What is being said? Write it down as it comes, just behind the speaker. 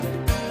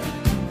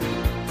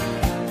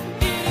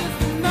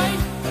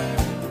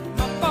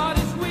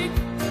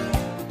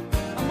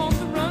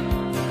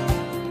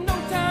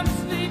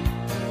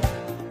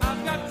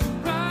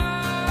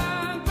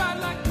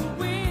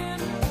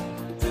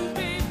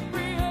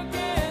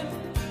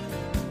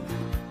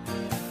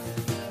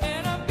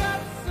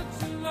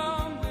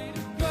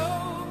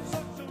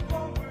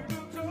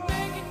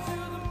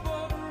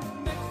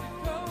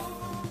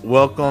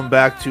Welcome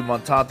back to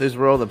Montantes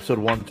World, episode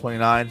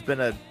 129. It's been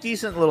a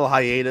decent little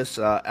hiatus.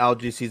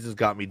 Algae season's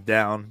got me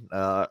down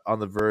on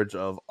the verge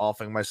of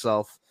offing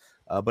myself.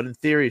 But in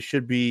theory, it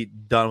should be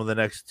done within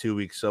the next 2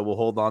 weeks. So we'll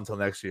hold on till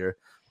next year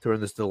to run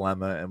this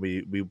dilemma. And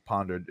we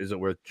pondered, is it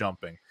worth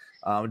jumping?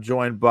 I'm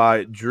joined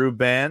by Drew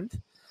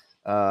Band,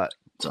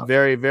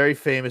 very, very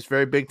famous,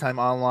 very big-time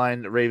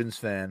online Ravens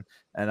fan.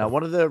 And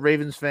one of the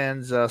Ravens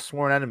fans'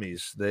 sworn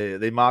enemies.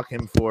 They mock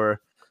him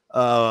for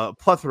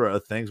plethora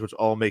of things, which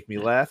all make me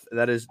laugh.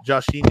 That is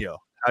Joshinho.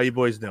 How you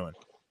boys doing?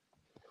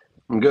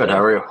 I'm good.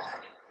 How are you?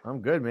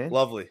 I'm good, man.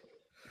 Lovely.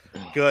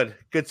 Good.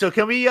 So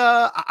can we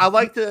I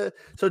like to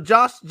so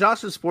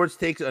Josh's sports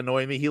takes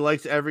annoy me. He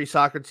likes every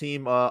soccer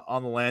team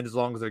on the land as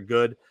long as they're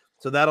good.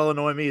 So that'll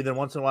annoy me. Then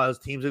once in a while his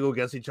teams will go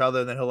against each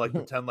other and then he'll like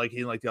pretend like he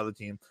didn't like the other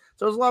team.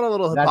 So there's a lot of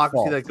little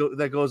hypocrisy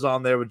that goes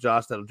on there with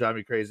Josh that'll drive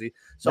me crazy.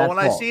 So when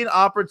I see an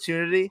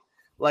opportunity,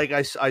 like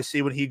I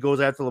see when he goes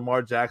after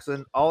Lamar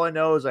Jackson, all I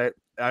know is I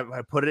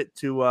put it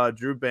to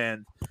Drew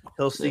Band.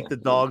 He'll sneak the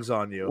dogs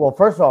on you. Well,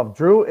 first off,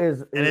 Drew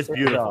is it's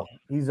beautiful.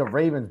 He's a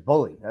Ravens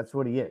bully. That's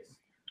what he is.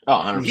 Oh,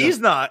 100%. He's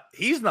not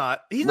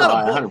a bully.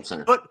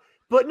 100%.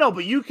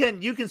 But you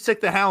can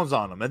sick the hounds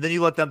on him, and then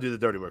you let them do the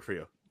dirty work for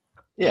you.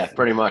 Yeah,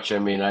 pretty much. I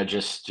mean, I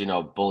just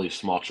bully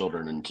small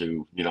children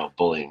into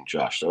bullying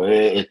Josh. So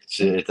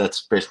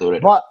that's basically what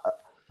it is.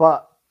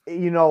 But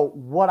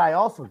what I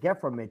also get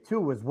from it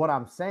too is what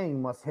I'm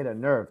saying must hit a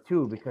nerve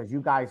too, because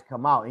you guys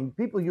come out and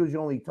people usually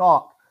only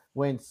talk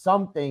when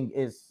something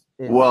is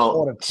well.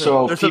 Sort of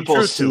so there's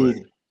people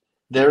see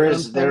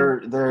there's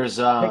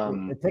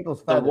the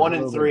tickles 1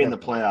 and 3 in the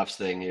playoffs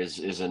thing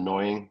is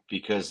annoying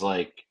because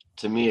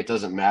to me it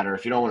doesn't matter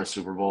if you don't win a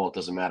Super Bowl. It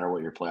doesn't matter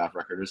what your playoff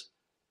record is.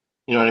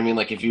 You know what I mean?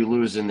 Like if you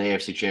lose in the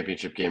AFC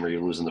Championship game or you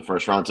lose in the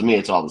first round, to me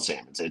it's all the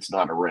same. It's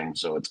not a ring,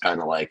 so it's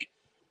kind of like.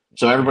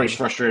 So everybody's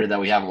frustrated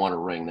that we haven't won a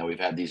ring, that we've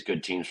had these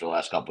good teams for the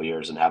last couple of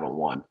years and haven't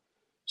won.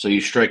 So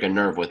you strike a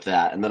nerve with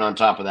that. And then on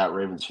top of that,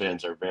 Ravens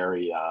fans are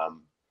very,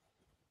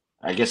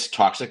 I guess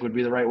toxic would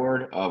be the right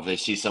word, of they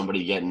see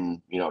somebody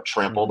getting,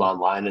 trampled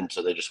online, and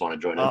so they just want to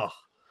join in. Oh,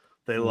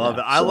 they love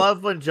it. I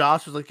love when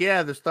Josh was like,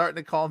 yeah, they're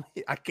starting to call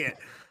me. I can't.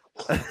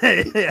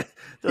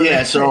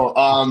 It's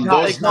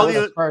not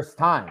the first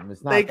time.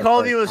 They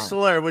called you a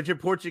slur, which you're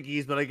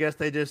Portuguese, but I guess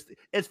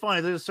it's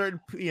funny. There's a certain,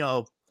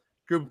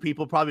 group of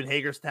people probably in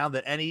Hagerstown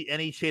that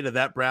any shade of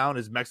that brown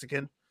is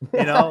Mexican. Look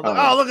at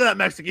that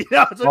Mexican.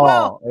 It's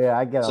like, yeah,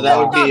 I get it. So that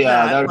would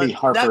be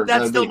Harford.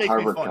 That would be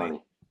Harford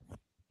County.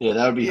 Yeah,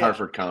 that would be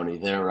Harford County.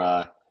 They're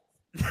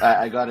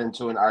I got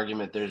into an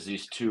argument. There's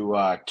these two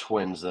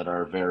twins that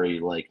are very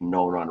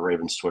known on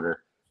Ravens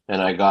Twitter,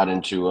 and I got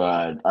into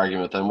an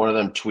argument with them. One of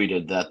them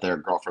tweeted that their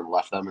girlfriend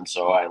left them, and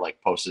so I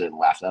posted it and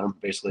laughed at them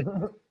basically.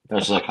 I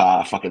was like,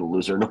 fucking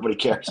loser, nobody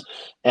cares.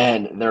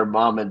 And their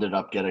mom ended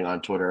up getting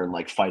on Twitter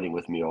and fighting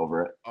with me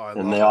over it.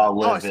 And they all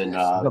live in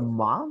the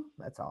mom?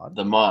 That's odd.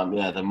 The mom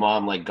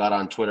got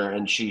on Twitter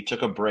and she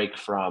took a break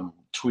from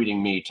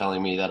tweeting me,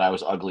 telling me that I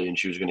was ugly and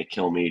she was going to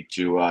kill me,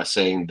 to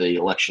saying the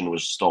election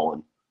was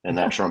stolen and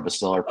that Trump is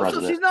still our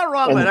president. So she's not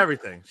wrong about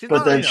everything. She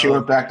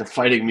went back to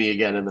fighting me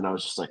again, and then I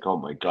was just like, oh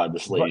my God,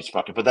 this lady's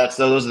fucking. But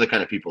those are the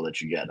kind of people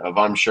that you get.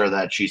 I'm sure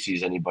that she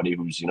sees anybody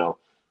who's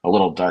a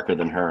little darker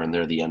than her, and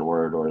they're the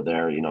N-word, or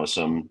they're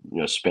some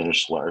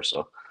Spanish slur.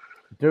 So,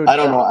 dude, I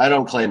don't know. I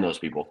don't claim those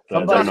people.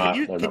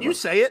 Can you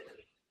say it?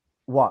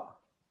 What?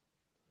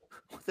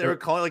 They were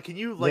calling can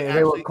you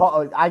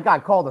I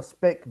got called a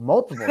spick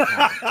multiple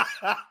times.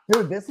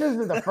 Dude, this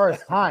isn't the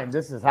first time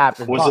this has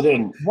happened. Was it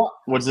in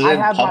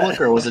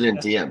public or was it in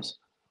DMs?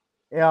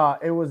 Yeah,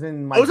 it was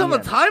in my. It was DMs. On the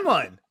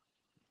timeline,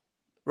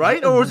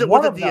 right? Or was it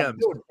with the DMs?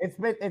 Dude,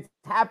 it's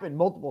happened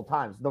multiple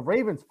times. The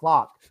Ravens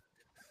flock.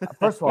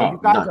 First of all, you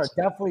guys are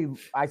definitely.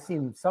 I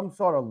seen some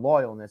sort of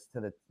loyalness to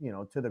the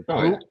to the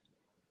group,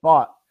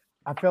 but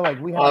I feel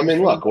like we have. I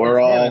mean, look, we're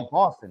all in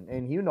Boston,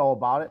 and you know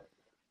about it.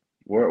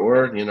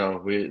 We're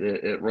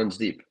it runs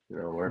deep.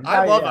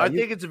 I love it. I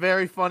think it's a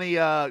very funny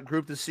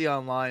group to see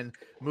online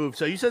move.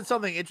 So you said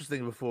something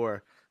interesting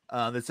before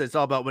that said it's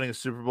all about winning a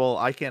Super Bowl.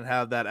 I can't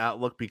have that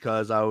outlook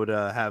because I would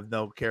have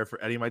no care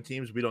for any of my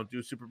teams. We don't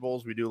do Super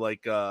Bowls. We do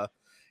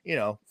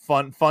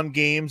fun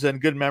games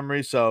and good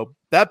memories. So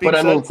that being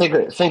said, I mean,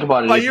 think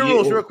about it. By your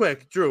rules, real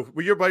quick, Drew.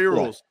 By your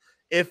rules,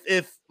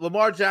 if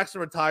Lamar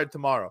Jackson retired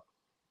tomorrow,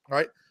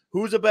 right?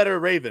 Who's a better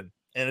Raven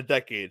in a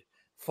decade,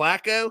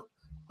 Flacco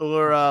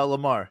or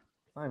Lamar?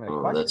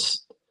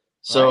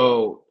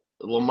 So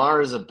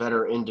Lamar is a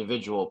better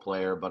individual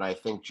player, but I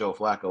think Joe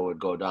Flacco would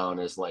go down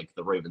as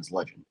the Ravens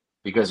legend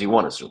because he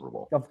won a Super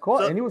Bowl. Of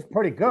course, and he was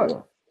pretty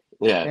good.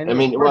 Yeah. I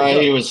mean,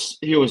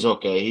 he was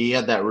okay. He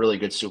had that really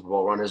good Super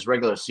Bowl run. His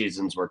regular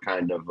seasons were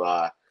kind of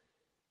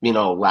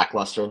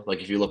lackluster.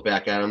 If you look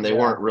back at him, they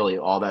weren't really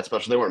all that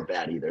special. They weren't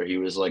bad either. He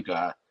was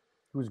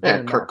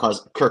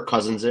Kirk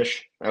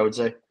Cousins-ish, I would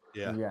say.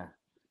 Yeah.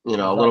 A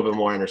little bit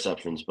more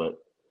interceptions, but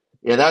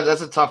yeah,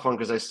 that's a tough one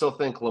because I still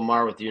think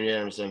Lamar with the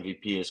unanimous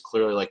MVP is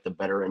clearly the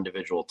better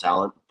individual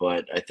talent,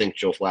 but I think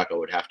Joe Flacco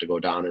would have to go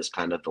down as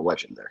kind of the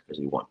legend there because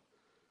he won.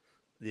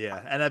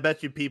 Yeah, and I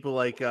bet you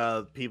people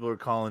people are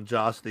calling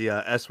Josh the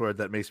S word.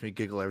 That makes me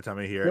giggle every time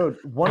I hear it.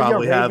 Dude, one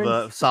Probably of your have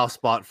Ravens, a soft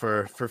spot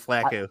for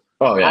Flacco.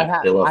 Oh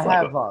yeah, they love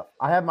Flacco.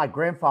 I have my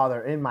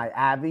grandfather in my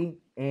Abbey,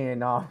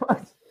 and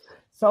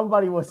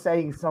somebody was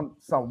saying some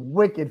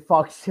wicked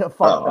fucked up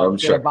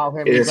shit about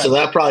him. Yeah, so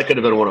that probably could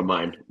have been one of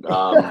mine.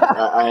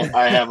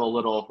 I have a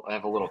little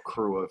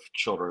crew of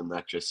children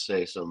that just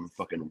say some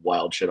fucking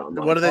wild shit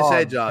online. What do they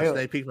say, Josh?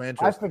 They piqued my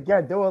interest. I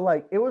forget. They were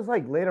like, it was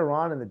like later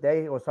on in the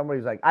day, or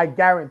somebody's like, I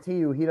guarantee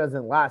you, he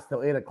doesn't last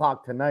till 8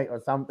 o'clock tonight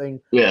or something.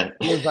 Yeah,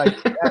 he was like,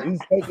 he's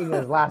taking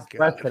his last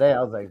breath today.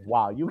 I was like,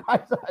 wow, you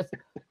guys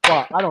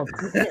are. Well,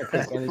 you can't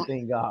take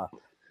anything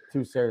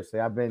too seriously.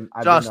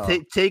 Josh,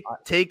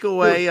 take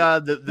away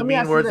the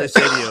mean words I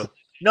say to you.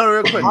 No,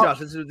 real quick, Josh.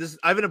 This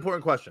I have an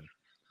important question.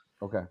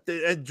 Okay.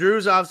 And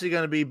Drew's obviously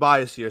going to be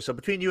biased here. So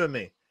between you and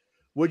me,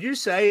 would you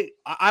say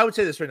I would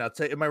say this right now?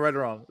 Am I right or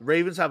wrong?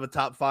 Ravens have a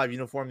top 5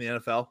 uniform in the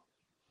NFL.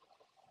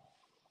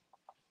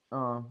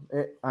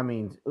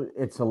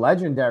 It's a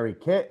legendary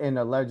kit and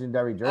a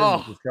legendary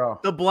jersey for sure.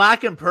 The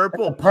black and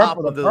purple. The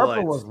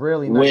purple was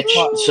really nice.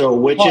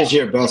 Which is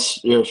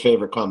your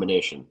favorite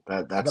combination?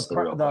 That's the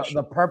real question.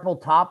 The purple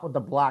top with the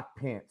black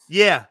pants.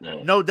 Yeah,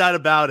 no doubt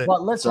about it.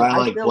 But listen, so I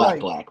like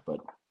black,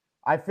 but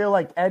I feel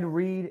like Ed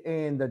Reed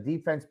and the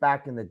defense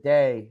back in the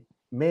day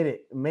made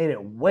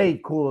it way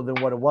cooler than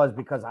what it was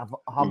because of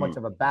how much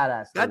of a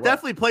badass that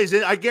definitely plays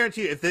in. I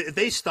guarantee you, if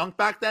they stunk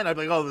back then, I'd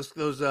be like, oh,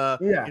 those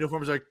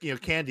uniforms are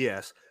candy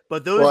ass.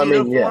 But those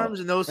uniforms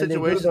in those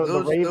situations,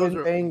 the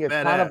Raven thing, it's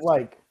kind of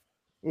like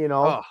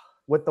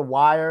with the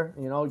wire.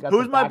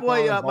 Who's my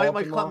boy?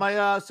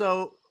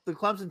 So the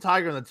Clemson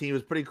Tiger on the team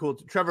was pretty cool.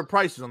 Trevor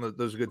Price is on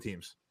those good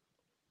teams.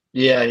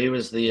 Yeah, he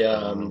was he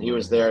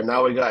was there.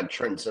 Now we got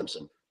Trent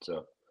Simpson.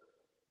 So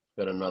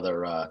got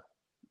another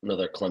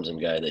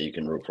Clemson guy that you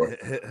can root for.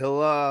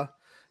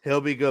 He'll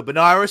be good. But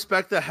no, I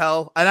respect the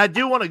hell, and I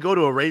do want to go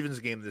to a Ravens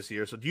game this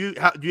year. So do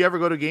you ever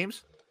go to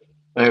games?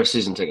 I have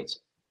season tickets.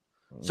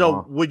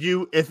 So would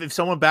you, if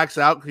someone backs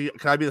out, can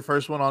I be the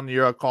first one on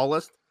your call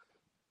list?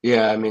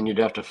 Yeah, I mean you'd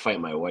have to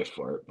fight my wife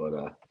for it,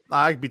 but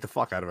I could beat the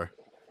fuck out of her.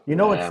 I'm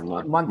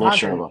not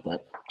sure about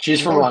that. She's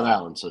from Long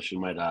Island, so she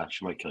might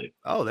kill you.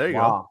 Oh, there you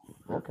go.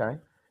 Okay.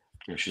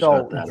 Yeah,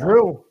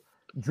 so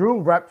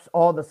Drew reps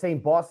all the same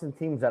Boston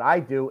teams that I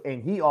do,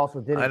 and he also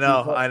didn't. I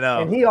know.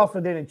 And he also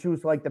didn't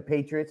choose like the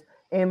Patriots.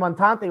 And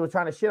Montante was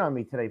trying to shit on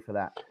me today for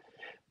that.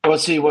 Well,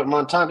 see, what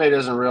Montante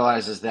doesn't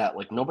realize is that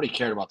like nobody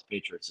cared about the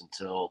Patriots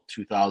until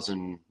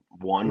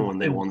 2001 when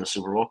they won the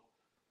Super Bowl.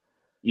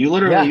 You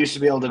literally used to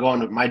be able to go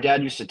my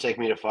dad used to take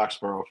me to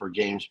Foxborough for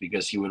games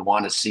because he would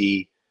want to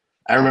see.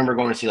 I remember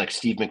going to see like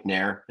Steve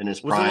McNair in his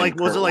prime.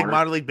 Was it like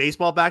minor league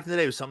baseball back in the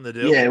day? It was something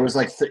to do. Yeah, it was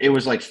like it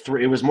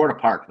was more to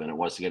park than it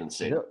was to get in the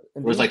stadium.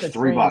 It was like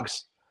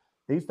 $3.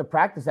 They used to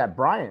practice at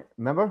Bryant.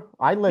 Remember,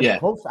 I lived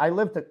close. I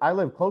lived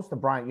close to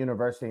Bryant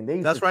University.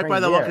 And that's right by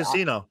the little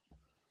casino.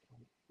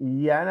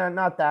 Yeah,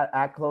 not that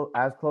as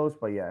close,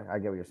 but yeah, I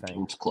get what you're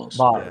saying. It's close.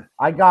 But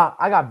I got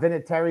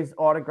Vinatieri's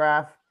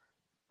autograph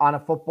on a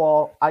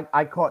football.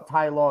 I caught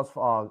Ty Law's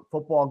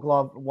football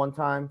glove one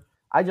time.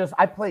 I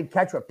played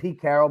catch with Pete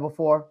Carroll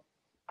before.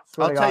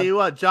 I'll tell you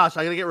what, Josh,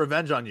 I gotta get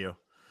revenge on you.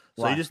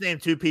 So you just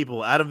named 2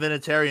 people, Adam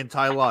Vinatieri and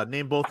Ty Law.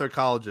 Name both their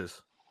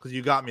colleges because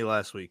you got me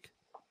last week.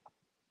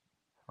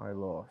 Ty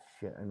Law,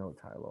 shit, I know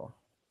Ty Law.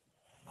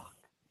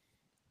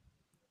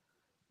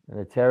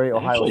 Vinatieri,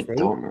 Ohio State.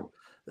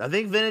 I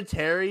think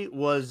Vinatieri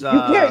was.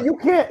 You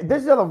can't.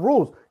 These are the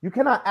rules. You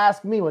cannot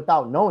ask me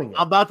without knowing it.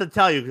 I'm about to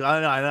tell you.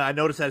 I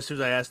noticed that as soon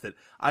as I asked it.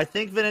 I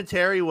think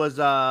Vinatieri was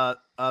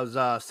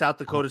South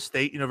Dakota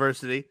State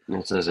University.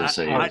 That's as I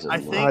say. I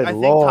think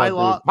Ty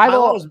Law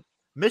was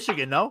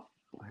Michigan. No.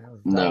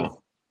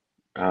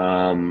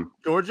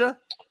 Georgia.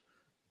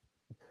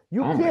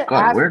 You can't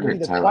ask me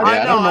the question.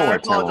 I know. I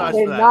apologize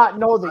for that. Not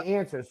know the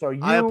answer. So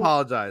I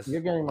apologize.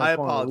 You're getting my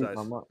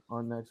phone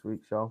on next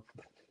week's show.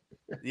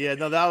 Yeah,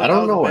 no, that was. I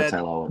don't know what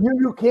Tyler.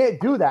 You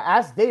can't do that.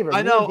 Ask David.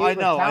 I know.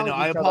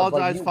 I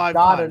apologize 5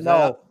 times.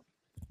 Know.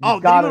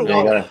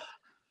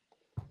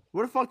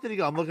 Where the fuck did he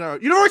go? I'm looking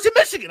at University of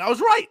Michigan. I was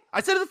right.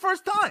 I said it the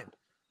first time.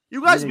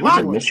 You guys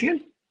mocked me.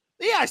 Michigan?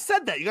 Yeah, I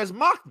said that. You guys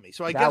mocked me,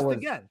 so I guessed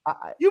again.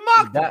 You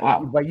mocked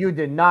me. But you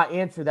did not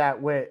answer that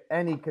with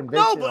any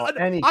conviction. No, but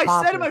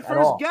I said in my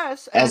first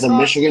guess. As a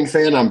Michigan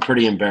fan, I'm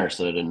pretty embarrassed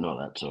that I didn't know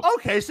that. So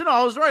okay, so no,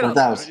 I was right. But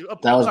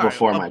that was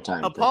before my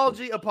time.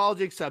 Apology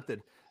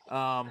accepted.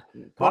 But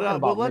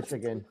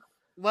Michigan.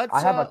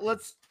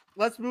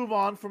 Let's move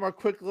on from our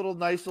quick little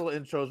nice little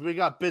intros. We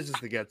got business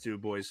to get to,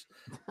 boys.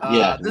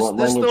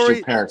 This story.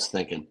 Your parents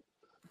thinking?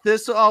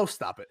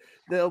 Stop it.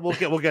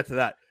 We'll get to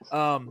that.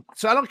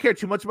 So I don't care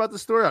too much about the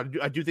story.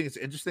 I do think it's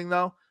interesting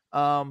though.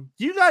 Do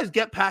you guys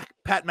get Pat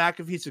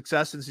McAfee's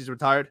success since he's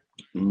retired?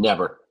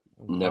 Never.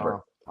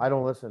 I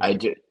don't listen. I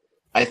do.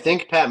 I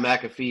think Pat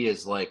McAfee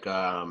is like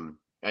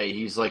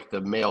he's like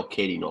the male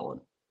Katie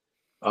Nolan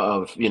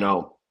of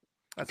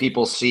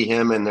people see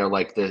him and they're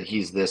like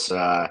he's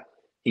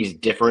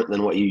different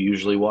than what you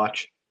usually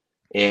watch.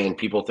 and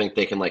people think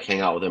they can like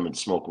hang out with him and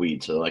smoke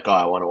weed. So like, oh,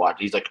 I want to watch.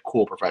 He's like a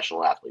cool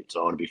professional athlete,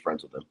 so I want to be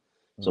friends with him.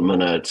 So I'm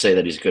gonna say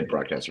that he's a good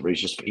broadcaster, but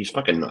he's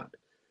fucking not.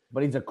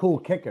 But he's a cool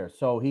kicker,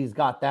 so he's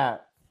got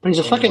that. But he's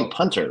a fucking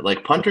punter.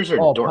 Like punters are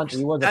dorks.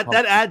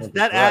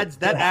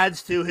 That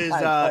adds to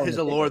his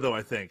allure, though.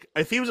 I think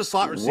if he was a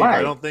slot receiver,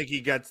 I don't think he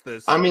gets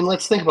this. I mean,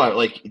 let's think about it.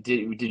 Like,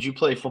 did you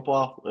play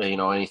football? You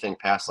know, anything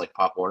past like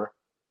Pop Warner?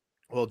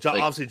 Well,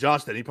 obviously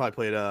Josh did. He probably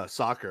played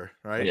soccer,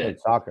 right? Yeah,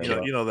 soccer.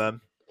 You know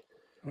them.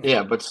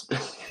 Yeah, but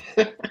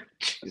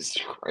Jesus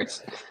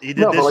Christ, he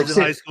did this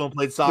in high school and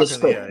played soccer.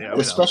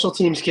 The special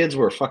teams kids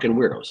were fucking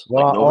weirdos.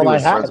 Well, like nobody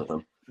was friends with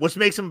them. Which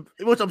makes him,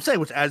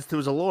 which adds to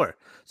his allure.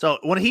 So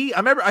when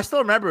I still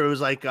remember it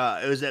was like,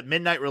 it was at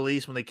midnight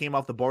release when they came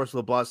off the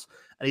Barstool bus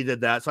and he did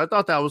that. So I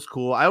thought that was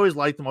cool. I always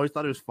liked him. I always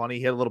thought he was funny.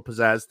 He had a little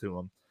pizzazz to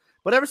him.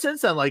 But ever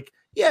since then, like,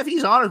 yeah, if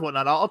he's on or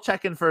whatnot, I'll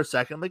check in for a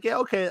second. I'm like, yeah,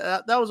 okay,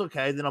 that was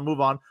okay. Then I'll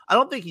move on. I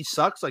don't think he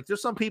sucks. Like,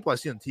 there's some people I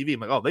see on TV. I'm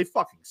like, oh, they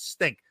fucking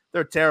stink.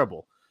 They're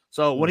terrible.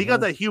 So when he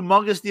got that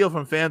humongous deal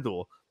from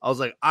FanDuel, I was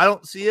like, I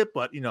don't see it,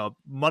 but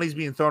money's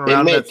being thrown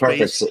around. It made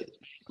perfect sense.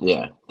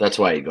 Yeah, that's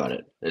why he got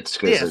it. It's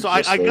good. Yeah, so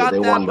I got they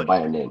that, wanted to buy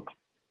a name.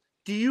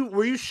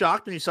 Were you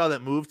shocked when you saw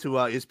that move to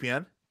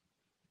ESPN?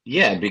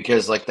 Yeah,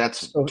 because like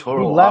that's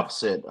total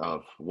opposite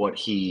of what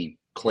he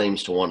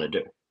claims to want to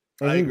do.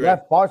 And he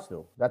left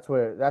Barstool. That's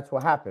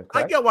what happened.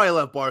 Correct? I get why he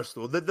left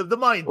Barstool. The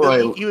money,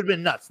 he would have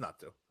been nuts not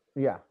to.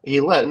 Yeah, he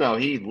left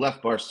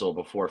Barstool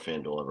before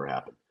FanDuel ever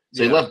happened.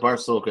 So he left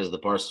Barstool because the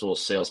Barstool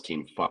sales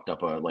team fucked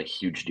up a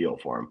huge deal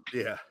for him.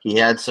 Yeah, he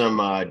had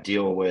some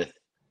deal with.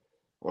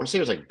 I want to say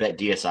it was like Bet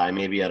DSI,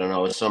 maybe. I don't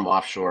know. It's some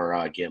offshore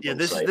gambling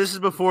site. This is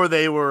before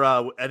they were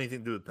anything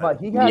to do with that. But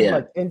he had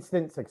like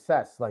instant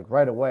success, like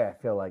right away. I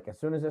feel like as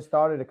soon as it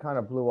started, it kind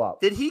of blew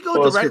up. Did he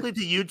go directly to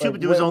YouTube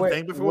and do his own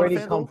thing before? Where did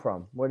he come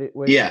from?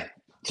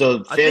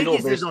 So I think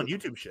he's his own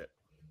YouTube shit.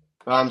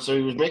 So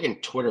he was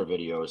making Twitter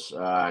videos,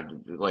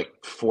 like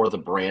for the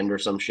brand or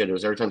some shit. It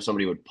was every time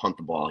somebody would punt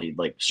the ball, he'd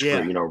like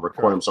scream,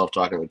 record himself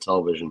talking to the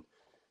television.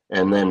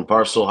 And then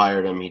Barstool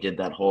hired him. He did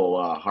that whole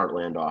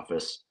Heartland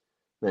office.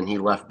 Then he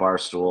left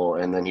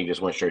Barstool, and then he just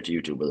went straight to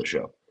YouTube with the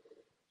show.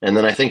 And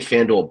then I think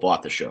FanDuel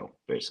bought the show,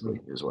 basically,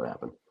 is what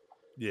happened.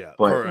 Yeah.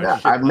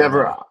 But I've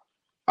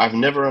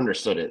never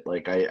understood it.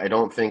 Like, I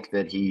don't think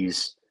that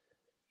he's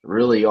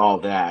really all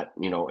that,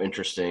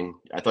 interesting.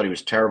 I thought he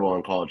was terrible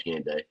on College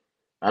Game Day.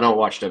 I don't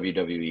watch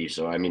WWE,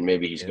 so, I mean,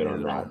 maybe he's good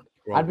on that.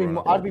 I'd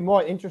be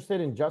more interested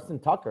in Justin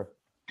Tucker.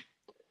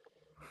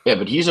 Yeah,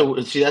 but that's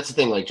the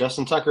thing. Like,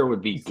 Justin Tucker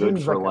would be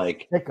good for,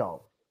 like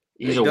sicko.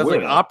 He's a weirdo.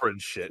 Like opera and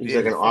shit. He's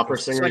like an opera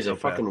singer. He's a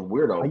fucking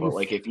weirdo. But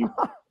like, if you,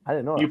 I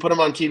didn't know. You put him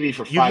on TV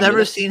for 5 minutes. You've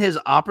never seen his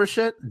opera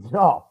shit?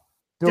 No,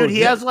 dude. He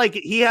has like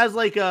a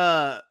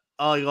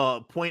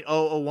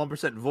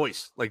 0.001%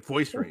 voice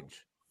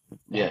range.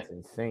 Yeah, that's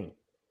insane.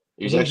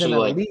 He's actually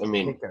like,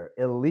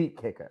 elite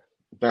kicker,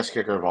 best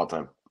kicker of all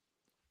time.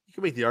 You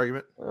can make the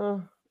argument.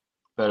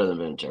 Better than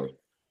Vinatieri.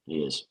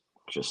 He is.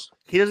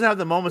 He doesn't have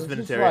the moments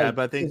Vinatieri had,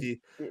 but I think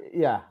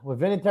with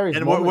Vinatieri's.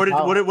 And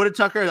where did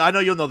Tucker? I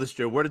know you'll know this,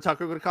 Drew. Where did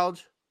Tucker go to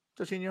college?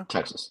 Jorginho?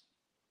 Texas.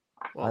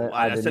 Well,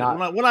 I said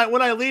when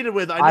I lead it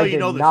with, I know you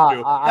know this,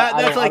 Drew.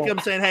 That's like I'm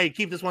saying, hey,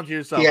 keep this one to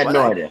yourself. He had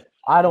no idea.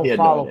 I don't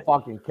follow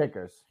fucking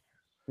kickers.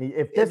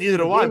 If this neither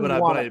do I, but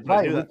I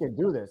do that. We can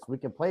do this. We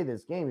can play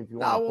this game if you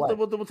want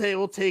to play.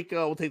 We'll take this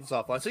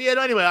offline. So yeah,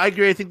 anyway, I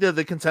agree. I think that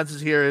the consensus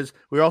here is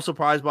we're all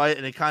surprised by it,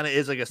 and it kind of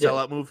is like a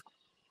sellout move.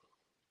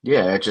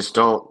 Yeah, I just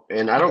don't,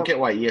 and I don't get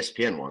why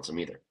ESPN wants them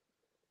either.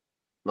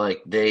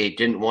 Like, they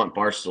didn't want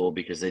Barstool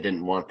because they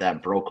didn't want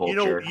that bro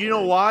culture. You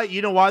know why?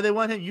 You know why they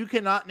want him? You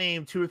cannot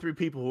name 2 or 3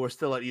 people who are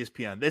still at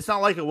ESPN. It's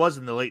not like it was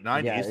in the late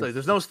 90s. Yeah, like,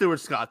 there's no Stuart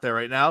Scott there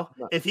right now.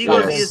 If he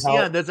goes to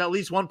ESPN, there's at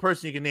least one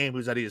person you can name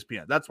who's at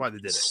ESPN. That's why they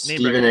did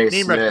it.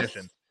 Name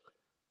recognition.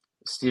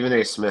 Stephen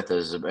A. Smith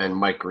and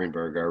Mike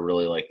Greenberg are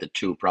really like the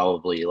 2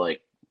 probably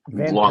like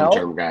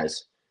long-term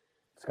guys.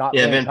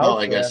 Van Pelt,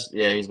 I guess.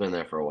 Yeah, he's been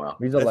there for a while.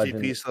 He's a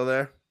legend. SVP still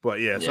there, but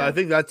so I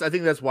think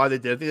that's why they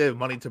did. I think they have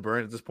money to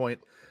burn at this point,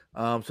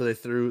 so they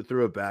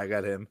threw a bag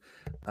at him.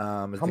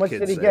 How much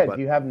did he get?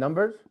 Do you have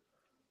numbers? Do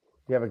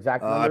you have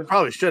exact numbers? I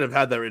probably should have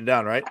had that written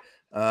down, right?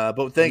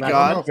 But thank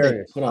God,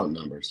 put out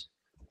numbers.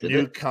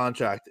 New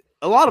contract,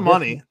 a lot of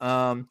money.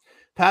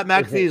 Pat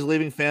McAfee is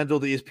leaving FanDuel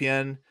to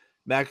ESPN.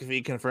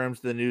 McAfee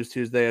confirms the news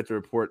Tuesday after a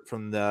report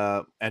from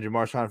the Andrew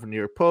Marchand from New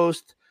York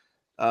Post.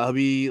 He'll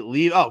be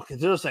leaving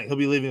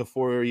a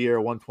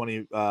 4-year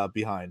 120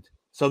 behind.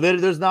 So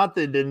there's not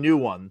the new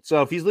one.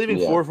 So if he's leaving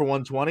 4 for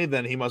 120,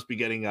 then he must be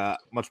getting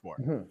much more.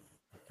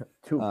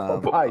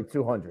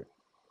 200.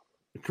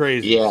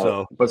 Crazy. Yeah,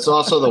 so. But it's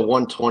also the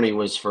 120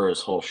 was for his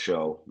whole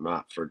show,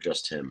 not for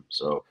just him.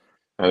 So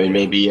I mean,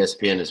 maybe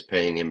ESPN is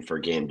paying him for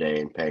game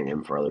day and paying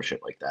him for other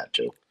shit like that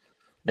too.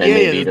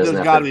 And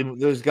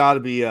there's got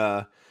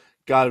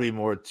to be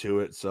more to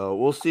it. So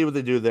we'll see what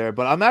they do there.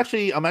 But I'm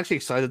actually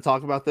excited to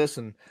talk about this.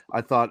 And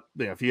I thought,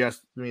 if you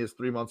asked me this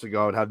 3 months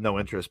ago, I'd have no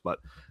interest. But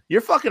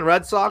your fucking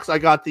Red Sox, I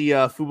got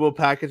the football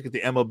package, get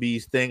the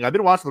MLB thing. I've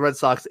been watching the Red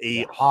Sox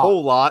a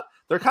whole lot.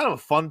 they're kind of a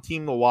fun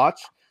team to watch.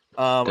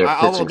 Their I'll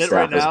pitching admit staff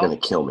right is now, going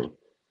to kill me.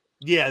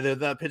 yeah,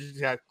 that pitching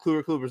staff,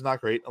 Kluber's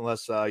not great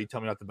unless you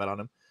tell me not to bet on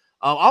him.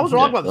 I was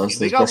wrong about this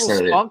team. They got a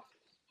little spunk.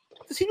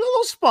 This team got a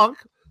little spunk.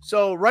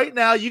 So right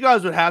now, you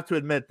guys would have to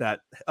admit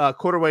that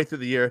quarter way through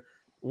the year,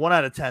 1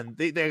 out of 10,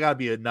 they got to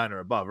be a 9 or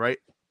above, right?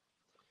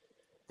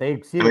 They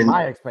exceeded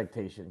my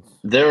expectations.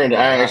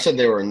 I said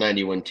they were a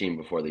 90-win team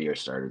before the year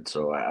started,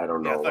 so I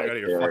don't know. I thought you out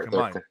of your fucking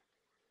mind.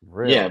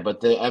 Really? Yeah,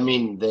 but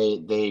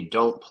they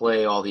don't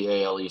play all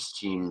the AL East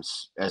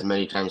teams as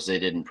many times as they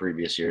did in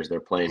previous years. They're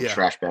playing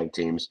trash bag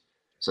teams,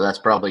 so that's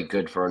probably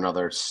good for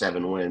another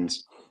 7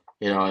 wins.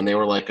 And they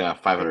were like a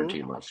 500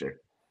 team last year.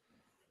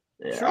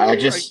 Yeah,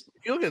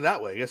 if you look at it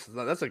that way, I guess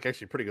that's like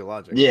actually pretty good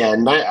logic. Yeah,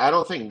 I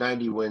don't think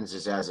 90 wins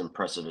is as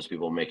impressive as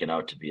people make it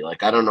out to be.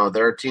 Like, I don't know,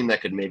 they're a team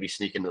that could maybe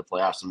sneak into the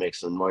playoffs and make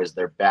some noise.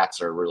 Their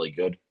bats are really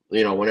good.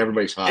 When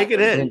everybody's hot. Take it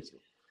in.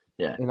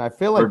 Yeah. And I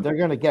feel like they're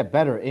going to get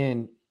better.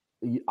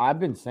 I've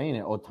been saying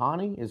it.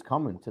 Ohtani is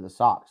coming to the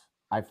Sox.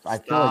 I feel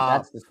like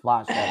that's the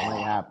splash that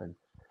might happen.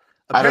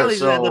 Apparently,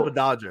 he's going to end up a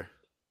Dodger.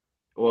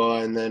 Well,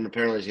 and then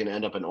apparently he's going to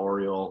end up an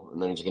Oriole,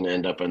 and then he's going to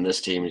end up on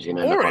this team. He's going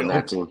to end up on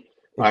that team.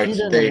 I'm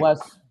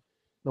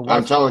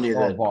telling you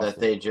that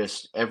they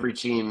just every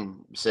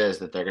team says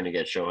that they're going to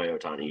get Shohei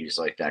Ohtani. He's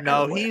like that.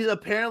 No, he's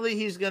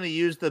going to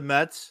use the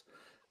Mets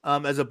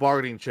as a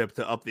bargaining chip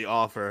to up the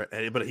offer,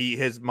 but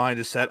his mind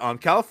is set on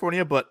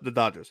California, but the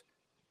Dodgers.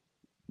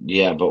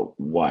 Yeah, but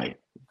why?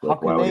 Why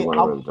would he want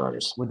to go to the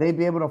Dodgers? Would they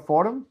be able to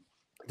afford him?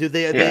 Did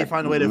they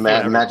find a way to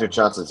afford him? Magic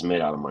Johnson's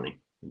made out of money.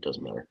 It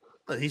doesn't matter.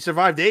 He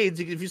survived AIDS.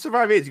 If you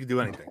survive AIDS, you can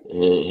do anything.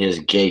 His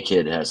gay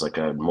kid has like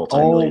a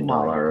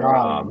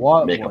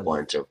multi-million-dollar makeup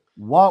line too.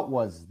 What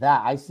was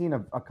that? I seen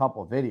a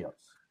couple of videos.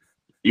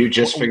 You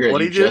just figured. What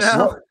do you do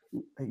now?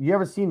 You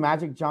ever seen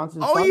Magic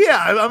Johnson? Oh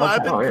yeah,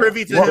 I've been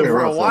privy to him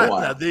for a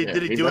while now.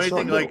 Did he do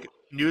anything like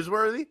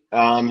newsworthy?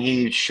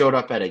 He showed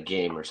up at a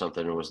game or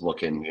something and was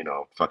looking,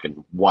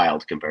 fucking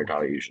wild compared to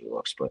how he usually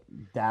looks. But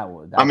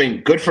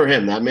good for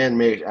him. That man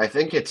made. I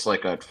think it's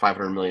like a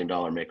 $500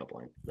 million makeup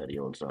line that he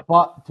owns now.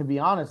 But to be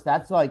honest,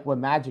 that's like what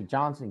Magic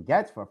Johnson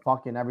gets for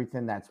fucking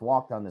everything that's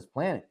walked on this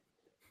planet.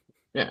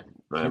 Yeah,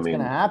 it's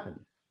gonna happen.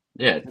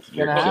 Yeah, it's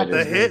gonna happen.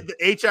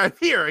 The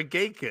HIV or a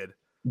gay kid.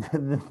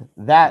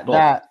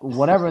 that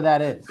whatever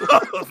that is.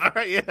 All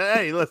right, yeah.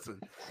 Hey, listen.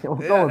 We'll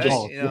go with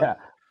both. Yeah.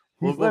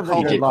 We'll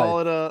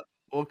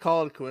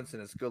call it a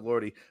coincidence. Good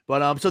lordy.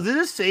 But so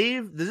does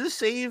this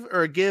save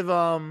or give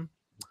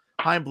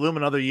Chaim Bloom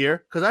another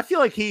year? Because I feel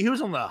like he was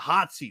on the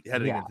hot seat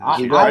heading into this.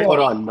 He got put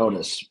on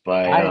notice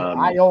by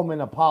I owe him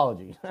an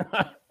apology.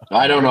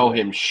 I don't owe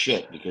him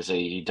shit because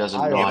he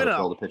doesn't know how to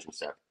fill the pitching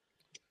staff.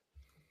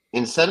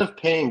 Instead of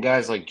paying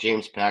guys like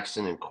James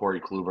Paxton and Corey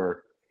Kluber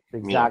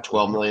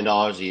 $12 million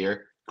a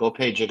year, go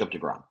pay Jacob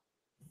deGrom.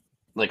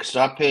 Like,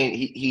 stop paying.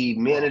 He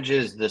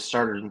manages the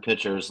starters and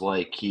pitchers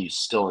like he's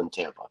still in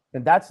Tampa,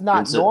 and that's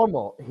not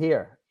normal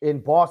here in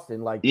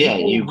Boston. Like,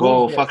 you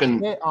go fucking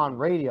shit on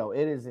radio.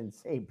 It is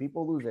insane.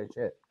 People lose their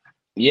shit.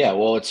 Yeah,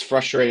 well, it's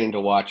frustrating to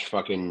watch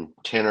fucking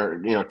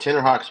Tanner.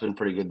 Tanner Hawk's been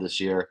pretty good this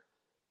year.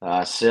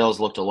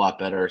 Sales looked a lot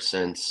better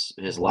since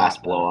his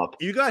last blow up.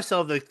 You guys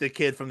saw the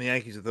kid from the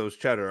Yankees with those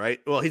cheddar, right?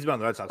 Well, he's been on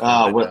the Red Sox.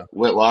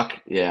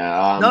 Whitlock,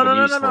 yeah.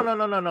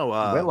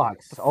 No.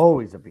 Whitlock's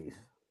always a beast.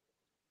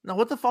 No,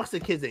 what the fuck's the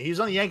kid's name? He was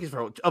on the Yankees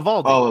for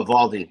Evaldi. Oh,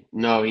 Evaldi.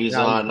 No, he's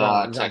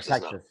on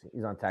Texas.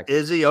 He's on Texas.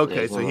 Is he?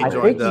 Okay, so he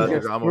joined the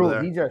drama over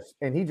there.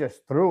 He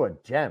just threw a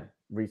gem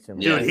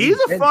recently. Dude,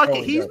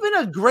 he's been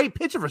a great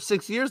pitcher for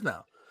 6 years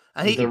now.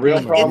 The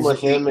real problem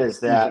with him is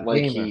that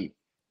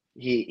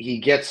he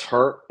gets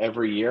hurt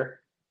every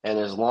year, and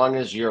as long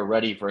as you're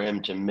ready for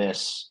him to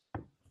miss,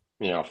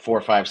 4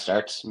 or 5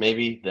 starts,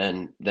 maybe,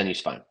 then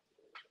he's fine.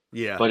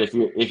 Yeah, but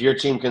if your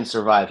team can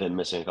survive him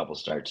missing a couple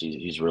starts,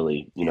 he's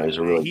really he's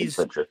a really good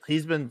pitcher.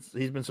 He's been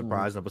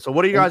surprising. But so,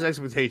 what are your guys'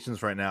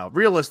 expectations right now?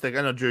 Realistic.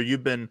 I know, Drew.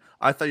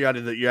 I thought you're out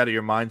of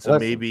your mind. So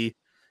maybe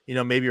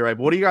you're right.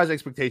 But what are your guys'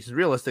 expectations?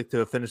 Realistic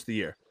to finish the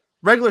year,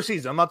 regular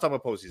season. I'm not talking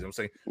about postseason. I'm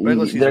saying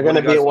regular season. They're going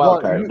to be a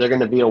wild card. They're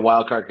going to be a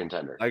wild card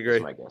contender. I agree.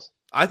 My guess.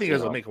 I think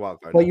guys will make a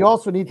wild card. But you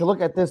also need to look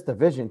at this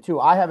division too.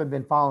 I haven't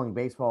been following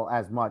baseball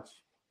as much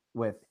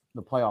with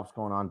the playoffs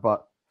going on,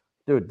 but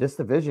dude, this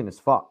division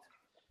is fucked.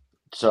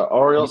 So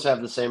Orioles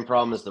have the same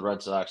problem as the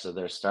Red Sox, that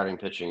their starting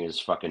pitching is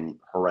fucking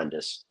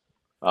horrendous.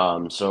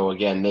 So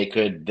again, they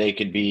could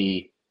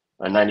be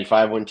a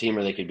 95-win team,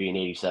 or they could be an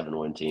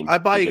 87-win team. I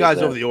buy you guys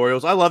over the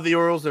Orioles. I love the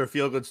Orioles. They're a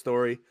feel-good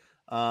story.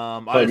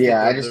 I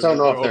just don't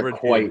know if they're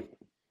quite.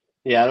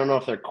 Yeah, I don't know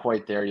if they're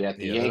quite there yet.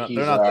 The Yankees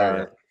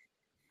are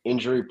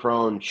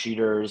injury-prone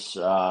cheaters.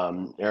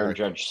 Aaron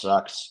Judge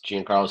sucks.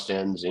 Giancarlo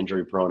Stanton's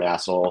injury-prone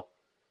asshole.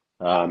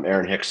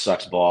 Aaron Hicks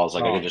sucks balls.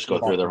 Like, I could just go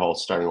through their whole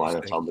starting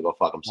lineup, tell them to go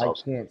fuck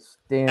themselves. I can't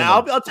stand.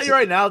 I'll tell you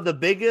right now, the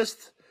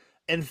biggest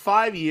in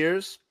 5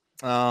 years,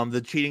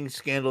 the cheating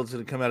scandal that's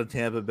going to come out of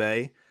Tampa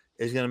Bay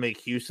is going to make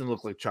Houston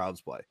look like child's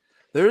play.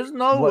 There's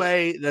no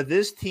way that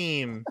this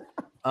team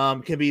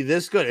can be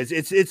this good.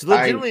 It's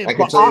legitimately I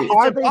can tell you.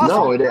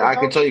 impossible. No, I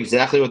can tell you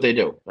exactly what they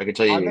do. I can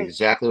tell you Are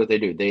exactly what they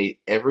do.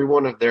 Every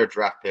one of their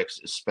draft picks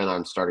is spent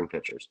on starting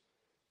pitchers,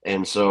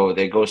 and so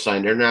they go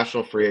sign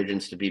international free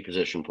agents to be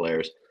position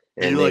players,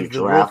 and They they like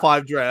the Rule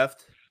 5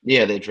 draft.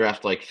 Yeah, they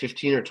draft like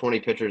 15 or 20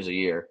 pitchers a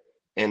year,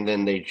 and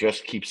then they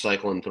just keep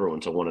cycling through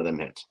until one of them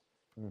hits.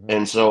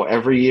 And so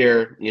every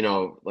year,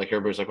 like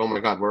everybody's like, "Oh my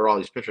God, where are all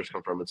these pitchers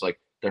come from?" It's like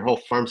their whole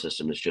farm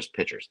system is just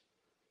pitchers.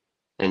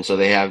 And so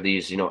they have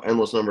these,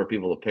 endless number of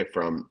people to pick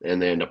from,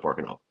 and they end up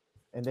working out.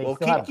 And they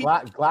still have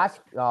Glass.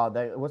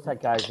 What's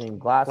that guy's name?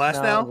 Glass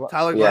now?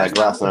 Tyler Glass? Yeah,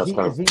 Glass now.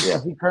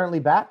 Is he currently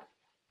back?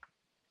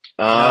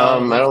 I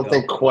don't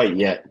think quite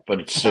yet, but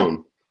it's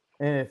soon.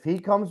 And if he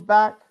comes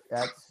back,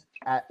 that's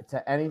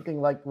to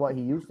anything like what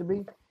he used to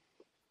be.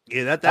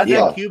 Yeah,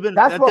 that Cuban,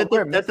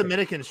 that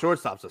Dominican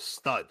shortstop's a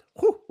stud.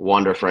 Whew.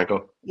 Wander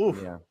Franco.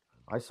 Oof. Yeah,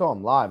 I saw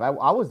him live. I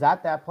was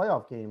at that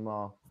playoff game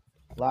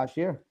last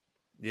year.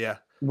 Yeah,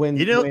 when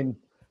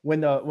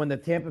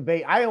the Tampa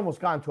Bay, I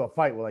almost got into a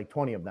fight with like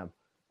 20 of them,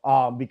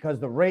 because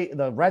the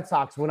Red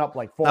Sox went up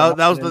like 4.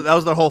 That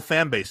was their whole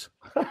fan base.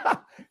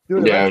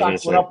 Dude, the Red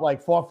Sox went up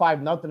like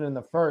 4-5-0 in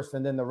the first,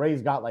 and then the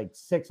Rays got like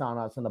 6 on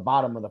us in the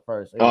bottom of the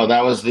first.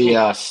 That was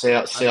the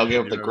Sale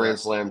gave the grand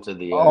slam to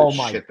the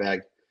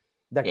shitbag.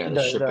 The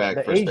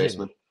shitbag first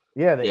baseman.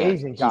 Yeah, the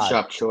Asian guy.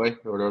 Shop Choi,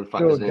 or whatever the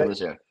fuck his name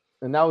is. Yeah.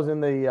 And that was in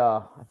the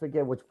I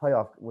forget which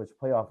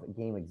playoff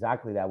game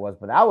exactly that was,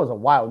 but that was a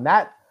wild.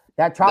 That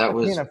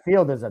Tropicana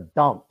Field is a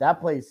dump.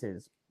 That place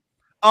is.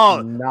 Oh,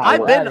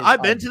 I've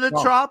been to the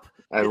Trop.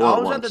 I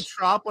was at the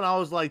Trop when I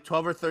was like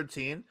 12 or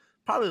 13.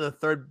 Probably the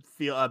third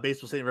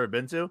baseball stadium I've ever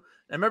been to. And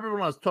I remember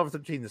when I was 12 or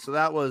 13. So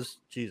that was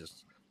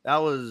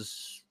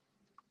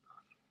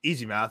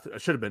easy math. I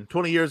should have been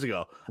 20 years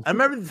ago. I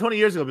remember 20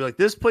 years ago, be like,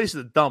 this place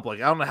is a dump.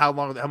 Like, I don't know how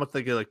much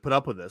they could like put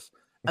up with this,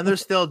 and they're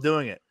still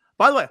doing it.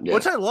 By the way,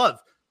 which I love.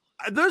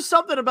 There's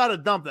something about a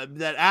dump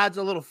that adds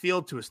a little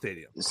feel to a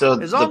stadium. So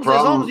as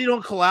long as you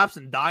don't collapse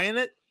and die in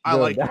it, I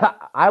like it.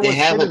 They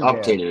haven't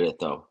updated it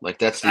though. Like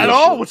that's the at issue.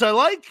 all, which I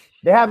like.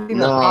 They haven't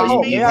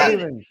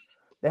even.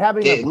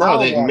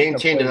 They've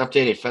maintained an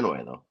updated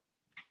Fenway though.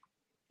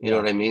 You know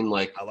what I mean?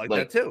 Like I like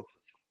that too.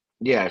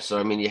 Yeah, so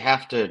I mean, you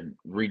have to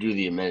redo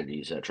the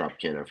amenities at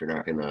Tropicana if you're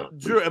not gonna.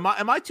 Drew, am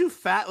I too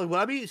fat? Like, would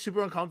I be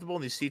super uncomfortable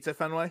in these seats at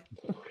Fenway?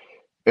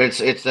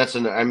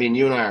 I mean,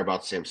 you and I are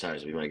about the same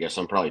size. I guess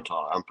I'm probably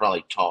tall. I'm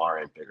probably taller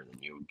and bigger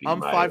than you.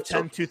 I'm 5'10",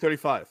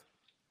 235.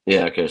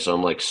 Yeah, okay, so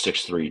I'm like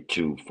 6'3",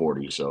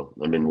 240. So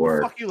I mean,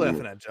 we're. What the fuck you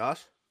laughing at,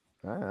 Josh?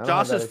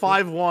 Josh is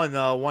 5'1",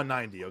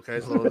 190.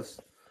 Okay, so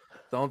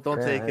don't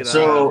take it.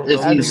 So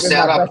if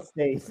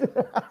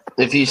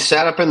you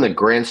sat up in the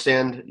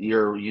grandstand,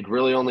 you'd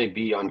really only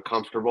be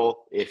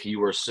uncomfortable if you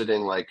were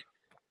sitting like,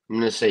 I'm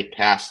gonna say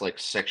past like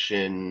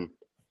section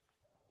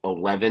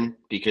 11,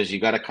 because you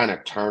got to kind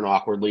of turn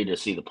awkwardly to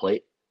see the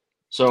plate.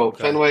 So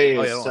Fenway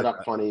is set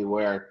up funny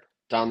where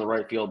down the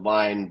right field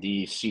line,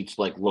 the seats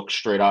like look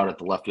straight out at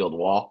the left field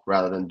wall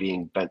rather than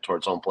being bent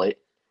towards home plate.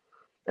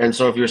 And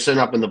so if you're sitting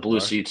up in the blue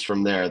seats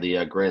from there,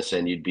 the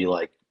grandstand, you'd be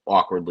like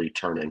awkwardly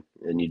turning,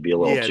 and you'd be a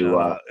little too.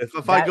 No.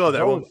 If I go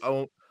there,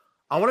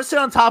 I want to sit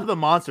on top of the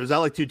monster. Is that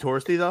like too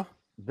touristy though?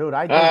 Dude,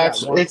 I did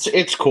that once.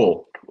 It's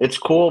cool. It's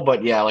cool,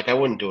 but yeah, like I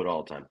wouldn't do it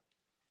all the time.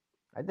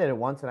 I did it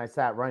once, and I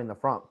sat right in the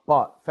front.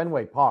 But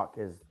Fenway Park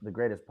is the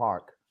greatest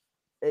park.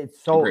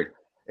 It's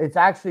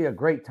actually a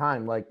great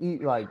time. Like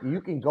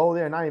you can go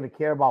there and not even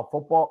care about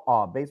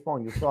football, baseball,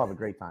 and you still have a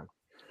great time.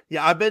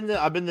 Yeah, I've been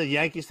to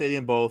Yankee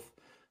Stadium both,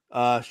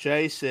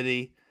 Shea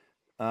City,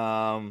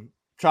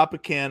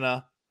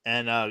 Tropicana,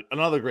 and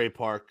another great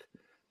park.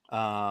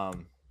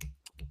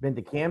 Been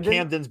to Camden.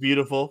 Camden's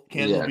beautiful.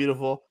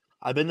 Beautiful.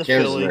 I've been to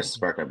Camden's Philly. The nicest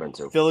park I've been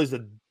to. Philly's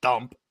a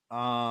dump.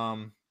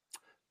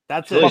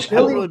 That's Philly's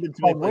it.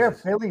 But where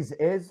Philly's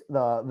is,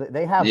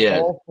 they have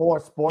all 4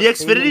 sports. The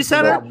Xfinity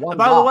Center. And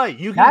by the way,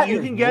 you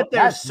can get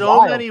there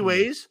so many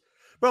ways,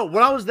 bro.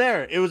 When I was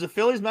there, it was a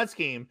Phillies Mets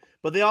game,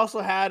 but they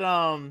also had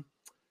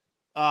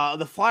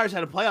the Flyers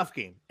had a playoff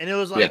game, and it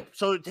was like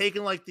so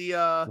taking like the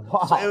I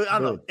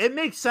don't know. It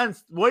makes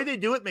sense. The way they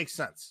do it makes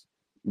sense.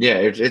 Yeah,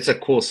 it's a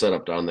cool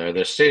setup down there.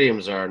 Their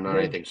stadiums are not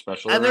anything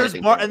special, and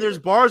there's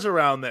bars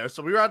around there.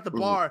 So we were at the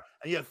bar,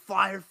 and you have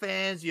Flyer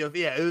fans. You have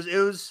it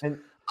was.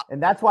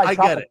 And that's why I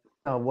get it.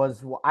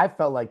 I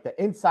felt like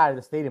the inside of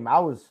the stadium, I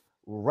was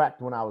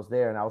wrecked when I was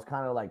there, and I was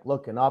kind of like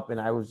looking up, and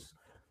because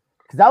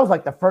that was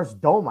like the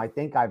first dome I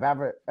think I've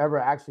ever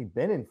actually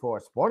been in for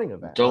a sporting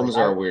event. Domes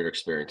are a weird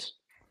experience.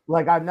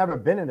 Like I've never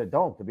been in a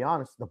dome, to be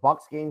honest. The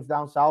Bucks games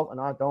down south and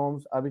our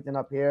domes, everything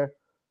up here.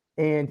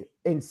 And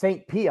in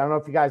St. Pete, I don't know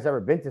if you guys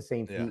ever been to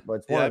St. Pete, but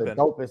it's one of the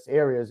dopest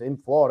areas in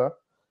Florida.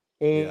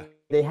 And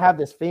they have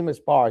this famous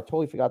bar. I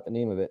totally forgot the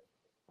name of it.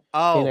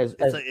 Oh, and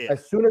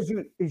as soon as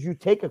you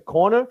take a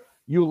corner,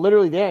 you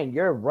literally there, and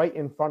you're right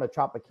in front of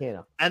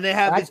Tropicana. And they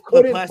have these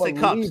plastic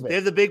cups. They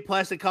have the big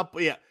plastic cup.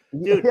 Yeah,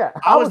 dude. Yeah,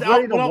 I was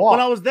ready to walk. When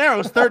I was there, I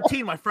was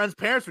 13. My friends'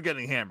 parents were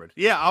getting hammered.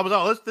 Yeah, I was.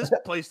 Oh, this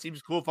place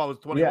seems cool. If I was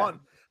 21,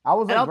 I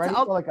was like ready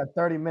for like a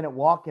 30-minute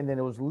walk, and then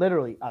it was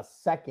literally a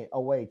second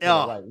away to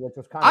the right, which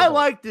was kind of. I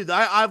liked it.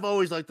 I've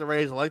always liked the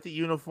Rays. I like the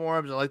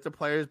uniforms. I like the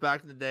players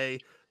back in the day.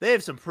 They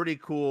have some pretty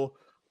cool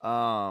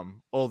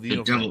old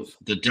uniforms.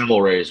 The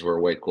Devil Rays were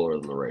way cooler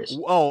than the Rays.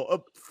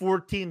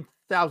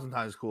 14,000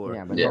 times cooler.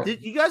 Yeah.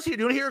 Did you guys hear?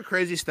 Do you want to hear a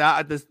crazy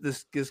stat?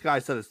 This guy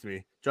said this to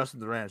me. Justin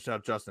Durant. Shout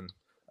out Justin.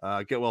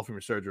 Get well from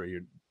your surgery.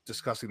 You're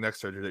discussing neck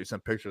surgery that you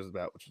sent pictures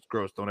about, which is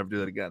gross. Don't ever do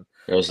that again.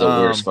 That was the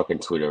weirdest fucking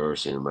tweet I've ever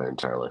seen in my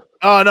entire life.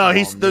 Oh no,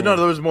 no.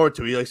 There was more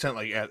to it. He like sent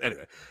like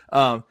anyway.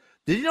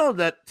 Did you know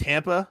that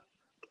Tampa,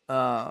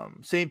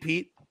 St.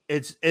 Pete,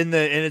 it's in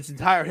its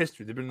entire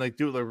history. They've been like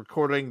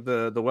recording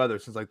the weather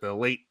since like the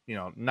late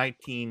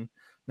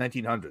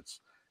 1900s.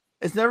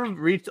 It's never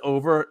reached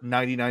over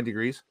 99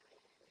 degrees.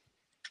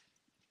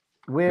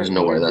 There's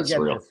no way that's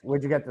real.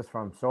 Where'd you get this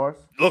from? Source?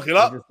 Look it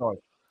up.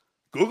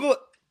 Google it.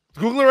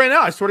 Google it right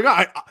now. I swear to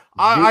God.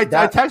 I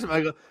text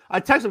him.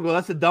 I text him.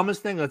 That's the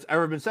dumbest thing that's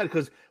ever been said.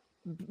 Because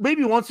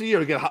maybe once a year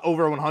to get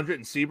over 100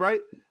 in Seabright.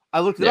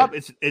 I looked it up.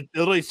 It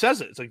literally says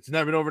it. It's like it's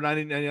never been over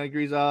 99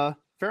 degrees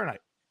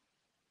Fahrenheit.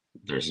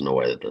 There's no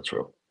way that that's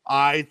real.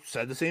 I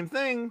said the same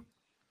thing.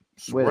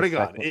 Swear to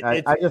God.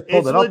 I just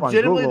pulled it up on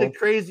Google.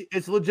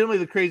 It's legitimately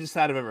the craziest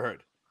stat I've ever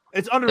heard.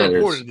 It's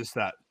underreported, this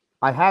stat.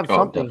 I have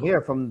something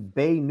here from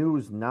Bay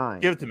News 9.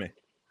 Give it to me.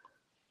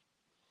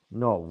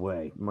 No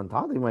way.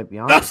 Montantes might be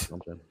on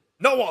something.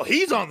 No, well,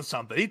 he's on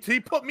something. He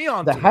put me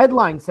on. The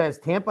headline says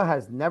Tampa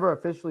has never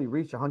officially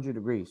reached 100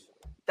 degrees.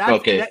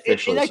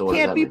 Officially. That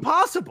can't be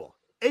possible.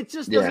 It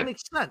just doesn't make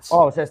sense.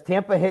 Oh, it says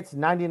Tampa hits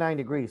 99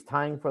 degrees,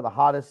 tying for the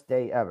hottest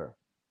day ever.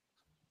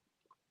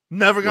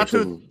 Never got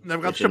to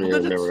triple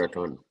digits. Never got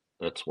to.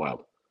 That's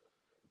wild.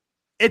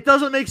 It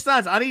doesn't make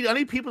sense. I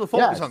need people to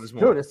focus on this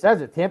more. Dude, it says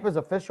it. Tampa's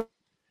official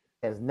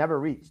has never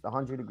reached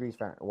 100 degrees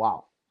Fahrenheit.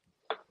 Wow.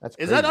 That's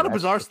crazy. Is that not a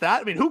bizarre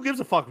stat? I mean, who gives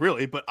a fuck,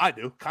 really? But I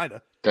do, kind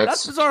of.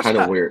 That's bizarre. Kind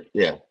of weird.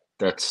 Yeah,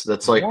 that's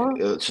like.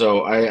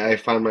 So I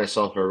find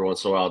myself every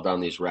once in a while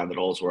down these rabbit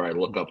holes where I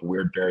look up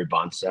weird Barry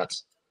Bonds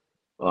stats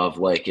of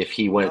like if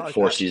he went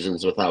 4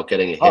 seasons without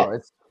getting a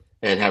hit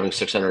and having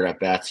 600 at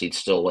bats, he'd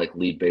still like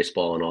lead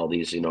baseball and all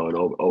these, and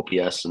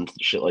OPS and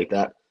shit like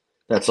that.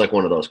 That's like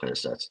one of those kind of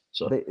stats.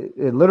 So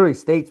it literally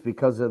states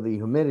because of the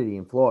humidity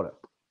in Florida,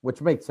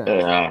 which makes sense.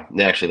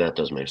 Actually, that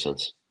does make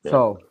sense. Yeah.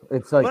 So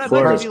it's like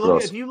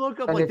if you look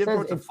up like different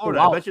parts of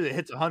Florida, I bet you it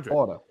hits 100.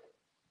 No,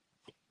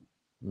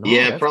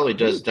 it probably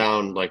does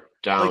down. Like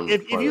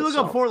if you look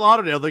up Fort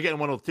Lauderdale, they're getting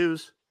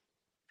 102s.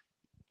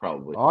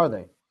 Probably. Are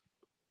they?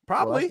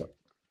 Probably. Well,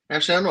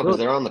 actually, I don't know because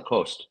they're on the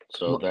coast.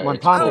 So I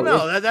don't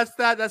know.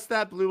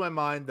 That blew my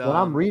mind. When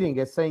I'm reading,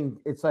 it's saying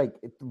it's like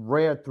it's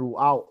rare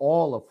throughout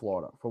all of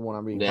Florida. From what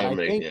I'm reading, yeah, but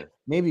I think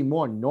maybe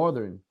more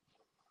northern.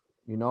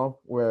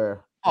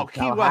 Where.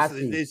 Key West,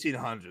 they've seen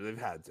 100. They've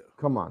had to.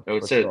 Come on. I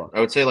would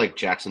say like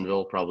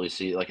Jacksonville probably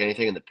see like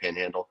anything in the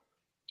Panhandle.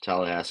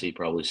 Tallahassee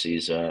probably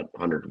sees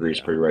 100 degrees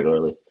pretty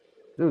regularly.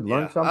 Dude,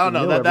 learn something. I don't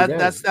know.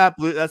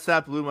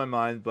 That blew my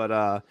mind.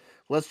 But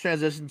let's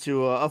transition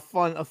to a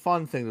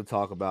fun thing to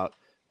talk about.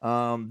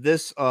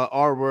 This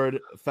R word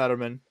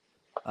Fetherman.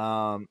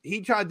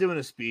 He tried doing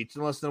a speech,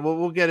 and listen,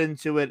 we'll get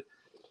into it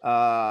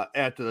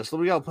after this. So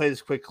we gotta play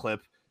this quick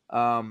clip.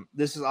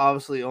 This is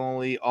obviously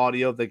only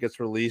audio that gets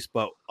released,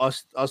 but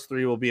us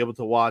three will be able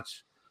to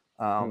watch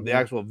the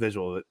actual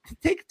visual of it.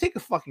 Take a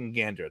fucking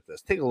gander at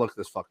this. Take a look at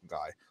this fucking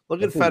guy.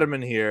 Look at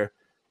Fetherman here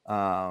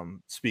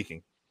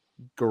speaking.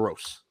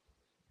 Gross.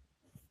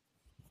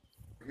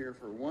 Here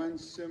for one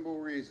simple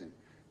reason.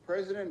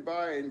 President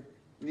Biden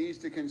needs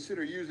to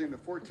consider using the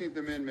 14th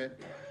Amendment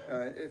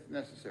if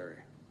necessary.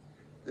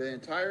 The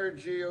entire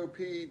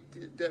GOP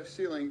debt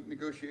ceiling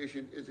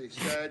negotiation is a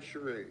sad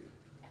charade.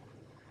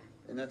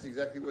 And that's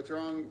exactly what's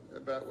wrong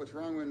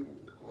in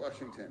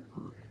Washington.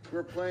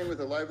 We're playing with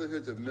the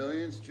livelihoods of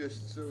millions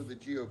just so the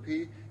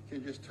GOP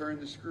can just turn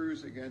the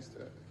screws against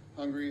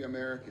hungry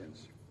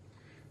Americans.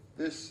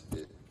 This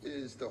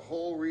is the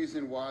whole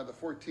reason why the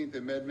 14th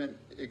Amendment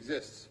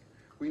exists.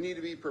 We need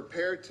to be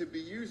prepared to be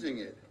using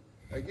it.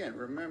 Again,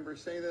 remember,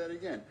 say that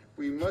again.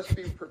 We must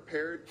be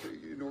prepared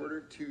in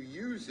order to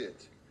use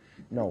it.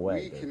 No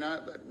way. We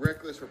cannot let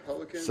reckless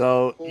Republicans.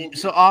 So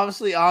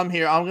obviously, I'm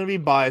here. I'm going to be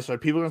biased. Right?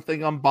 People are going to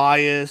think I'm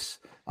biased.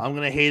 I'm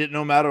going to hate it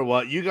no matter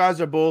what. You guys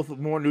are both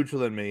more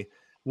neutral than me.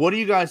 What do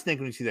you guys think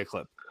when you see that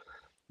clip?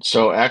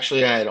 So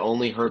actually, I had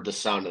only heard the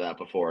sound of that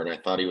before, and I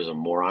thought he was a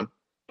moron.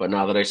 But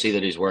now that I see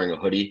that he's wearing a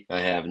hoodie, I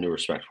have new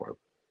respect for him.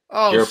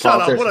 Oh,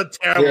 shut up! What a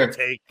terrible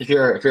take. If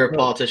you're a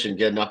politician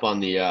getting up on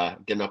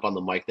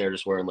the mic there,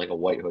 just wearing like a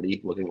white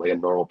hoodie, looking like a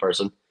normal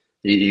person,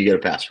 you get a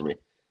pass for me.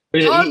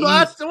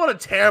 What a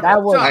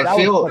terrible. I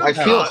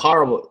feel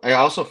horrible. I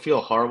also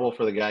feel horrible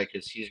for the guy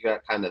because he's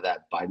got kind of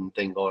that Biden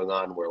thing going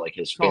on where like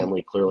his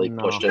family clearly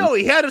pushed him. No,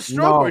 he had a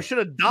stroke where he should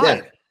have died.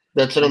 Yeah,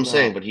 that's what I'm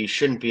saying. But he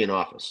shouldn't be in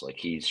office. Like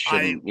he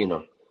shouldn't.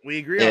 We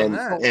agree on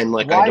that. And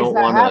like why I don't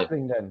want to.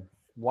 Then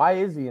why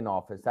is he in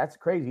office? That's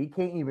crazy. He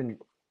can't even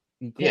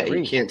he can't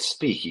read. He can't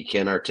speak. He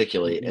can't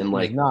articulate. And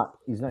like, he's not.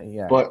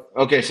 Yeah. But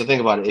okay, so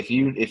think about it. If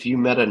you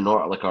met a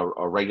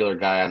regular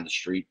guy on the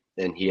street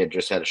and he had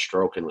just had a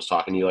stroke and was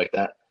talking to you like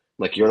that,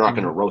 like you're not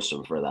going to roast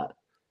him for that.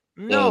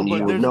 No, and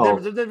but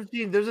there's a difference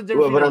between there's a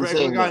difference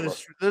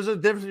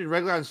between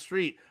regular on the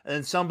street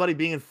and somebody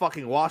being in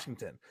fucking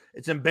Washington.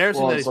 It's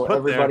embarrassing that he's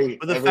put there.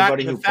 But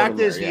the fact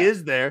is he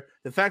is there.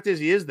 The fact is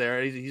he is there.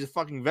 And he's a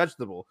fucking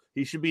vegetable.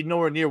 He should be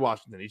nowhere near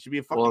Washington. He should be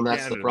a fucking. Well, and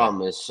that's Canada the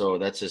problem is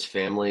that's his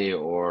family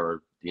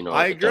or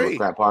I the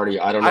Democrat Party.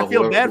 I don't know. I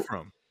feel bad for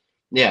him.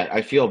 Yeah,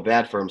 I feel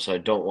bad for him, so I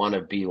don't want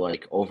to be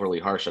like overly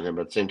harsh on him,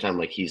 but at the same time,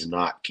 like he's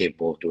not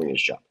capable of doing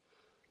his job.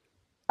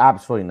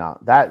 Absolutely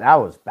not. That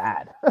was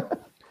bad.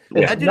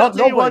 Yeah.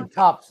 Nobody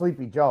topped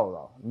Sleepy Joe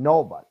though.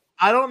 Nobody.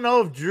 I don't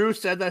know if Drew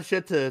said that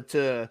shit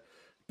to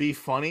be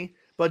funny,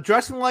 but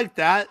dressing like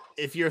that,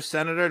 if you're a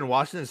senator in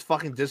Washington, is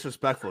fucking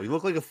disrespectful. You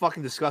look like a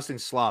fucking disgusting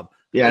slob.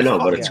 Yeah, I know,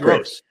 but it's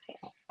gross.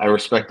 I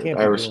respect it.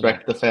 I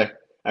respect the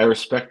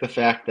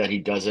fact that he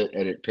does it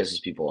and it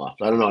pisses people off.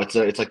 I don't know. It's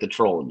like the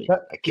troll in me.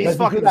 I can't.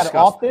 Does he do that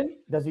often?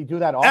 Does he do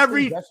that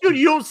often? Dude,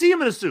 you don't see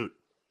him in a suit.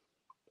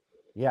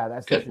 Yeah,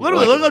 that's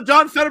literally look at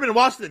John Fetherman in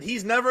Washington.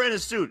 He's never in a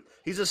suit.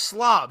 He's a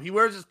slob. He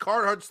wears his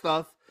Carhartt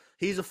stuff.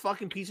 He's a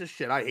fucking piece of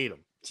shit. I hate him.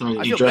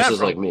 So he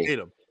dresses like me. I hate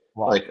him.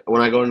 Like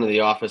when I go into the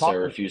office, I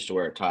refuse to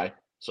wear a tie.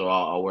 So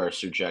I'll wear a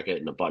suit jacket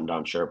and a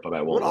button-down shirt, but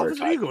I won't wear a tie. What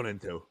office are you going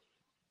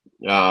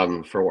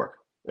into? For work.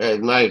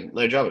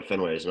 My job at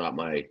Fenway is not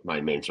my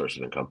main source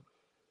of income.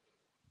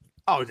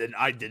 Oh, then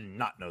I did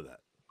not know that.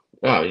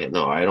 Oh yeah,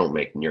 no, I don't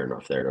make near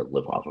enough there to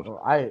live off of.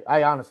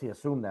 I honestly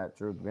assume that,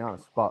 Drew. To be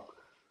honest, but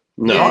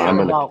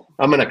no,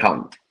 I'm an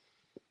accountant.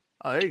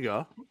 Oh, there you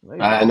go.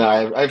 I know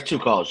I have 2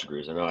 college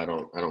degrees. I know I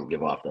don't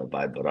give off that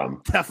vibe, but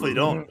definitely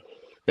don't.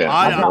 Yeah,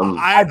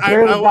 I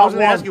was going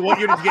to ask you what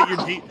year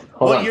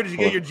did you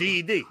get your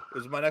GED?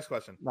 This is my next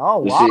question. Oh,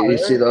 wow. You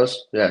see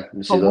those? Yeah,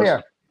 you see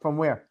those? From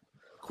where?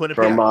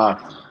 Quinnipiac.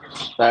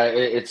 From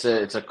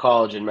it's a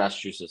college in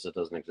Massachusetts that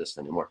doesn't exist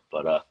anymore.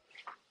 But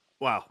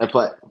wow, I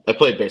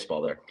played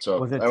baseball there. So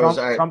was it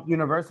Trump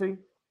University?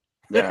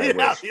 Yeah,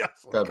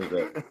 that'd be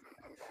great.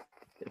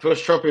 If it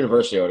was Trump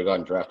University, I would have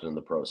gotten drafted in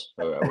the pros.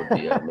 I would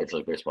be a Major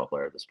League Baseball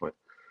player at this point.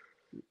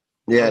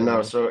 Yeah,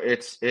 no. So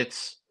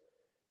it's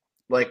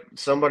like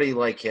somebody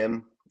like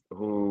him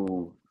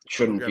who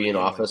shouldn't be in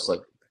office.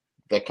 Like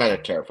that kind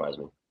of terrifies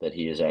me that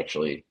he is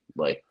actually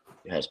like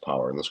has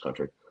power in this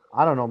country.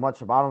 I don't know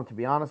much about him, to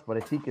be honest, but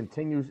if he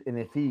continues and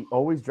if he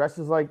always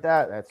dresses like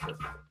that, that's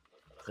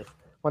just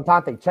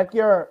Montante, check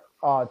your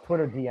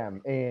Twitter DM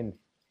and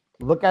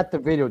look at the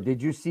video.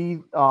 Did you see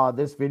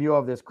this video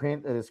of this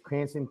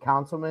Cranston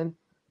councilman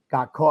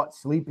got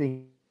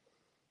sleeping?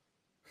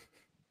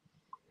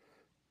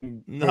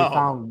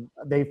 No.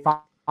 They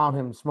found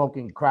him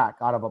smoking crack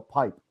out of a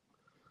pipe,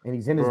 and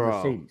he's in his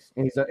Mercedes,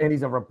 and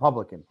he's a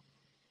Republican.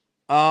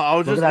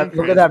 Look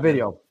at that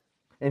video.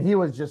 And he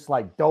was just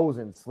like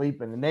dozing,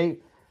 sleeping. And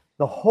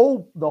the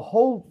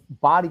whole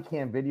body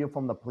cam video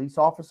from the police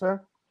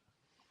officer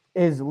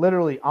is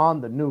literally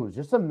on the news.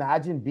 Just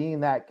imagine being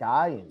that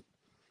guy and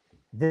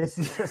this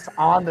is just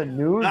on the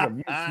news of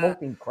you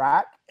smoking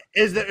crack.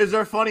 Is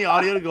there funny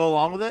audio to go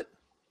along with it?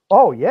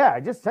 Oh yeah, I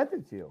just sent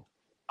it to you.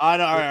 I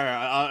know. All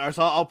right.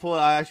 So I'll pull it.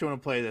 I actually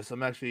want to play this.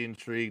 I'm actually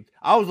intrigued.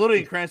 I was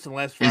literally in Cranston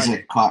last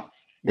Friday.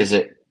 Is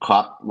it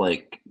cop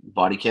like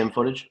body cam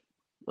footage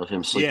of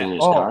him sleeping in his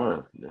car?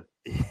 Or?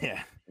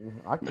 Yeah.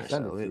 I can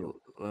send it to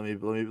you. Let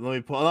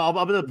me pull. I'll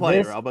about to play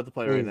it. I'm about to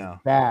play it right now.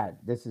 Bad.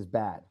 This is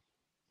bad.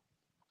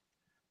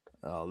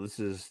 Oh, this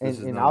is and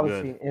no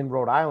obviously good. In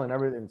Rhode Island,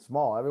 everything's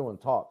small. Everyone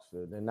talks,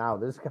 dude. And now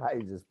this guy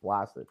is just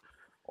blasted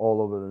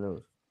all over the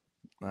news.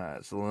 All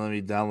right, so let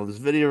me download this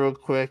video real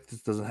quick.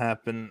 This doesn't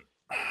happen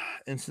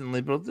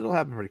instantly, but it'll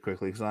happen pretty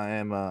quickly because I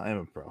am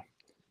a pro.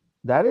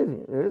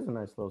 It is a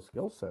nice little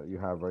skill set you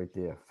have right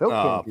there. Phil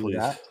can't do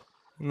that.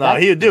 No,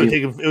 he would do it.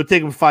 It would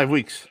take him 5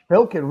 weeks.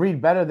 Phil can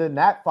read better than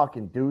that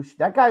fucking douche.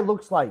 That guy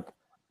looks like,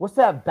 what's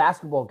that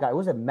basketball guy?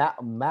 Was it Matt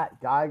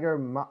Geiger,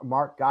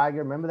 Mark Geiger?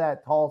 Remember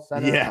that tall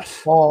center?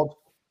 Yes. Bald.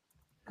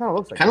 Kind of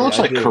looks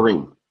like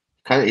Kareem.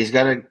 He's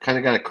got a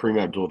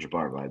Kareem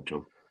Abdul-Jabbar vibe to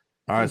him.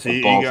 All right, so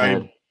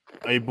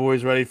are you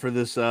boys ready for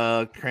this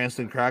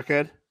Cranston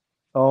crackhead?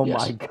 Oh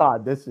my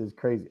God, this is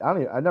crazy.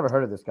 I never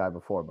heard of this guy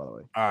before, by the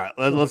way. All right,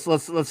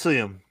 let's see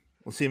him.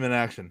 Let's see him in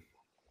action.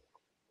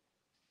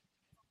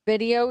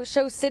 Video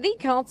shows City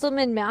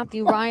Councilman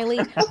Matthew Riley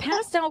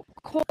passed out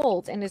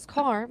cold in his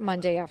car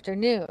Monday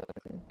afternoon.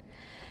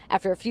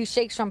 After a few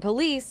shakes from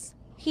police,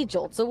 he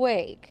jolts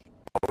awake.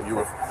 You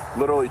were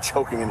literally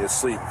choking in your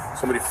sleep.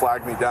 Somebody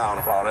flagged me down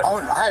about it. Oh,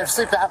 I have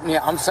sleep apnea.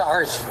 I'm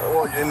sorry.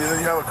 Well, and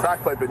you have a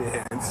crack pipe in your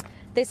hands.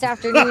 This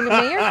afternoon,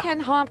 Mayor Ken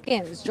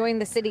Hopkins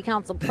joined the city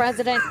council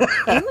president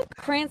and the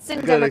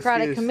Cranston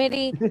Democratic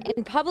Committee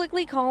in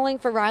publicly calling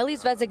for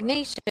Riley's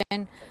resignation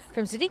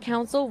from City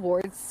Council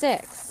Ward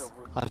 6.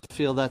 I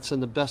feel that's in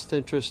the best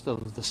interest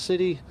of the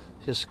city,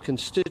 his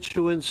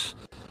constituents.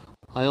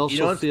 I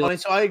also feel. Funny?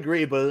 So I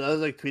agree, but I was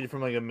tweeted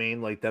from a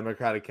main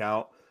Democrat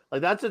account.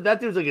 Like that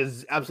dude's like an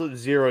absolute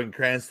zero in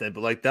Cranston,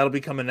 but like that'll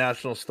become a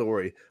national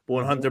story. But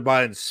when Hunter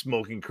Biden's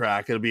smoking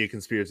crack, it'll be a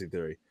conspiracy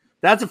theory.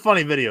 That's a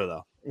funny video,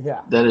 though.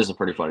 Yeah, that is a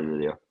pretty funny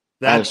video.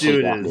 That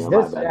dude is.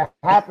 This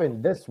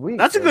happened this week.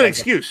 That's a good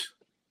excuse.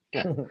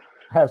 Yeah,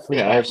 I have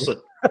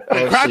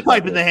crack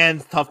pipe in the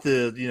hand's tough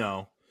to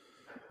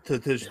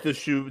to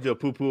shoot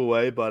poo poo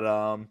away,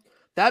 but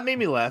that made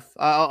me laugh.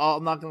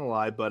 I'm not gonna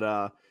lie,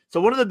 but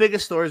so one of the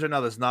biggest stories right now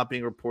that's not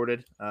being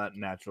reported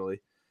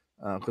naturally,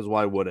 because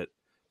why would it?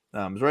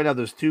 Is right now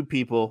there's two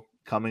people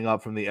coming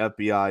up from the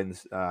FBI and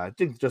I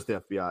think just the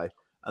FBI,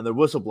 and they're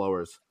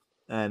whistleblowers,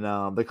 and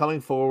they're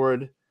coming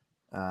forward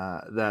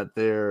that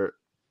they're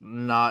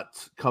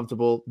not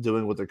comfortable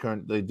doing what they're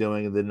currently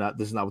doing, and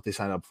this is not what they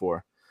signed up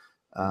for.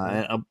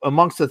 And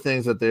amongst the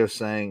things that they're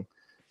saying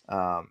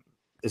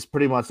is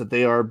pretty much that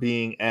they are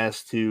being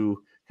asked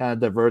to kind of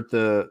divert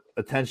the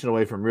attention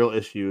away from real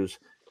issues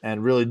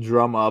and really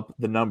drum up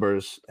the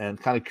numbers and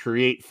kind of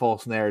create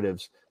false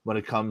narratives when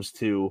it comes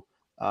to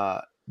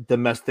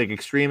domestic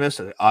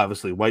extremists,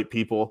 obviously white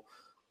people.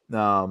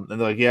 And they're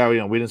like, yeah,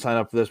 we didn't sign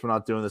up for this. We're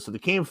not doing this. So they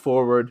came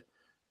forward,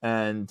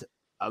 and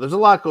there's a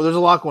lot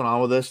going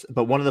on with this.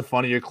 But one of the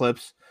funnier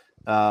clips.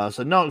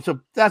 So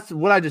that's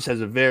what I just said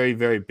is a very,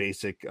 very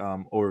basic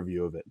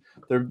overview of it.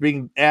 They're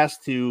being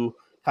asked to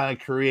kind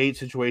of create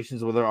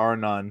situations where there are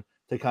none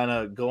to kind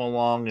of go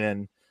along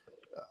and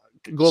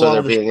go along. So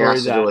they're being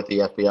asked to do what the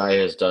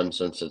FBI has done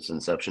since its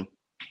inception.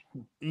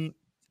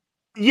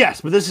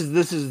 Yes, but this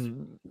is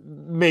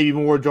maybe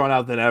more drawn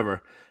out than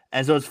ever.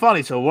 And so it's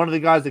funny. So one of the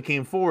guys that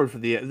came forward for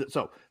the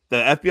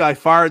FBI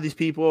fired these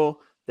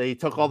people. They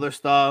took all their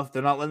stuff.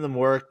 They're not letting them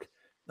work.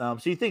 So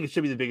you think it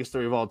should be the biggest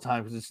story of all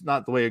time because it's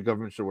not the way a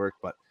government should work.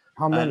 But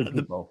how many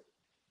people?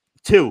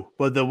 Two.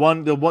 But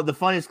the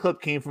funniest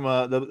clip came from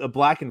a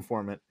black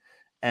informant,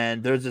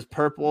 and there's this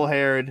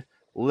purple-haired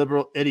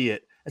liberal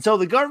idiot. And so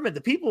the government,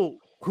 the people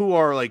who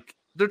are like,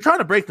 they're trying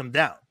to break them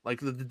down. Like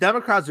the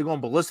Democrats are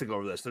going ballistic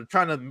over this. They're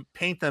trying to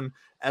paint them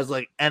as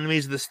like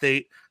enemies of the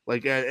state,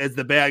 like as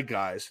the bad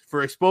guys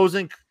for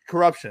exposing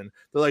corruption.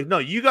 They're like, no,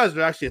 you guys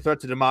are actually a threat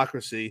to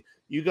democracy.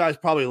 You guys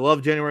probably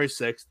love January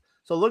 6th.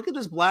 So look at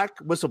this black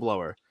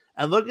whistleblower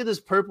and look at this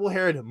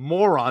purple-haired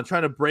moron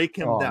trying to break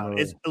him down. Man.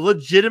 It's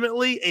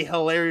legitimately a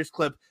hilarious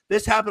clip.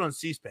 This happened on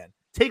C-SPAN.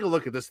 Take a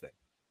look at this thing.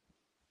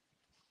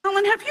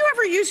 Alan, have you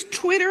ever used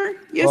Twitter?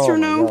 Yes or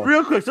no?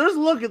 Real quick. So let's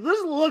look at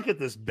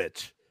this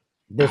bitch.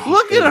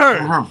 Look at her.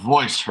 Her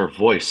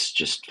voice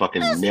just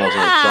fucking nails her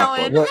chalkboard.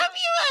 Have you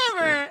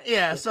ever?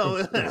 Yeah. So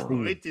with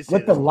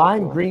the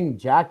lime green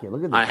jacket.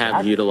 Look at this. I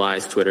have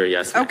utilized Twitter.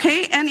 Yes.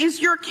 Okay. And is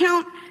your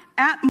account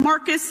at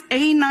Marcus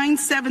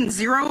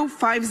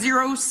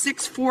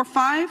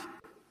A970500645?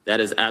 That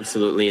is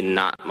absolutely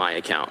not my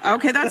account.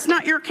 Okay, that's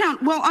not your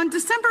account. Well, on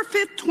December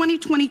 5th,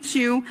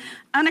 2022,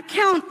 an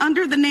account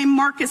under the name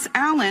Marcus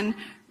Allen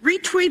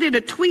retweeted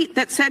a tweet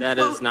that said, "That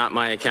is not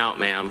my account,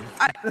 ma'am."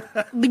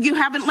 You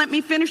haven't let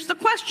me finish the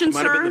question,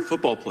 sir. Might have been a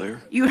football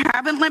player. You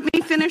haven't let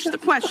me finish the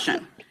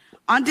question.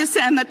 And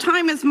the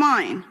time is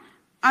mine.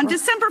 On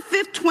December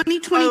 5th,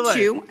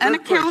 2022, an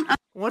account.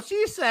 When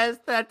she says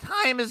that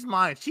time is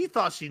mine, she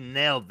thought she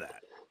nailed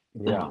that.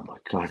 Yeah. Oh my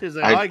God. She's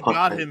like, I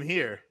got him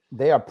here.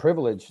 They are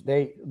privileged.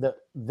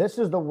 This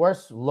is the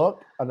worst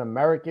look an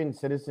American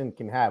citizen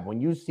can have.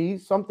 When you see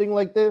something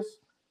like this,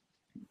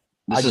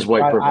 this is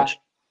white privilege.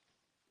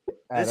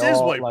 This is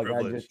white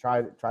privilege. I just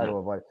try to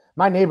avoid it.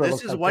 My neighbor.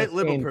 This is white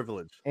liberal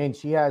privilege. And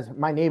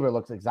my neighbor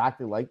looks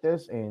exactly like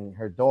this, and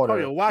her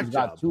daughter. She's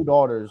got two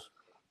daughters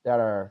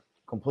that are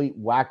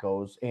complete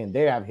wackos, and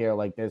they have hair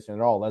like this, and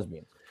they're all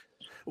lesbians.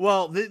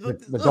 Well,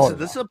 listen,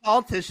 this is a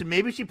politician.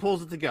 Maybe she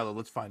pulls it together.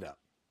 Let's find out.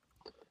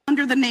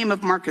 Under the name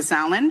of Marcus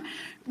Allen,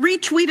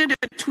 retweeted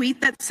a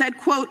tweet that said,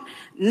 quote,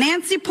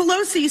 Nancy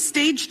Pelosi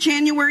staged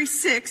January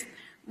 6th,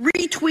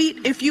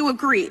 retweet if you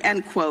agree,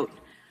 end quote.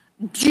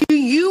 Do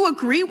you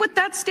agree with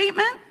that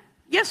statement?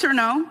 Yes or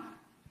no?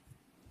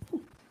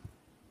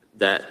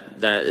 That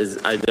is,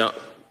 I don't,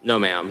 no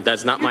ma'am,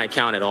 that's not my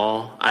account at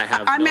all.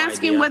 I'm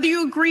asking whether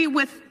you agree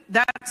with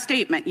that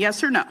statement,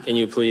 yes or no? Can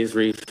you please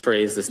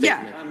rephrase the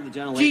statement?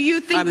 Yeah. Do you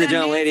think that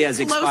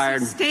Nancy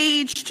Pelosi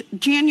staged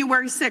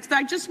January 6th?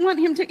 I just want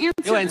him to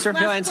answer. He'll answer.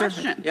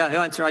 Yeah,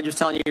 he'll answer. I'm just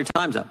telling you your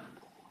time's up.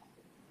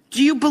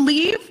 Do you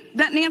believe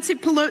that Nancy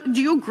Pelosi?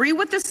 Do you agree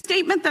with the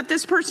statement that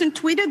this person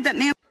tweeted that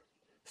Nancy?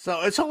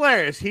 So it's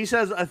hilarious. He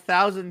says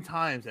 1,000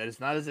 times that it's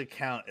not his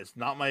account. It's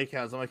not my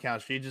account. It's not my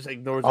account. She just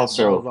ignores it.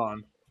 Also,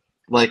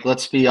 like,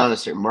 let's be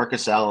honest here.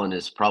 Marcus Allen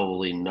is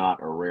probably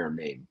not a rare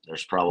name.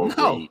 There's probably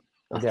a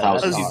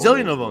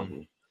zillion of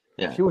them.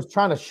 Yeah. She was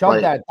trying to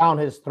shove that down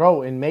his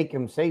throat and make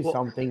him say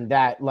something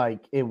that like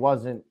it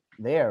wasn't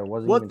there.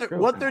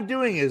 What they're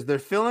doing is they're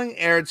filling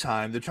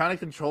airtime. They're trying to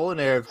control an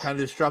air, kind of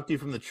distract you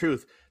from the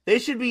truth. They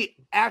should be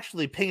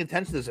actually paying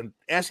attention to this and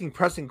asking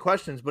pressing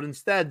questions, but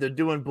instead they're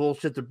doing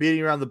bullshit. They're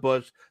beating around the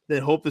bush. They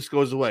hope this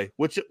goes away,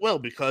 which it will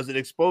because it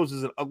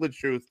exposes an ugly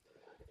truth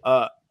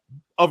of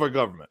our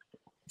government.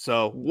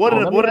 So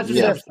let me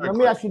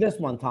ask you this,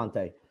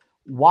 Montante.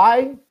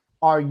 Why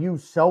are you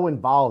so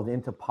involved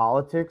into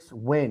politics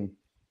when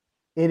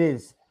it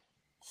is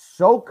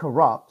so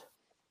corrupt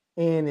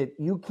and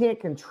you can't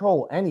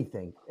control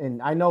anything?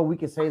 And I know we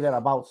can say that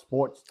about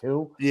sports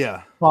too.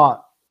 Yeah.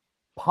 But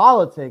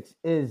politics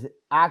is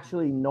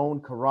actually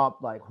known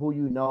corrupt, like who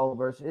you know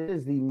versus it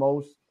is the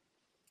most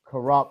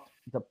corrupt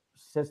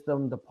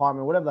system,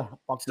 department, whatever the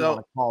fuck you want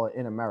to call it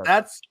in America.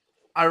 That's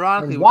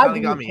ironically and why do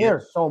you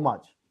care so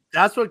much?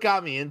 That's what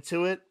got me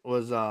into it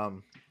was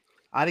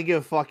I didn't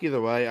give a fuck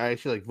either way. I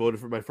actually voted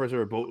for my first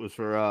ever vote was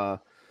for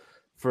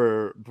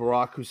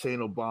Barack Hussein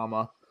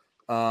Obama.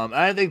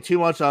 I didn't think too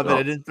much of it.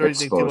 I didn't think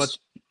too much.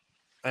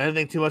 I didn't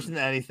think too much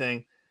into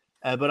anything.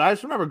 But I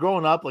just remember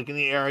growing up, like in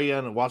the area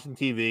and watching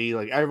TV,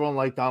 like everyone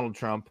liked Donald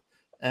Trump.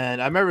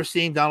 And I remember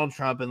seeing Donald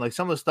Trump and like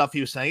some of the stuff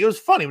he was saying. It was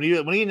funny when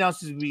he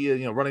announced he's going to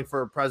be running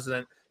for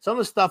president. Some of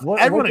the stuff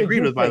everyone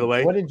agreed with, by the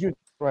way. What did you think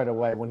right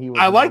away when he was?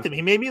 I liked him.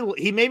 He made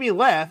me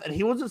laugh, and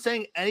he wasn't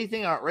saying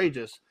anything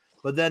outrageous.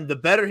 But then the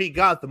better he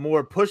got, the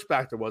more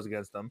pushback there was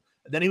against him.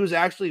 And then he was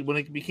actually, when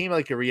it became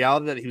like a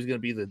reality that he was going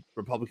to be the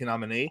Republican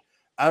nominee,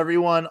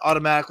 everyone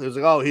automatically was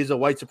like, "Oh, he's a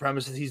white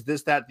supremacist. He's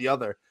this, that, the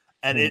other."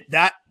 And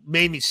that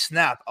made me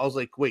snap. I was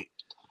like, "Wait."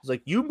 It's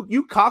like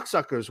you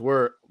cocksuckers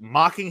were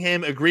mocking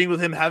him, agreeing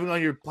with him, having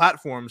on your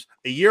platforms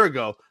a year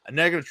ago, and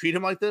now you're going to treat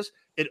him like this.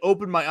 It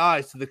opened my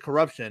eyes to the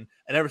corruption,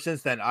 and ever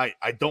since then, I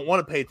don't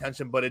want to pay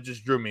attention, but it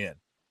just drew me in.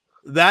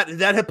 That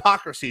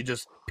hypocrisy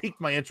just piqued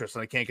my interest,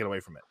 and I can't get away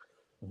from it.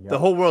 Yep. The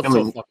whole world's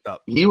so fucked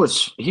up. He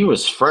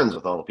was friends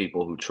with all the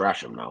people who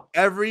trash him now.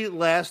 Every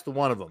last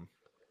one of them.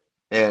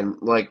 And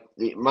like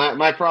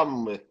my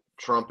problem with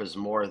Trump is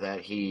more that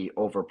he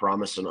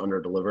overpromised and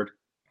underdelivered.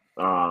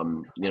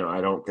 I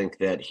don't think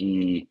that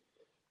he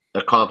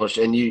accomplished,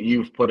 and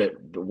you've put it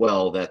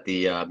well, that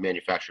the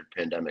manufactured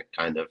pandemic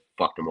kind of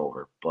fucked him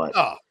over. But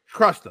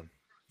crushed him.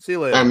 See you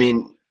later. I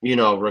mean,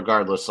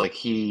 regardless, like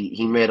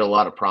he made a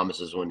lot of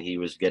promises when he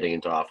was getting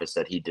into office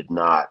that he did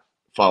not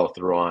follow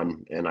through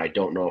on, and I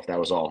don't know if that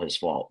was all his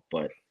fault.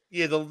 But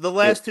yeah, the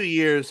last 2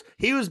 years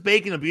he was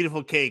baking a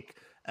beautiful cake,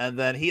 and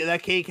then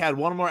that cake had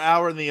one more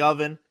hour in the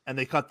oven, and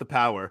they cut the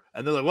power,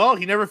 and they're like, "Well,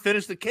 he never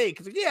finished the cake."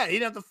 It's like, yeah, he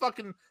didn't have the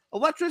fucking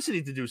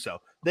electricity to do so.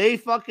 They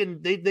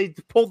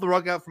pulled the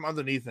rug out from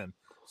underneath him.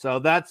 So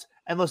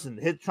and listen,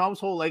 Trump's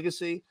whole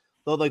legacy,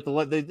 though, like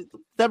the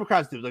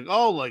Democrats do, like,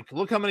 oh, like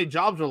look how many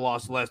jobs were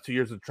lost the last 2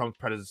 years of Trump's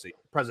presidency.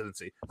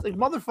 It's like,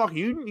 motherfucker,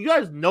 you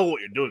guys know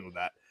what you're doing with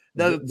that.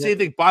 The same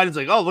thing. Biden's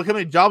like, oh, look how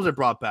many jobs I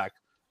brought back.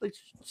 Like,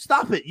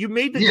 stop it. You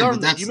made the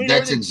government. You made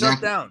everything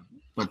shut down.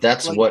 But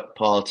that's what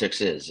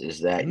politics is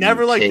that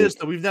never like this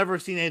though. We've never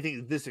seen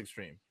anything this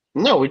extreme.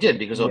 No, we did,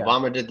 because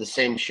Obama did the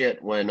same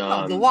shit when the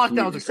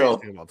lockdown was the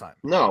craziest thing of all time.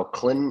 No,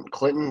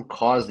 Clinton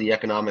caused the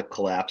economic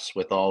collapse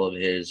with all of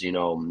his,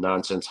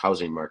 nonsense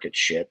housing market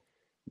shit.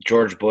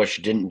 George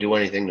Bush didn't do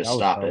anything to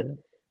stop it,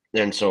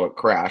 and so it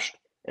crashed.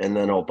 And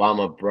then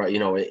Obama brought,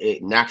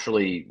 it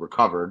naturally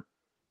recovered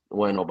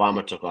when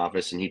Obama took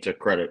office, and he took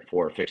credit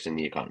for fixing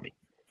the economy.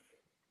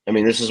 I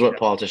mean, this is what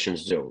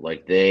politicians do.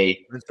 Like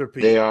they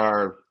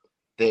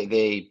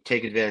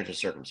take advantage of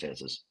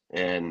circumstances.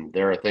 And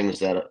there are things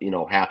that,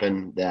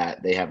 happen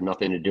that they have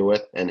nothing to do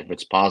with. And if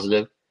it's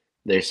positive,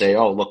 they say,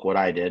 oh, look what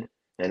I did.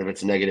 And if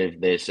it's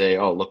negative, they say,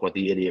 oh, look what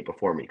the idiot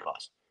before me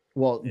caused.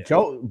 Well,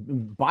 Joe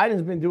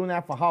Biden's been doing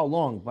that for how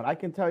long? But I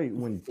can tell you,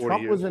 when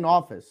Trump was in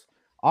office,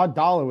 our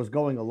dollar was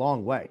going a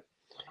long way.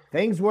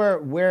 Things were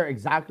where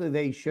exactly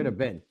they should have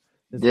been.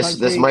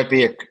 This might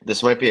be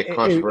a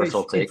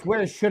controversial take. It's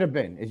where it should have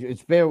been.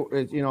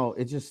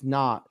 It's just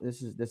not.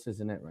 This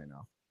isn't it right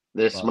now.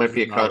 This might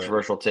be a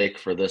controversial take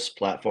for this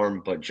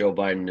platform, but Joe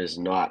Biden is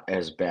not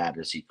as bad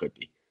as he could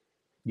be.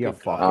 You're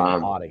fucking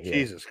out of here.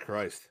 Jesus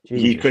Christ.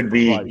 He could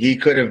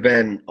have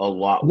been a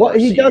lot worse. What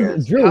he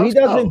doesn't, Drew, he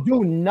doesn't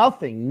do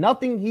nothing.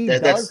 Nothing he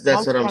does.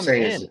 That's what I'm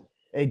saying.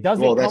 It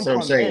doesn't. Well, that's what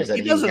I'm saying. Is that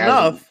he does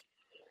enough.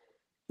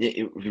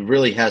 He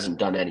really hasn't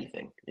done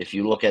anything. If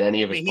you look at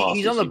any of his policies,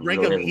 he's on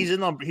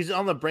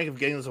the brink of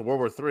getting us a World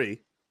War III.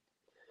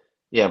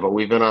 Yeah, but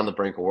we've been on the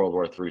brink of World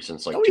War III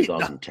since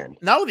 2010.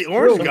 Now the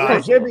orange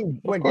guys.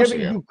 We're giving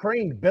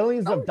Ukraine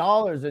billions of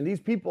dollars, and these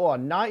people are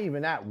not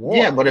even at war.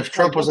 Yeah, but if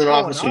Trump was in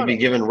office, we'd be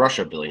giving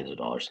Russia billions of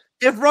dollars.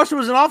 If Russia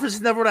was in office,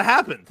 it never would have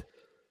happened.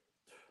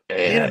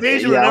 The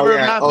invasion would never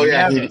have happened. Oh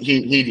yeah,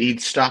 he'd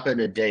stop it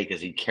in a day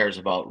because he cares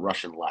about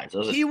Russian lives.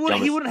 He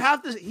would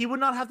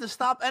not have to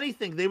stop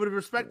anything. They would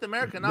respect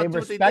America. Not they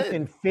respect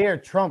and fear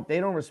Trump. They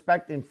don't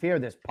respect and fear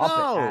this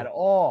puppet at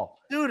all.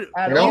 Dude, you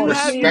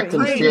have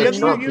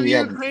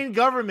the Ukraine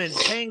government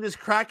paying this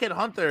crackhead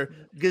Hunter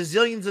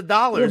gazillions of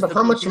dollars. Yeah, but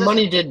how much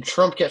money did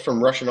Trump get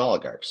from Russian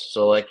oligarchs?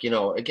 So,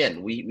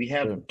 again, we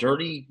have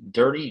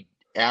dirty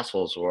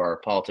assholes who are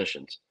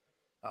politicians,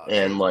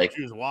 and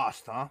he was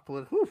washed, huh?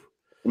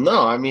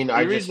 No, I mean,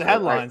 I read the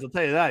headlines. I'll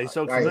tell you that he's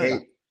so.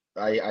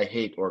 I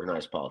hate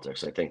organized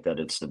politics. I think that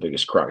it's the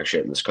biggest crock of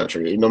shit in this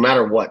country. No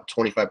matter what,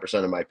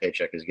 25% of my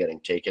paycheck is getting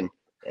taken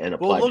and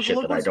applied to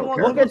shit that I don't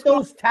care. Look at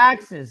those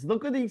taxes.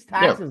 Look at these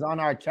taxes on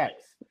our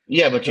checks.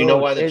 Yeah, but you know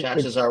why the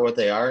taxes are what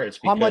they are? It's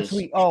because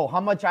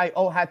how much I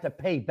had to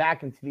pay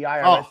back into the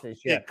IRS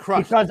this year.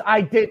 Because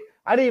I didn't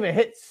even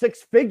hit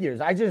 6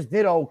 figures. I just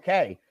did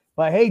okay.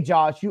 But hey,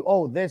 Josh, you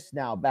owe this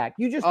now back.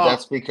 You just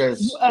that's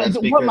because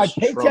my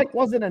paycheck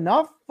wasn't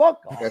enough.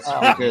 Fuck off. That's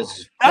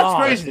because that's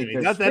crazy.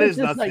 That is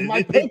nothing. Like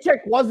my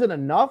paycheck wasn't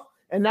enough,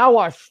 and now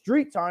our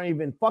streets aren't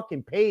even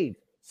fucking paid.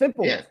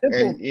 Simple.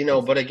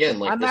 And but again,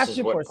 like I'm this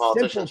is what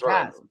politicians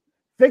run.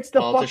 Fix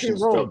the fucking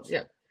roads.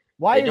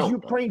 Why is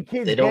Ukraine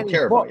kids? They don't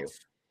care about you.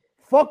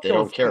 Fuck. They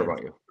don't care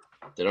about you.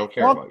 They don't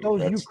care about you.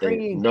 Those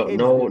Ukrainian kids.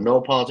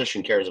 No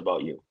politician cares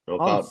about you. No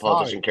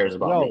politician cares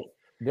about me.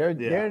 They're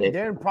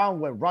in problem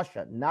with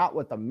Russia, not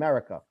with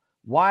America.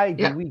 Why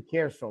do we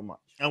care so much?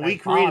 And we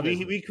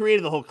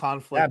created the whole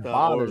conflict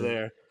over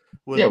there.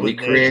 We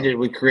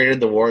created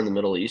the war in the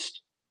Middle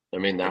East. I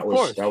mean, that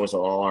was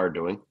all our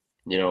doing.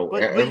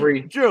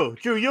 Drew,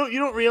 you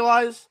don't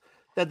realize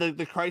that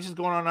the crisis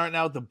going on right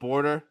now at the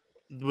border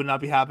would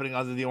not be happening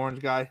under the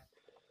orange guy.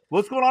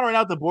 What's going on right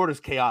now at the border is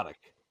chaotic.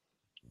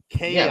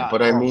 Yeah,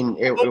 but I mean,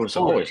 it was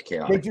always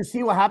chaotic. Did you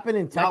see what happened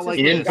in Texas?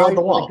 He didn't build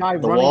the wall.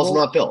 The wall's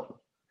not built.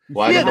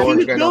 Why did the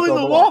orange guy not build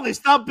the wall? They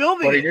stopped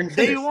building it. He didn't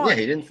finish. Yeah,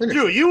 he didn't finish.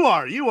 Drew, you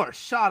are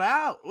shot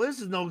out.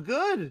 This is no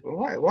good.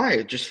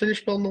 Why? Just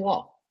finish building the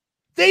wall.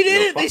 They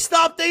did it. They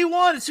stopped day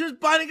one. As soon as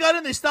Biden got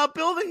in, they stopped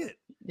building it.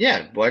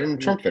 Yeah, why didn't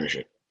Trump finish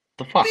it?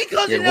 The fuck?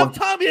 Because we didn't have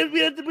time. We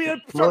had to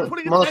start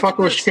putting motherfucker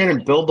was trying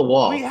to build the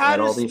wall. We had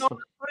to start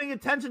putting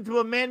attention to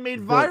a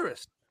man-made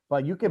virus.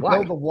 But you can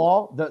build the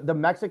wall. The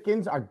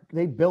Mexicans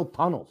they build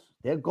tunnels.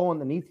 They're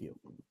going underneath you.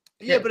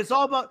 Yeah, but it's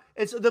all about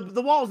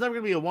the wall is never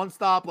going to be a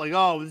one-stop. Like,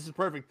 oh, this is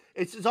perfect.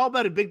 It's all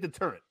about a big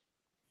deterrent.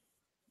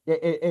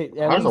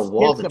 How's a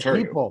wall deter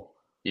you?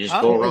 You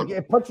just go around.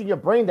 It puts in your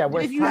brain that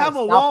if you have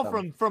a wall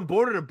from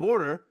border to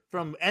border,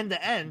 from end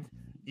to end,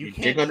 you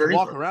can't just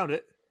walk around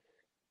it.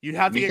 You'd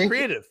have to get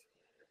creative.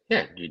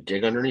 Yeah, you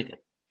dig underneath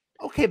it.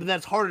 Okay, but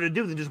that's harder to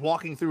do than just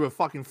walking through a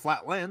fucking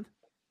flat land.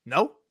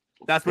 No,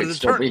 that's what a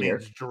deterrent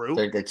means, Drew.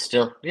 It's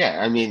still,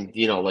 I mean,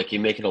 like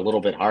you make it a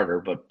little bit harder,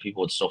 but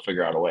people would still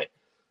figure out a way.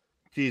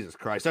 Jesus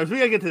Christ! So we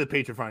gotta get to the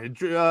Patriot Front.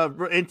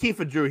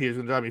 Antifa Drew here is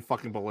gonna drive me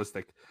fucking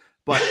ballistic.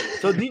 But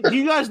so do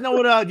you guys know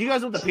what? Do you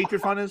guys know what the Patriot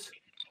Front is?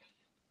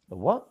 The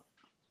what?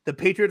 The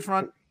Patriot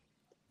Front.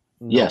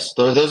 No. Yes,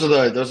 those are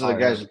the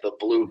guys with the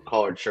blue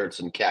collared shirts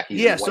and khakis.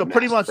 Yeah, so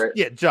pretty much,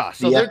 right? Josh.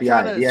 So they're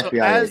trying to,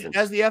 FBI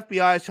as the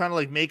FBI is trying to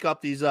like make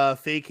up these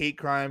fake hate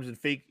crimes and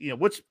fake,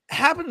 which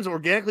happens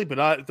organically, but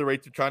not at the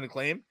rate they're trying to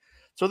claim.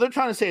 So they're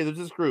trying to say there's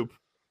this group,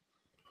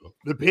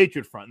 the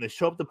Patriot Front, and they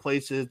show up to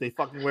places, they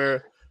fucking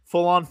wear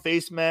full-on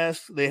face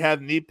masks, they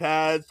have knee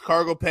pads,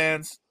 cargo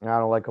pants. I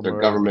don't like them. They're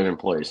government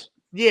employees.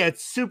 Yeah,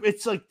 it's super.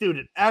 It's like,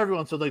 dude,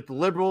 everyone. So like the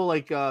liberal,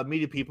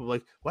 media people,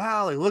 like,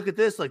 wow, like look at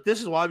this. Like this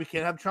is why we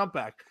can't have Trump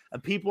back.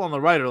 And people on the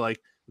right are like,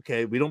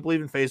 okay, we don't believe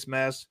in face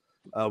masks.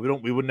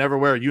 We would never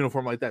wear a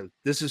uniform like that.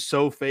 This is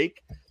so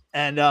fake.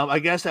 And I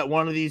guess at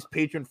one of these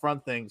Patriot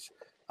Front things,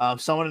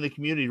 someone in the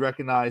community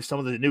recognized some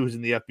of the news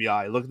in the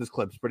FBI. Look at this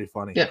clip; it's pretty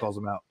funny. Yeah. He calls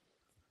them out.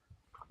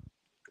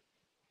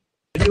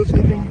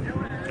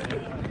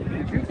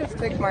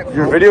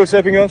 You're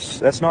videotaping us?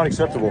 That's not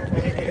acceptable.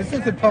 This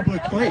is a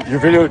public place. You're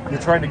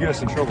trying to get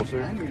us in trouble,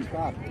 sir.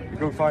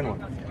 Go find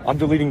one. I'm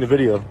deleting the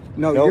video.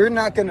 No, you're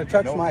not going to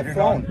touch my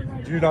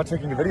phone. You're not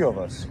taking the video of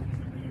us.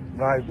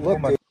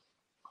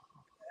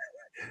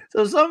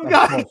 So some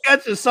guy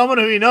catches someone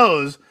who he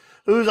knows,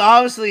 who's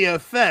obviously a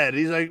Fed.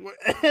 He's like,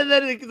 and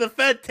then the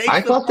Fed takes.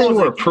 I thought they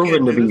were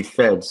proven to be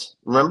Feds.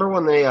 Remember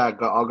when they all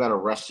got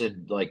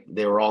arrested? Like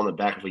they were all in the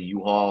back of a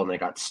U-Haul and they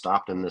got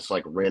stopped in this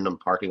like random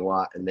parking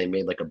lot, and they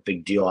made like a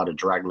big deal out of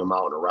dragging them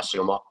out and arresting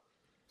them all.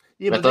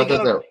 Yeah, but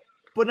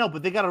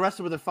they got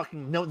arrested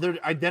with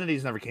their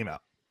identities never came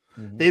out.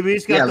 Mm-hmm. We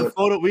just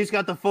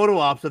got the photo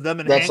ops of them.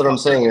 And that's what I'm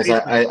saying is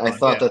I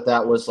thought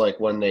that was like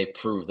when they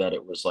proved that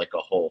it was like a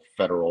whole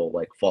federal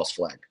like false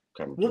flag.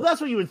 Kind of well, that's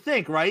what you would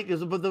think, right?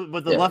 Because but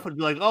the left would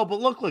be like, oh,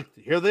 but look,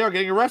 here they are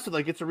getting arrested.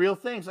 Like it's a real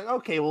thing. It's like,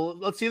 okay, well,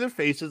 let's see their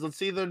faces, let's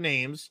see their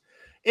names.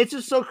 It's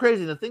just so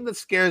crazy. The thing that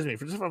scares me,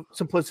 from a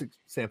simplistic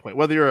standpoint,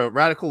 whether you're a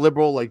radical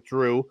liberal like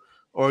Drew,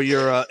 or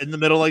you're in the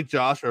middle like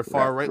Josh, or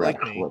far right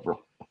like me,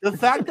 the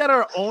fact that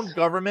our own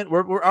government,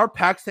 our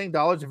taxing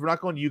dollars, if we're not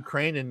going to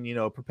Ukraine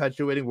and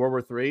perpetuating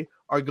World War III,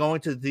 are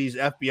going to these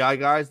FBI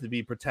guys to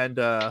be pretend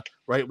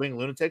right-wing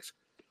lunatics.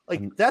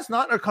 Like that's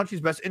not in our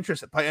country's best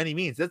interest by any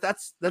means.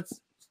 That's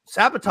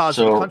sabotage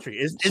of the country.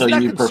 Isn't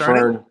that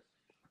concerning?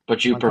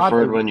 You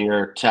preferred when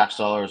your tax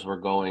dollars were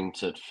going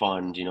to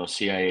fund,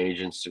 CIA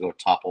agents to go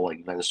topple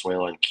like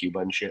Venezuela and Cuba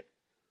and shit.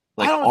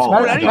 Like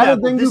better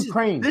than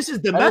Ukraine. This is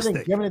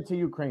domestic. Giving it to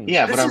Ukraine.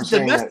 Yeah, but I'm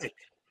saying domestic.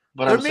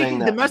 But they're making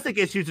domestic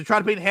issues to try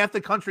to paint half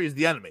the country as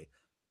the enemy.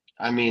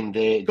 I mean,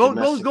 they go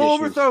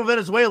overthrow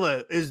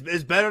Venezuela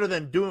is better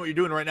than doing what you're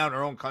doing right now in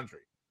our own country.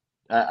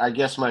 I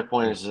guess my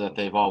point is that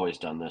they've always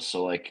done this.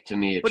 So, like to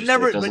me,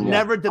 never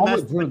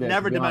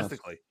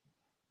domestically.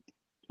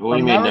 What do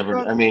you mean never?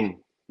 I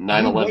mean,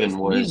 9/11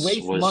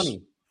 was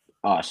money.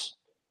 Us.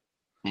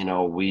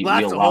 we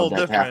that's a allowed whole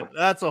that to happen. different.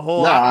 That's a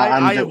whole. No,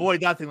 I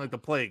avoid that thing like the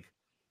plague.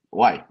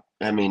 Why?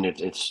 I mean,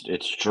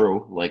 it's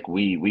true. Like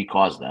we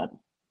caused that.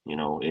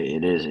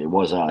 It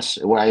was us.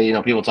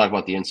 Well, people talk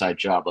about the inside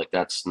job. Like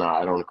that's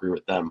not. I don't agree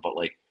with them. But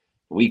like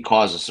we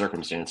caused the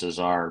circumstances.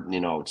 Our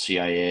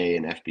CIA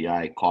and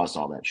FBI caused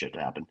all that shit to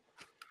happen.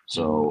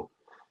 So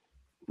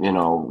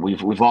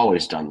we've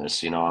always done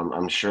this.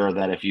 I'm sure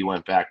that if you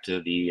went back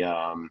to the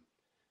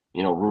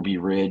Ruby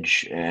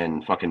Ridge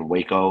and fucking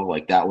Waco,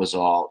 like that was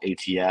all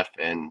ATF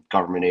and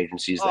government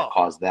agencies that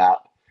caused that,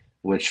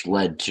 which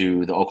led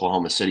to the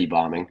Oklahoma City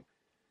bombing.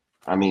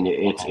 I mean,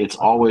 it's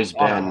always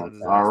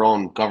been our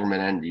own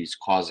government entities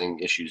causing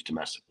issues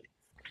domestically.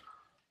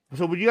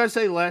 So would you guys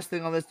say, last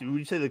thing on this, would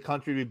you say the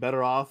country would be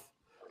better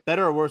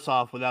or worse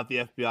off without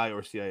the FBI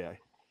or CIA?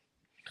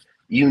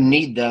 You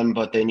need them,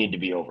 but they need to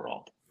be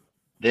overhauled.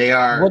 They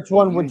are. Which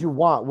one would you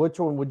want? Which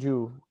one would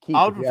you keep?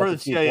 I would prefer the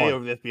CIA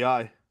over the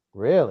FBI.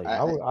 Really?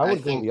 I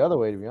would go the other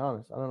way, to be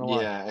honest. I don't know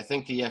why. Yeah, I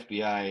think the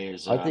FBI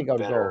is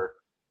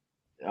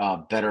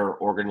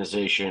better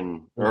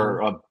organization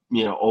or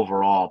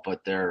overall,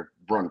 but they're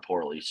run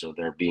poorly, so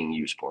they're being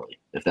used poorly,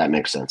 if that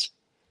makes sense.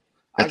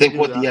 I think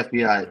what the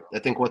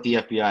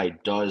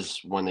FBI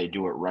does when they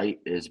do it right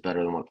is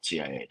better than what the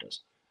CIA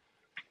does.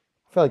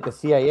 I feel like the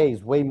CIA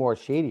is way more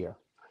shadier.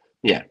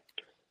 Yeah.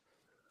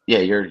 Yeah,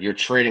 you're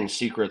trading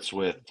secrets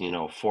with,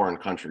 foreign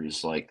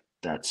countries. Like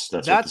that's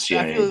what the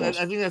CIA does.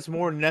 I think that's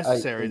more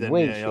necessary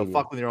than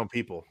fuck with your own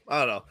people.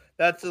 I don't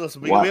know.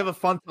 Listen, we have a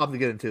fun topic to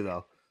get into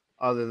though.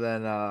 Other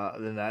than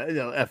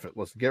that, effort.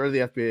 Listen, get rid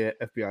of the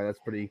FBI. That's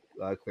pretty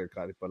clear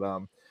cut.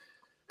 But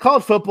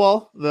college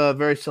football,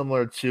 very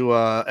similar to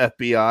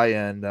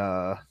FBI and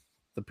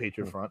the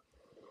Patriot Front.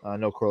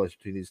 No correlation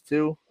between these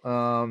two.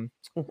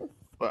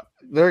 But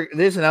they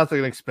just announced they're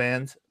going to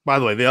expand. By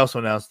the way, they also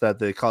announced that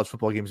the college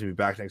football game is going to be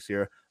back next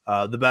year.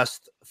 The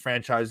best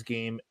franchise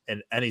game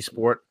in any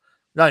sport.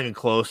 Not even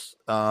close.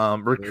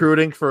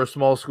 Recruiting for a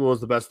small school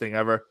is the best thing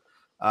ever.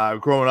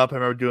 Growing up, I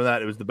remember doing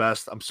that. It was the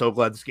best. I'm so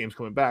glad this game's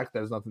coming back.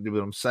 That has nothing to do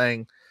with what I'm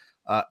saying.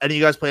 Any of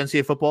you guys play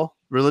NCAA football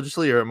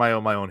religiously, or am I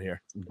on my own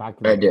here? Back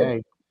in the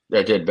day.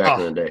 I did back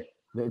in the day.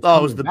 It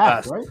was the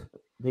best. Right?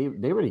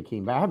 They already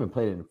came back. I haven't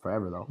played it in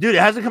forever, though. Dude,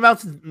 it hasn't come out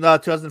since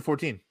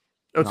 2014.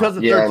 Oh,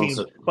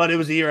 2013, but it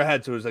was a year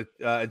ahead, so it was like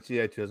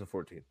NCAA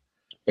 2014.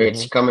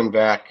 It's coming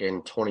back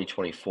in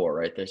 2024,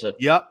 right? They said.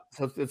 Yep.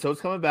 So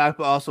it's coming back,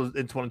 but also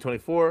in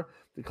 2024,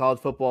 the college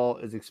football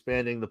is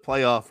expanding the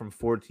playoff from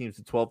 4 teams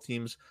to 12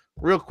 teams.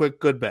 Real quick,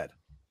 good, bad.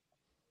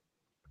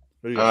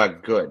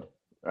 Good.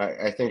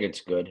 I think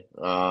it's good.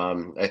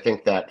 I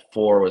think that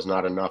 4 was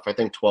not enough. I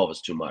think 12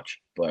 is too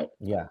much, but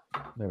yeah,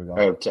 there we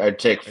go. I'd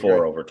take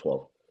 4 over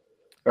 12.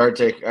 Or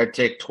I'd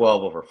take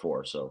 12 over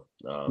 4. So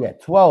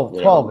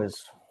 12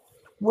 is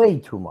way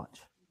too much.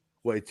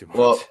 Way too much.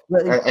 Well,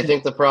 I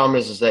think the problem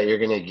is that you're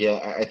going to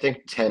get. I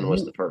think 10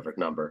 was the perfect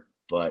number,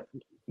 but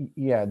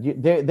yeah,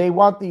 they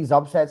want these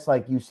upsets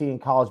like you see in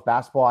college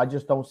basketball. I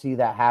just don't see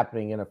that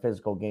happening in a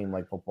physical game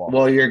like football.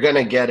 Well, you're going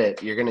to get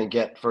it. You're going to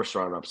get first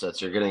round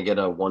upsets. You're going to get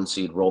a 1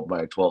 seed rolled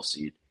by a 12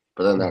 seed.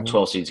 But then that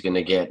 12 seed is going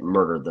to get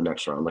murdered the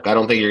next round. Like, I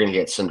don't think you're going to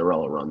get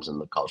Cinderella runs in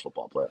the college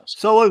football playoffs.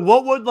 So, like,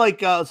 what would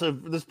so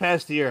this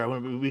past year,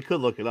 we could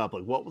look it up.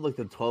 Like, what would like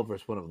the 12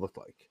 versus 1 have looked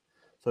like?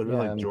 So it'd be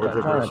like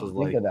Georgia versus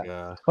like.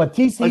 But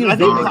TCU.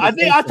 I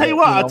think I'll tell you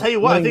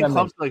what. I think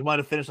Clemson might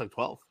have finished like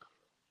 12.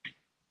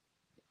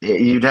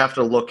 You'd have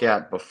to look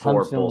at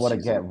before. Clemson would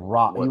have get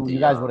rocked. You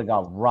guys would have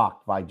got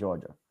rocked by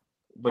Georgia.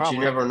 But probably.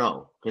 You never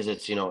know because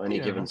it's any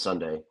given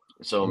Sunday.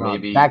 So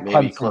maybe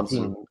Clemson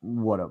team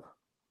would have.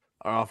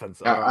 Our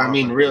offense. I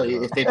mean, really,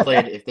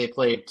 if they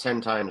played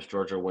 10 times,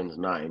 Georgia wins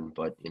 9.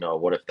 But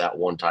what if that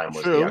one time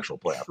was the actual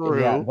playoff? True.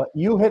 Yeah, but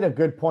you hit a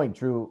good point,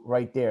 Drew,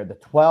 right there. The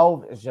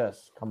 12 is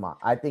just come on.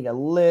 I think a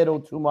little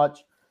too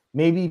much.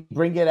 Maybe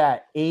bring it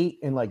at 8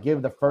 and like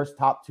give the first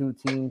top 2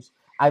 teams.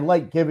 I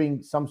like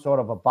giving some sort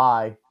of a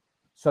bye,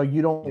 so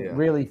you don't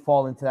really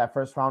fall into that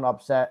first round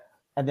upset,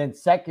 and then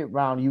second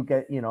round you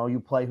get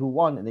you play who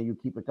won, and then you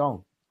keep it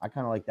going. I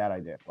kind of like that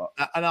idea. But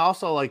and I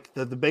also like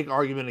the big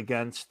argument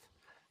against.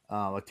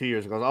 Like 2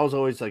 years ago, I was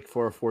always like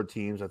 4 or 4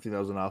 teams. I think that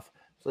was enough.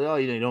 So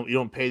you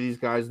don't pay these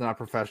guys, not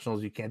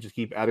professionals. You can't just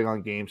keep adding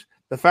on games.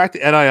 The fact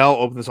that NIL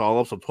opened this all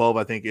up, so 12,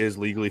 I think, is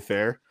legally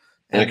fair.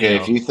 And, okay,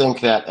 if you think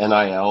that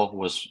NIL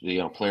was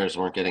players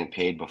weren't getting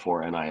paid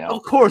before NIL,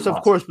 of course,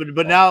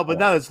 but now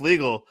it's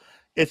legal.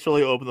 It's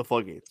really opened the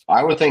floodgates.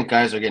 I would think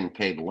guys are getting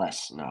paid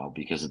less now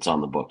because it's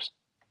on the books.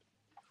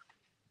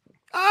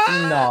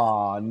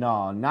 No.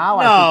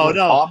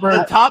 Auburn,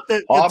 the top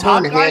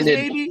guys,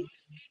 maybe.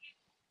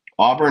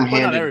 Auburn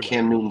handed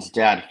Cam Newton's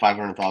dad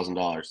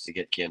 $500,000 to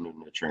get Cam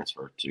Newton to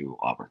transfer to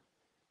Auburn.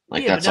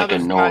 Like that's like a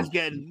no.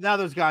 Now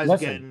there's guys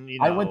getting.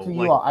 I went to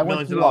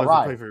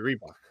URI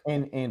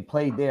and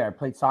played there. I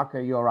played soccer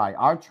at URI.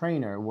 Our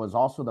trainer was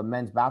also the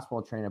men's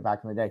basketball trainer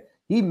back in the day.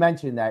 He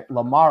mentioned that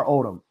Lamar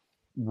Odom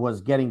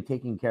was getting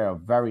taken care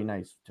of very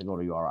nice to go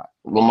to URI.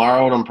 Lamar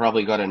Odom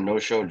probably got a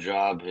no-show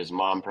job. His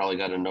mom probably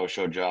got a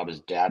no-show job. His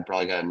dad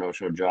probably got a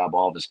no-show job.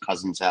 All of his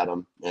cousins had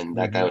him, and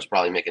that guy was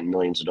probably making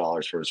millions of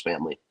dollars for his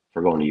family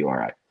for going to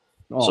URI.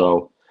 Oh,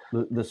 so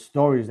the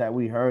stories that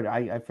we heard,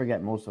 I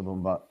forget most of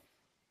them, but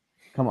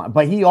come on.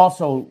 But he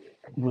also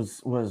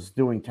was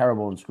doing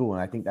terrible in school,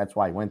 and I think that's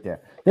why he went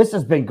there. This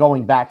has been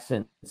going back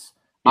since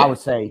I would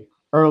say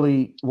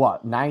early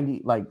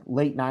 90, like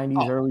late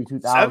 90s, early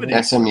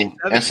 2000s.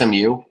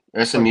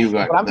 SMU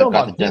got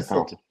the death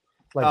penalty.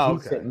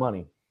 Like decent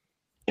money.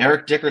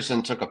 Eric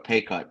Dickerson took a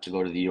pay cut to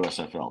go to the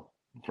USFL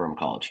from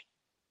college.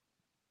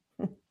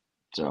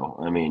 So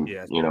I mean,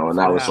 and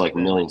that was like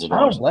millions of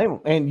dollars. I don't blame him.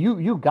 And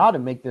you got to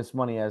make this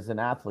money as an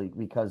athlete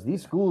because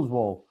these schools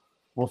will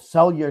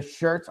sell your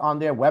shirts on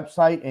their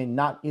website and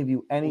not give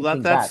you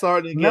anything. That's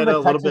starting to get a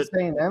little bit.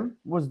 A&M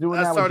was doing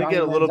that's that. Starting to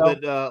get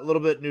a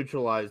little bit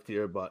neutralized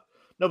here, but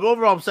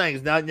overall, I'm saying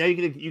is now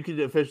you can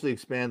officially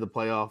expand the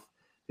playoff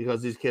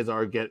because these kids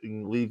are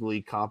getting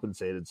legally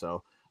compensated.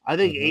 So I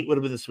think 8 would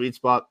have been the sweet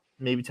spot,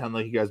 maybe 10,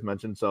 like you guys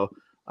mentioned. So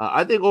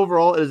I think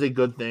overall it is a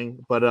good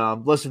thing. But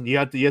listen, you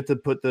have to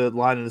put the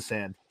line in the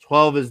sand.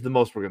 12 is the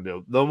most we're gonna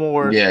do. No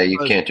more. Yeah, you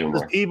can't do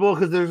more. People,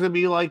 because there's gonna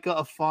be like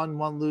a fun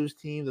 1-lose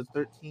team that's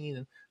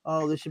 13,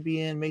 and they should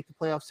be in, make the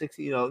playoff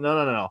 60.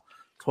 No.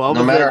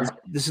 12.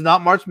 This is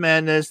not March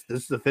Madness.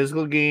 This is a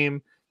physical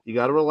game. You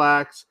got to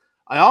relax.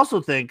 I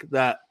also think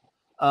that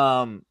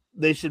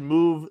they should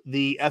move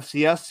the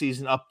FCS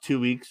season up 2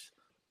 weeks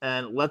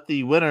and let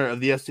the winner of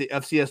the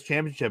FCS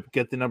championship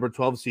get the number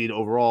 12 seed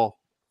overall.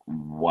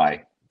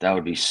 Why? That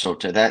would be so.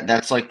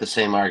 That's like the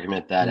same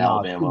argument that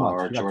Alabama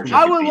or Georgia.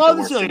 I would love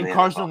to see like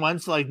Carson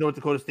Wentz, like North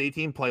Dakota State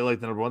team, play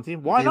like the number 1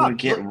 team. Why not? They would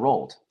get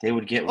rolled. They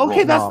would get rolled.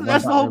 Okay,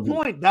 that's the whole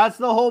point. That's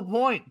the whole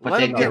point. But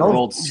they'd get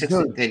rolled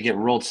 60. They'd get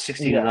rolled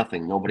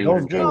 60-0. Nobody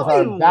would. Those games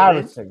are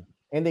embarrassing.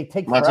 And they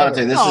take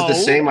Montantes, this is the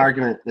same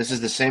argument. This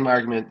is the same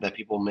argument that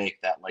people make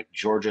that like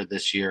Georgia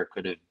this year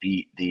could have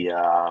beat the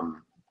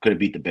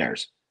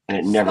Bears, and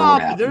it never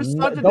would happen. There's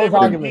such a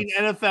difference between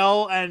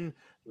NFL and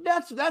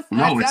that's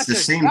it's the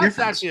same difference.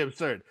 That's actually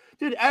absurd,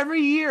 dude. Every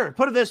year,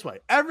 put it this way: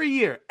 every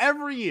year,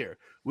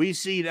 we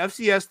see an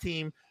FCS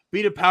team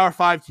beat a Power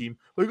 5 team.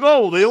 Like,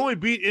 they only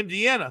beat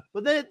Indiana,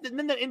 but then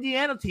the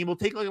Indiana team will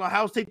take like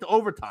Ohio State to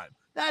overtime.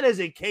 That is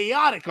a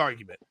chaotic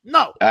argument.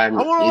 No, I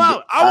won't allow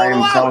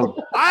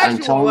it. I'm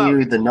telling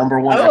you, the number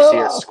 1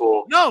 FCS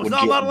school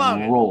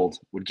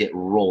would get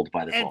rolled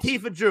by the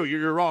Antifa Drew,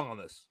 you're wrong on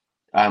this.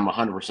 I'm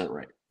 100%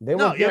 right.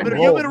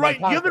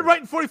 You've been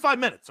right in 45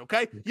 minutes,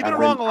 okay? You've been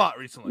wrong a lot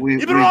recently.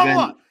 You've been wrong a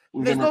lot.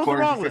 There's nothing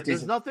wrong with it.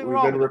 There's nothing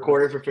wrong with it. We've been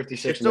recording for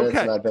 56 minutes,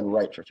 and I've been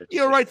right for 56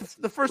 You're right.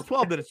 The first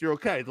 12 minutes, you're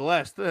okay. The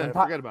last,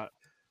 forget about it.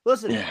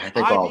 Listen, you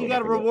got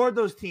to reward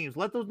those teams.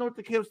 Let those North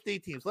Dakota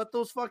State teams. Let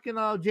those fucking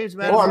James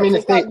Madison. Well, I mean,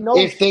 if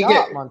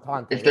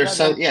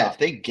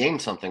they gain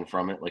something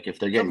from it, like if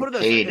they're getting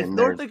paid,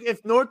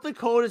 if North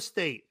Dakota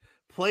State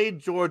played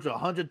Georgia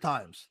 100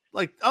 times,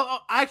 like I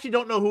actually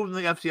don't know who in the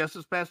FCS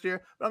this past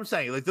year, but I'm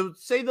saying like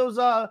say those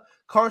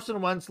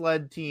Carson Wentz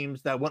led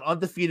teams that went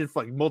undefeated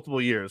for like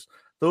multiple years.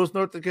 Those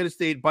North Dakota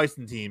State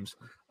Bison teams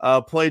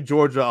played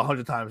Georgia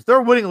 100 times.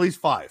 They're winning at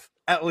least 5,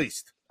 at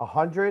least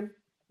 100.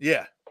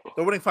 Yeah.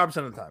 They're winning 5%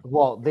 of the time.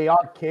 Well, they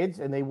are kids,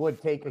 and they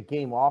would take a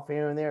game off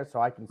here and there, so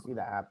I can see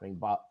that happening.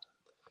 But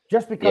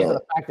just because of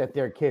the fact that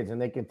they're kids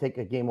and they can take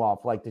a game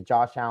off, like the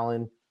Josh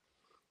Allen,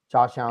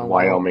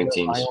 Wyoming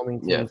teams.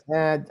 Yeah,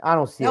 I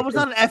don't see that was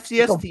not an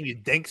FCS team, you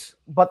dinks.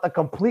 But the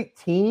complete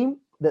team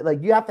that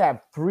like you have to have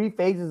 3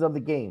 phases of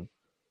the game.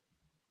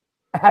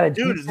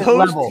 Those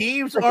level.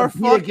 Teams are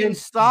fucking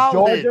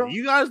solid. Georgia?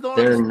 You guys don't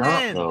They're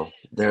understand. Not, though.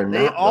 They're not.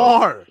 They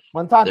are.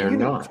 Montantes, you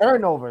need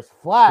turnovers,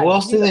 flags. Who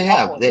else do they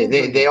have?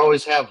 They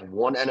always have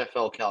one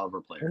NFL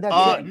caliber player.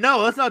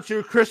 No, that's not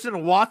true.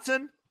 Christian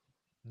Watson.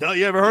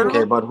 You ever heard of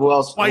him? Okay, but who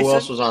else? Bison, who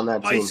else was on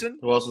that team?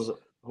 Who else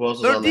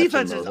was their on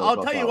defenses? That team?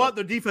 I'll tell you what.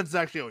 Their defenses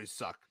actually always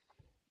suck.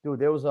 Dude,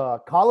 there was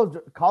a college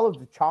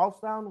of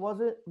Charlestown.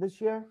 Was it this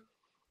year?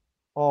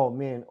 Oh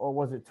man, or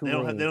was it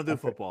Tulane? They don't do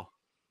football.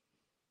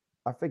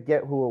 I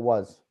forget who it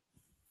was.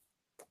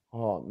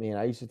 Oh man,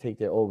 I used to take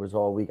their overs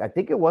all week. I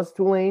think it was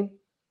Tulane.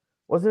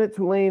 Wasn't it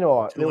Tulane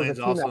or Tulane's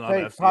there was a team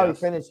also that probably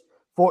finished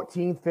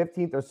 14th,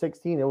 15th, or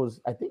 16th?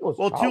 I think it was.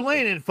 Well, Charleston.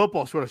 Tulane in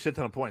football scored a shit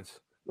ton of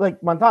points.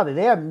 Like Montantes,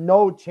 they have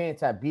no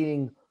chance at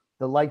beating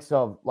the likes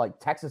of like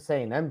Texas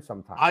A&M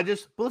sometimes.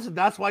 Listen.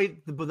 That's why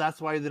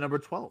the number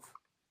 12.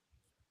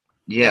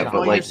 Yeah,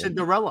 but like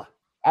Cinderella.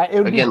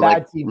 It would be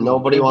bad TV.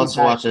 Nobody wants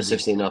to watch a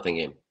 16-0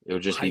 game. It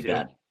would just be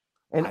bad.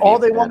 And all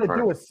they want to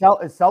do is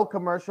sell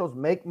commercials,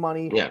 make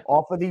money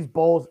off of these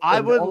bowls. I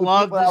would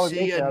love to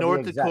see a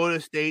North Dakota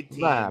State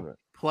team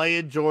play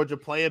in Georgia,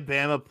 play in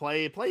Bama,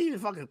 play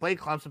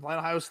Clemson, play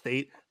Ohio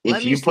State.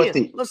 If you put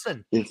the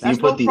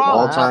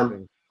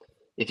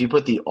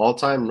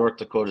all-time North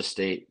Dakota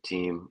State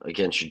team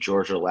against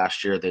Georgia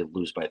last year, they'd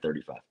lose by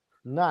 35.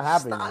 Not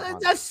happening.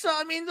 That's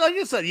like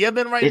I said, you have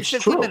been right in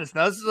 15 minutes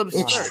now. This is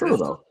absurd. It's true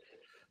though.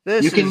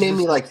 You can name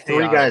me like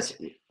three guys.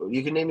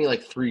 You can name me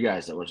like three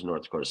guys that went to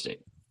North Dakota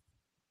State.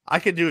 I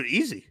could do it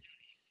easy.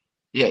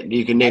 Yeah,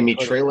 you can name me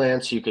Trey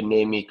Lance, you can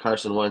name me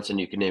Carson Wentz, and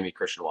you can name me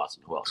Christian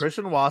Watson. Who else?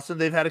 Christian Watson.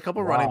 They've had a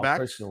couple running backs.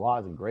 Christian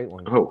Watson, great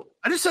one. Who?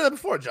 I just said that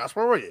before, Josh.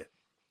 Where were you?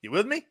 You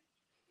with me?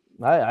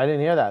 I didn't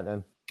hear that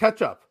then.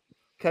 Catch up.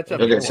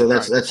 Okay, so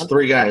that's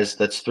three guys.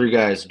 That's three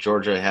guys.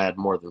 Georgia had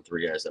more than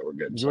three guys that were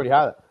good. You already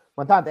have it.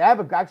 Montante, I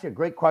have actually a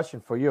great question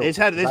for you. They've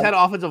had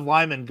offensive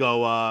linemen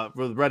go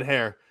with red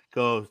hair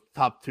go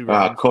top 2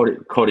 rounds.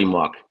 Cody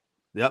Mock.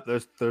 Yep,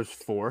 there's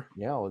 4.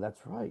 Yeah, well, that's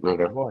right.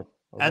 Okay. Boy.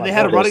 And they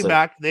had a running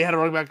back. They had a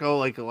running back go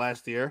like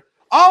last year.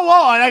 Oh,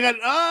 whoa! And I got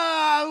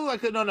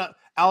no.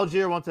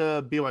 Algier went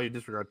to BYU.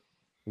 Disregard.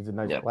 He's a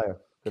nice player.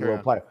 Good little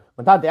player.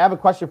 Montante, I have a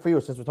question for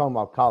you since we're talking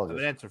about colleges.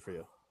 I have an answer for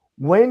you.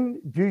 When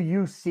do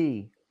you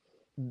see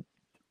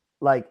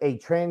like a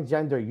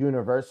transgender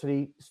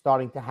university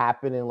starting to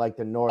happen in like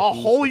the North? A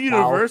whole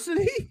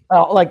university?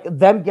 Like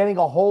them getting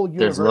a whole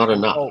university. There's not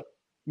enough.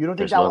 You don't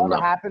think that will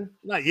ever happen?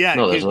 Not yet.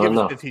 No, there's not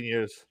enough. 15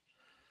 years.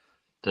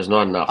 There's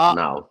not enough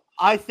now.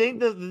 I think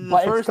the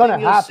first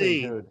thing you'll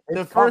see,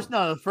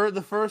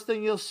 the first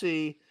thing you'll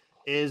see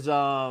is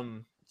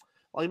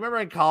well, you remember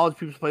in college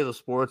people play those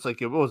sports like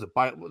what was it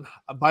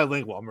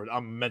bilingual?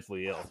 I'm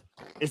mentally ill.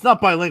 It's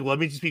not bilingual. It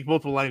means you speak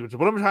multiple languages.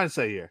 What am I trying to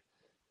say here?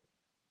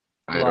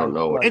 I don't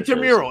know.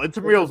 Intramural.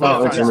 Intramural is what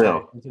I'm trying to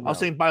say. I was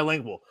saying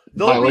bilingual.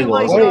 There'll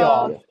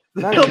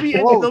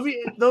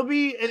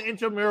be an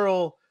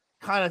intramural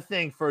kind of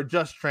thing for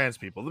just trans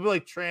people. They'll be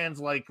like trans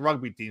like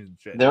rugby teams and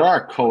shit. There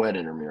are co-ed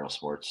intramural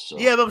sports. So.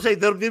 Yeah, but I'm saying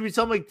there'll be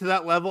something to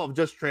that level of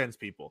just trans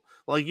people.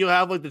 Like you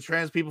have like the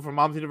trans people from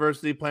Mom's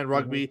University playing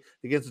rugby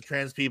against the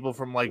trans people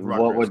from like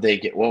Rutgers. What would they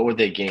get? What would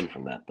they gain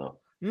from that though?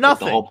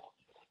 Nothing.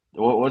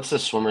 What's the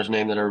swimmer's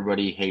name that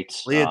everybody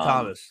hates? Leah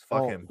Thomas.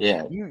 Fuck him.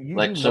 Yeah. You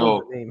like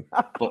know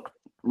but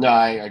no,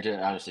 I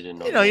honestly didn't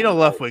know. You know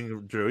left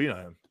wing Drew. You know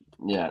him.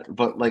 Yeah,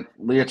 but like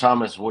Leah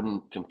Thomas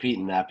wouldn't compete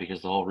in that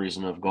because the whole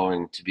reason of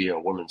going to be a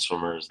women's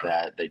swimmer is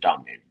that they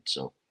dominated.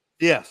 So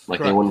yes,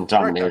 like they wouldn't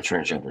dominate a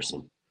transgender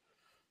person.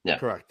 Yeah,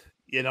 correct.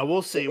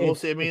 We'll see. We'll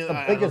see. I mean,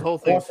 the biggest whole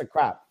thing of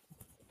crap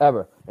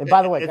ever. And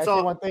by the way, can I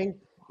say one thing?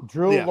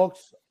 Drew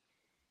looks.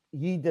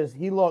 He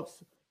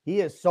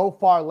is so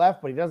far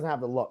left, but he doesn't have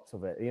the looks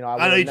of it. You know,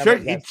 I know he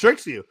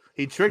tricks you.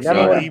 He tricks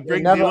you. He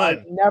brings you in.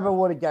 I never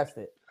would have guessed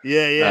it.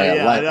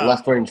 Yeah.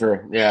 Left wing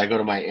Drew. Yeah, I go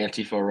to my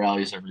Antifa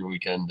rallies every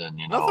weekend, and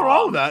nothing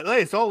wrong with that.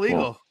 Hey, it's all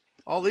legal.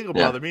 All legal,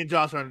 brother. Me and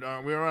Josh we're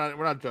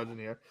not judging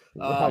here.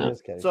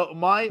 So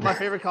my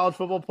favorite college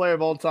football player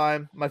of all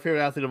time, my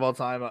favorite athlete of all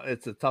time,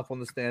 it's a tough one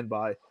to stand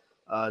by,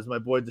 is my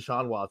boy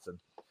Deshaun Watson.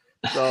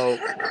 So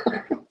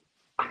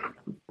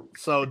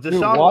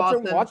Deshaun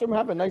Watson, watch him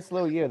have a nice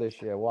little year this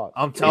year. Watch.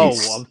 I'm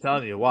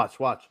telling you, watch.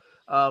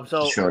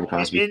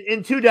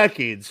 In 2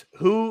 decades,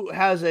 who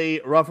has a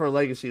rougher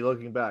legacy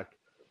looking back?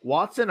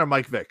 Watson or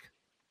Mike Vick?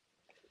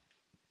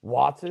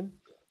 Watson.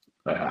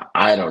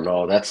 I don't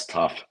know. That's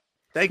tough.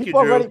 Thank you,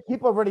 Drew.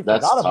 People already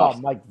forgot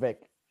about Mike Vick.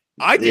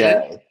 I did.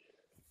 Yeah.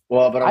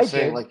 Well, but I'm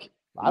saying like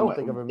I don't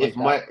think of him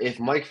if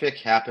Mike Vick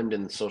happened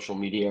in the social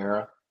media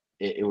era,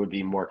 it would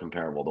be more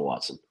comparable to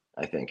Watson.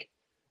 I think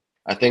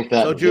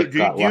that. So do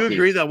you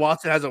agree that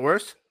Watson has it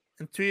worse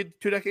in 2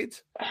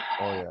 decades?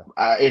 Oh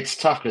yeah. It's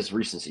tough because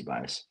recency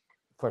bias.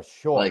 For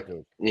sure. Like,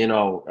 you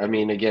know, I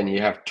mean, again,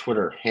 you have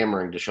Twitter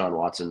hammering Deshaun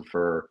Watson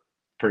for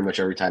pretty much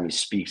every time he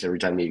speaks, every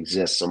time he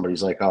exists.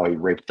 Somebody's like, "Oh, he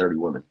raped 30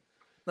 women."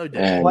 No, he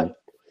didn't.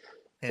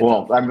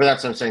 Well,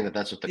 that's what I'm saying.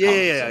 That's what the comments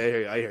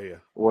say. I hear you.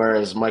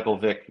 Whereas Michael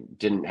Vick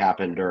didn't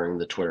happen during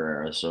the Twitter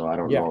era, so I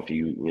don't know if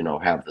you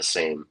have the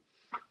same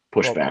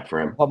pushback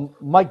for him.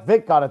 But Mike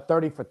Vick got a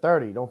 30 for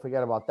 30. Don't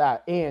forget about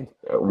that. And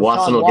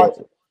Watson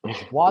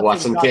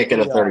can't get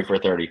a 30 for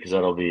 30 because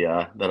that'll be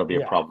a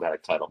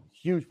problematic title.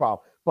 Huge problem.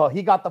 But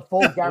he got the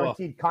full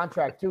guaranteed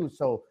contract too.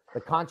 So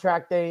the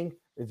contract thing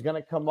is going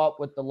to come up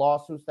with the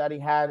lawsuits that he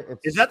had.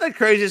 Is that the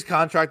craziest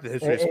contract in the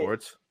history of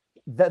sports?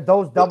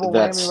 Those double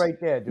whammy right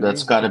there, dude.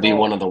 That's got to be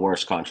one of the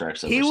worst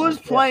contracts ever. He was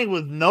playing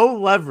with no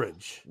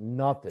leverage.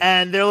 Nothing.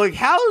 And they're like,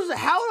 how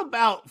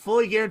about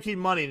fully guaranteed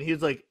money? And he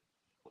was like,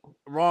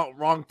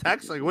 wrong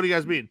text? Like, what do you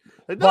guys mean?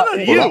 Like,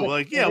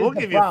 we'll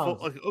give you full.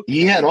 Like, okay.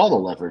 He had all the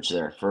leverage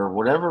there. For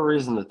whatever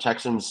reason, the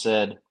Texans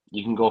said,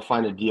 you can go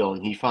find a deal,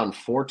 and he found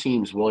 4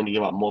 teams willing to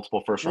give out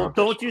multiple first round.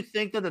 Don't you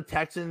think that the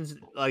Texans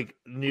like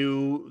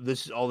knew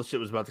all the shit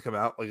was about to come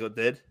out? Like it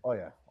did? Oh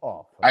yeah.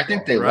 Oh, I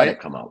think they let it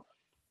come out.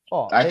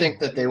 Oh, I think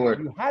that they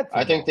were.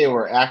 I think they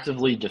were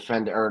actively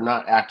defending, or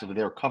not actively.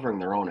 They were covering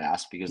their own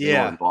ass because they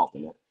were involved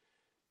in it.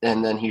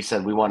 And then he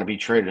said, "We want to be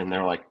traded," and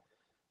they're like,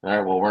 "All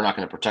right, well, we're not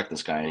going to protect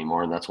this guy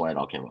anymore," and that's why it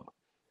all came out.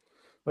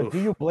 But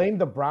do you blame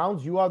the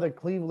Browns? You are the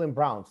Cleveland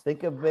Browns.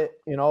 Think of it,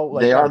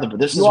 like they are the.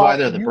 This is why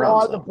they're the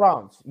Browns. You are the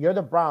Browns. You're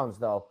the Browns,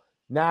 though.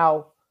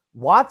 Now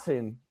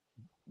Watson,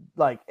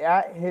 like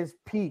at his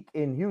peak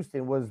in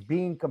Houston, was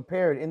being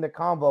compared in the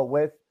combo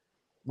with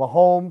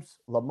Mahomes,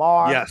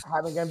 Lamar,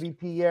 having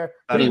MVP year.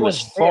 But he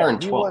was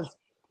 4-12.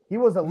 He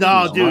was a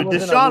no, dude.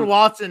 Deshaun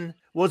Watson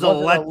was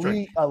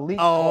electric.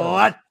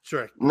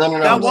 Electric. No.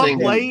 That one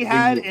play he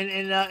had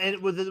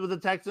with the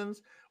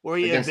Texans where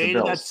he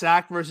evaded that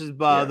sack versus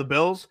the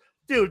Bills.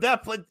 Dude,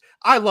 that play.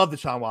 I love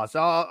Deshaun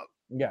Watson. I'll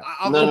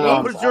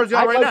put his jersey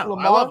on right now.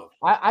 Lamar, I love him.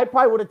 I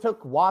probably would have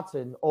took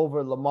Watson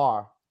over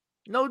Lamar.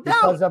 No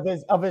doubt.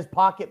 Because of his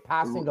pocket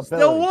passing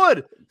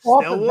ability.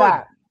 Still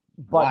would.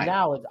 But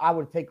now I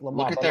would take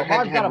Lamar. Look at their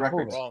head-to-head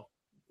records.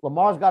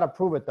 Lamar's got to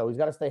prove it, though. He's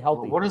got to stay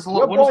healthy. What does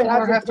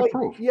Lamar have to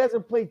prove? He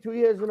hasn't played 2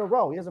 years in a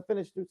row. He hasn't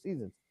finished 2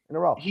 seasons in a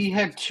row. He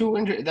had 2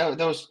 injuries. That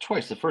was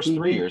twice. The first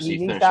 3 years he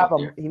finished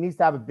He needs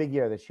to have a big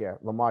year this year,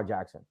 Lamar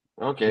Jackson.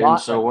 Okay, and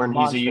so when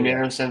he's a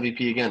unanimous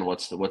MVP again,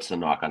 what's the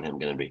knock on him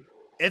going to be?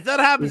 If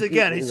that happens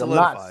again, he's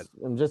solidified.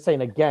 I'm just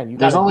saying again.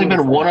 There's only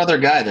been one other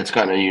guy that's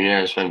gotten a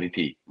unanimous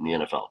MVP in the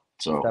NFL.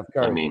 So,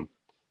 I mean,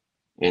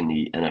 in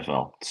the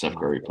NFL, Steph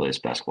Curry plays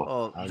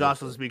basketball. Oh, Josh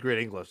doesn't speak great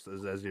English,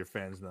 as your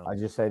fans know. I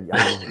just said,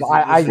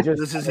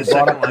 this is his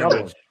second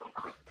language.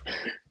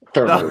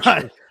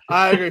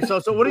 I agree.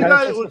 So what do you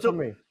guys?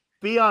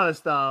 Be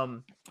honest.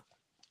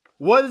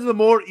 What is the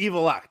more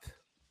evil act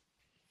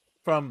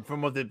from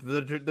what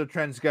the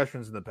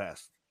transgressions in the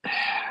past?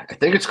 I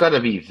think it's got to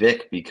be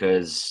Vick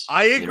because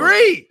I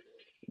agree.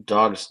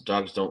 Dogs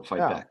don't fight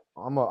back.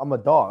 I'm a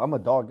dog. I'm a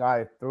dog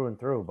guy through and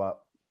through, but.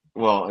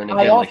 Well, and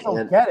again, I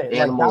also get it.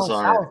 Animals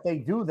like down south, they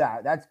do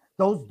that.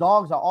 Those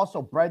dogs are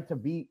also bred to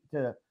be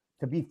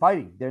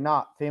fighting. They're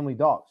not family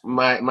dogs.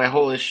 My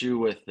whole issue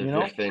with the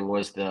Vick thing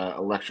was the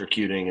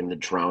electrocuting and the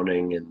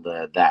drowning and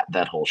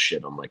that whole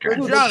shit. I'm like, they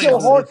kill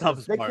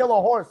horses. They kill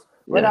a horse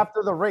right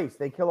after the race.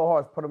 They kill a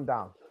horse, put him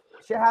down.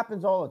 Shit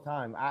happens all the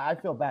time. I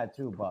feel bad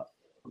too, but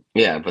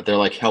but they're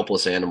like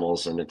helpless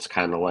animals, and it's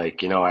kind of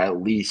like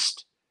at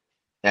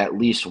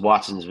least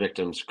Watson's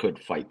victims could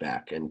fight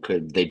back, and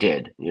they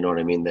did. You know what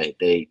I mean?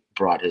 They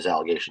brought his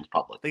allegations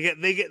public. They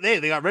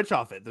got rich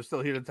off it. They're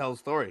still here to tell the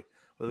story.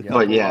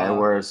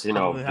 Whereas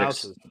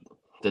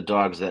the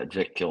dogs that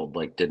Vick killed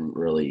didn't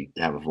really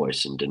have a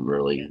voice and didn't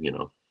really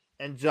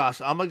And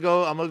Josh, I'm gonna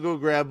go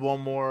grab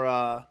one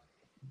more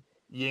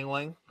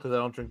Yingling because I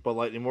don't drink Bud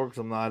Light anymore because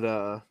I'm not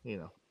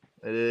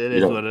it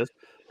is what it is.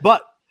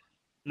 But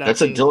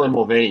that's a Dylan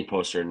Mulvaney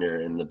poster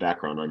in the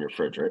background on your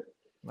fridge,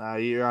 right?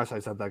 Your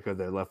eyesight's not that good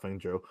there, left wing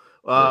Joe.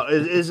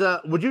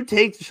 Would you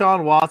take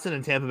Deshaun Watson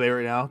in Tampa Bay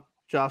right now,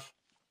 Josh?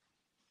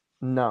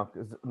 No,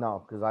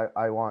 because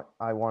I want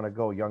to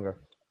go younger.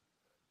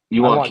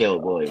 You want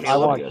Caleb Williams? I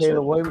want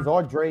Caleb Williams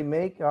or Dre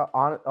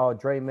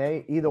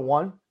May, either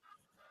one.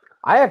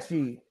 I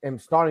actually am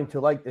starting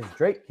to like this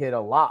Drake kid a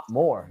lot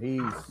more.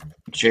 He's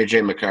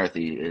JJ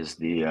McCarthy is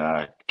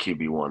the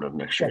QB1 of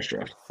next year's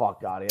draft.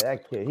 Fuck out of here,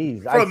 that kid.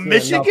 He's from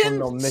Michigan.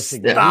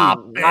 Michigan.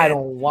 Stop it. I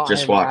don't want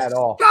just him watch. at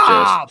all.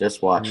 Stop.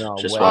 Just watch. No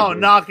just way. watch. Oh,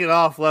 knock it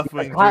off, left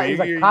wing.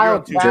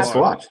 Just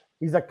watch.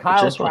 He's a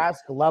Kyle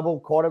Trask level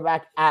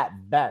quarterback at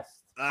best.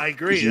 I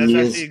agree. He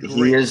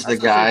is the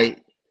guy.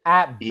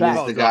 He's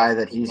the guy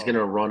that he's going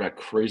to run a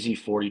crazy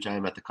 40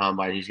 time at the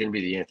combine. He's going to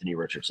be the Anthony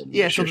Richardson.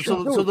 Yeah, so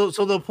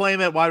they'll play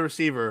him at wide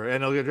receiver,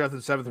 and he'll get drafted in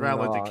the 7th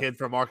round like the kid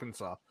from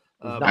Arkansas.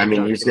 Like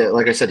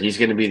I said, he's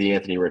going to be the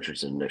Anthony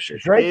Richardson next year.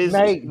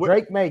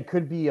 Drake May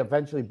could be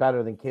eventually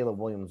better than Caleb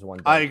Williams one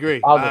day. I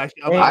agree. I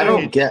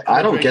don't get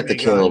the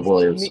Caleb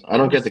Williams. I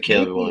don't get the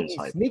Caleb Williams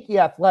hype. Sneaky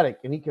athletic,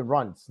 and he can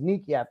run.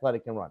 Sneaky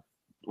athletic and run.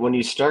 When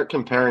you start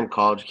comparing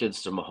college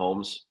kids to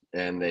Mahomes,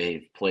 and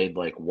they played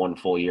one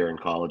full year in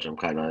college, I'm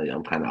kind of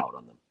out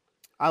on them.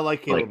 I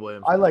like Caleb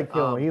Williams. I like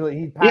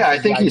Caleb. I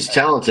think he's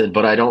talented,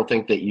 but I don't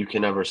think that you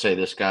can ever say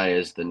this guy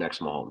is the next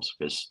Mahomes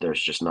because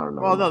there's just not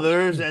enough. Well, no,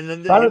 there is, and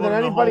then better than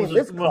anybody in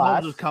this class. When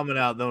Mahomes was coming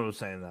out, no one was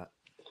saying that.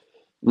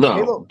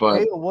 No, but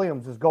Caleb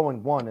Williams is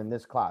going 1 in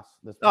this class.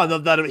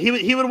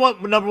 He would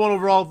want number 1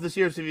 overall this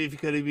year if he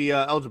could be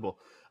eligible.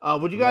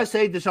 Would you guys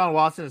say Deshaun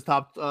Watson is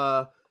top?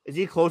 Is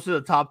he closer to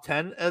the top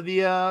 10 of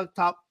the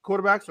top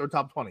quarterbacks or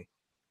top 20?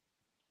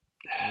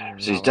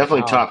 So he's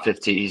definitely top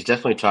 15. He's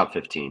definitely top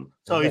 15.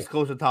 So he's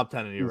close to top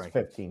 10 in your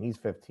ranking. 15. He's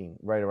 15,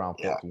 right around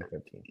 14,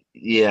 15.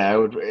 Yeah, I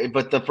would.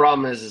 But the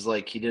problem is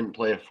he didn't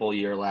play a full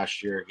year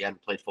last year. He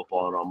hadn't played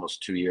football in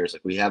almost 2 years.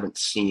 We haven't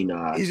seen.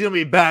 He's gonna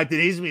be back. Dude,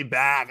 he's gonna be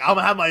back. I'm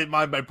gonna have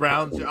my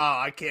Browns. Oh,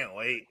 I can't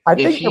wait. I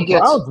think the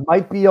Browns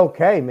might be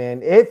okay,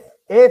 man. If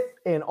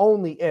and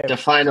only if.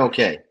 Define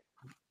okay.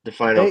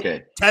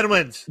 10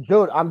 wins,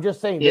 dude. I'm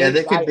just saying. Yeah,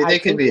 they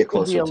could be a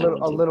closer, a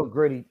little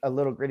gritty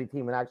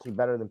team, and actually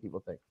better than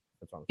people think.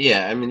 That's what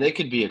they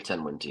could be a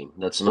 10-win team.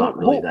 That's not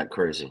really that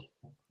crazy.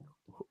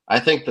 I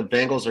think the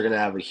Bengals are going to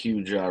have a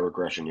huge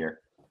regression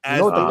year. You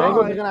know what the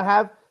Bengals are going to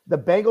have? The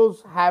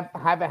Bengals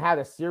haven't had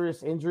a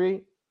serious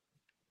injury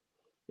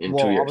in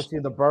 2 years. Obviously,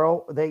 the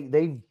Burrow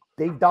they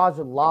dodged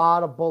a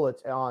lot of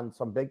bullets on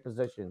some big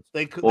positions.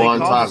 They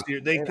caused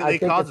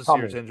a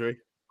serious injury.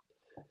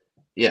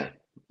 Yeah.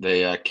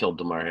 They killed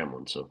DeMar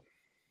Hamlin, so.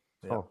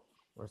 Yeah. Oh,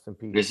 rest in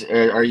peace.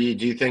 Do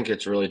you think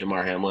it's really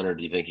DeMar Hamlin, or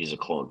do you think he's a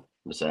clone?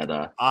 Is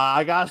that?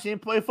 I gotta see him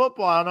play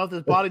football. I don't know if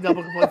this body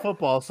double can play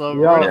football, so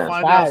we're gonna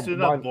find out soon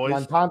enough, boys.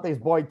 Montantes'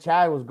 boy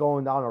Chad was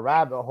going down a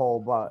rabbit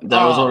hole, but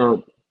that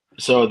was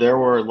So there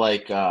were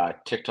like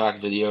TikTok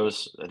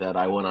videos that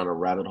I went on a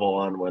rabbit hole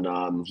on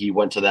when he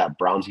went to that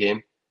Browns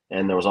game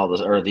and there was all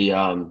this, or the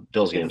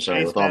Bills game,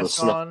 sorry, with all the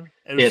snow.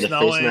 Yeah, the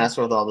face mask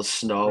with all the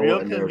snow,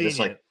 and they were just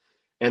like,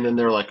 and then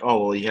they're like,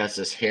 oh well, he has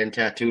this hand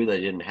tattoo that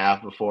he didn't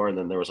have before, and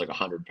then there was like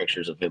 100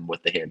 pictures of him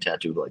with the hand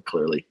tattoo, like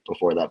clearly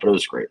before that, but it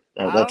was great.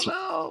 That's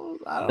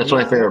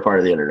my favorite part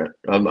of the internet.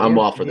 I'm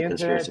all for the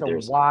conspiracy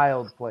theories.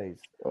 Wild place.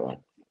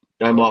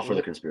 I'm all for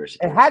the conspiracy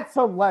theories. It had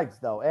some legs,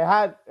 though. It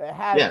had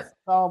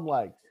some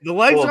legs. The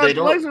legs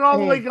aren't all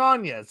the way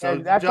gone yet. So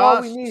that's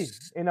all we need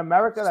in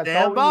America. That's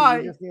all we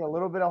need. We just need a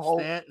little bit of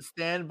hope.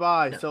 Stand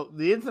by. Yeah. So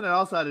the internet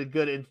also had a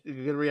good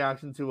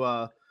reaction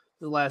to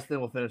the last thing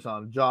we'll finish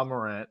on. John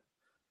Morant.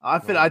 I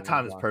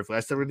timed this perfectly. I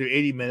said we're gonna do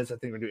 80 minutes. I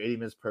think we're gonna do 80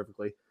 minutes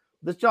perfectly.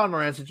 This John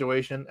Morant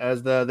situation,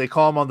 as they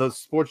call him on the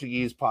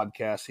Portuguese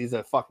podcast, he's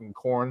a fucking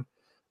corn.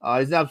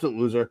 He's an absolute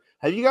loser.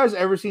 Have you guys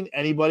ever seen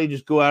anybody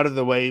just go out of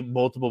their way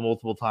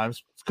multiple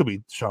times? This could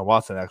be Deshaun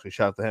Watson, actually.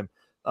 Shout out to him.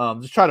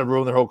 Just try to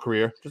ruin their whole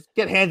career. Just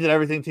get handed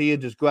everything to you.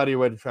 Just go out of your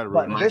way to try to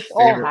ruin it. This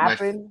all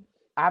happened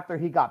after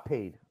he got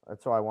paid.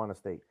 That's all I want to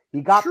state.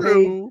 He got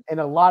paid, and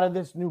a lot of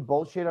this new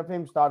bullshit of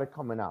him started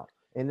coming out.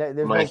 And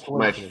there's my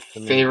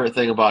favorite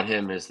thing about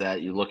him is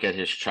that you look at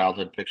his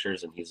childhood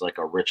pictures, and he's like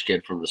a rich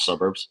kid from the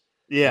suburbs.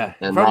 Yeah,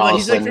 and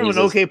he's like from an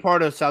okay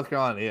part of South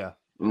Carolina. Yeah.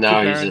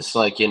 No, he's just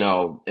like,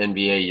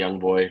 NBA young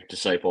boy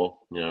disciple,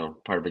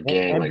 part of a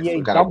gang.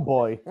 NBA dumb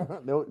boy.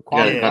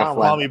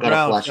 Kwame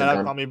Brown. Shout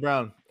out Kwame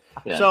Brown.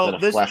 Yeah, so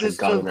the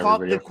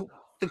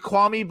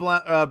Kwame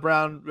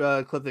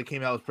Brown clip that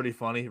came out was pretty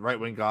funny. Right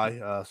wing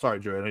guy. Sorry,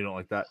 Joey, I know you don't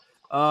like that.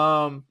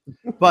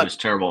 But it's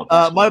terrible.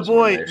 My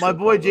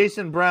boy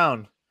Jason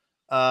Brown.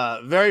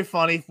 Very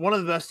funny. One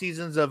of the best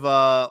seasons of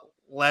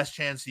Last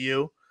Chance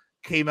U.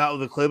 Came out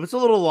with a clip. It's a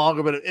little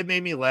longer, but it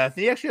made me laugh.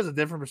 He actually has a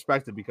different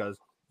perspective because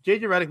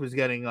JJ Redick was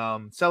getting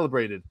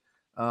celebrated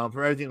from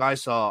everything I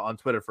saw on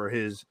Twitter for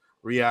his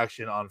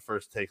reaction on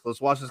First Take. Let's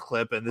watch this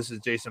clip, and this is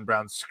Jason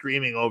Brown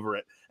screaming over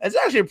it. It's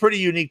actually a pretty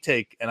unique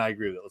take, and I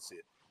agree with it. Let's see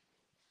it.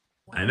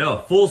 I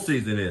know, full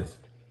season is.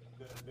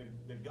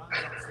 The guns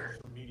on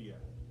social media,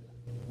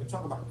 we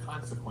talk about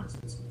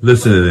consequences.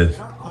 Listen to this.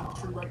 In our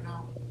country right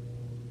now,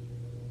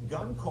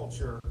 gun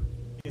culture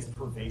is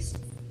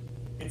pervasive.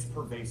 It's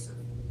pervasive.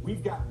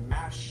 We've got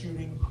mass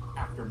shooting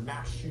after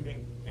mass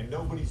shooting, and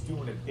nobody's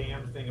doing a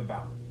damn thing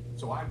about it.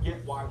 So I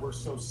get why we're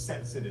so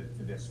sensitive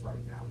to this right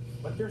now.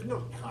 But there's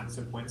no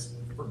consequence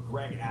for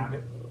Greg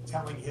Abbott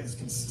telling his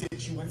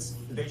constituents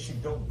that they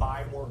should go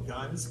buy more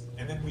guns,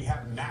 and then we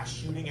have mass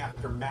shooting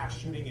after mass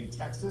shooting in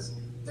Texas.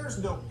 There's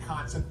no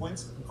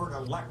consequence for an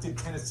elected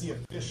Tennessee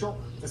official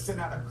to send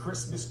out a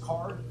Christmas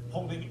card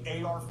holding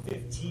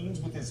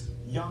AR-15s with his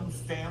young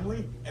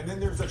family, and then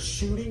there's a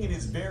shooting in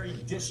his very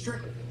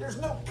district. There's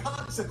no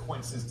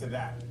consequences to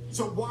that.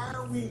 So why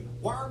are we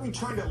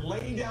trying to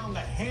lay down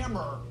the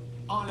hammer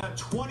on a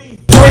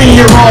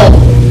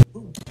 23-year-old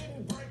who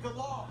didn't break a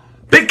law?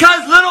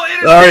 Because little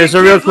innocent. All right,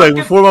 so real quick,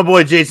 before my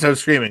boy Jason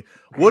starts screaming,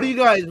 what do you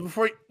guys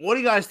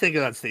think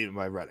of that statement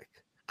by Redick?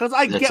 Because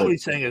I get what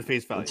he's saying at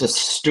face value. It's a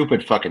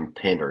stupid fucking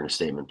pandering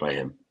statement by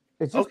him.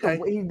 It's just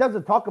he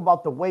doesn't talk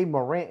about the way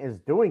Morant is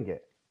doing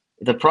it.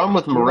 The problem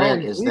with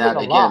Morant is that,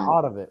 again,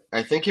 out of it.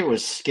 I think it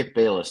was Skip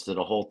Bayless did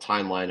a whole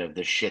timeline of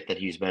the shit that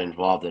he's been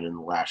involved in the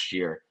last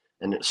year.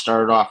 And it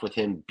started off with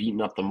him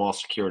beating up the mall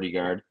security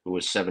guard who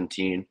was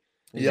 17.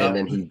 Yeah.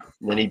 And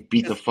then he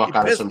beat the fuck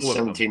out of some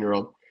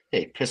 17-year-old.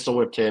 Hey, pistol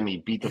whipped him. He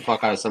beat the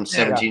fuck out of some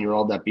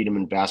 17-year-old that beat him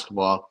in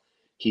basketball.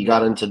 He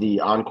got into the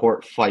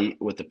on-court fight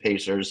with the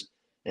Pacers.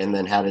 And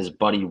then had his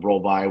buddy roll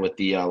by with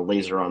the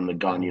laser on the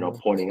gun,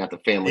 pointing at the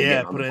family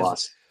on the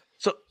bus.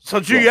 So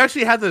Drew, you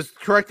actually had to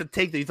correct the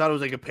take that you thought it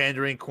was like a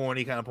pandering,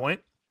 corny kind of point?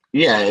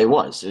 Yeah, it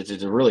was. It's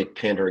a really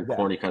pandering,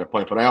 corny kind of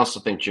point. But I also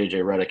think JJ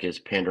Redick is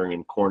pandering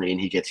and corny,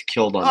 and he gets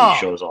killed on these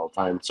shows all the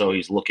time. So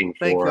he's looking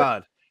for. Thank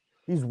God.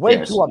 He's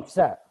way too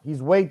upset.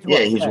 He's way too. Yeah,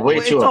 he's way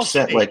too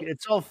upset. Like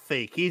it's all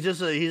fake. He's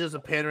just a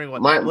pandering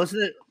one.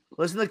 Listen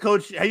to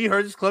Coach. Have you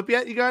heard this clip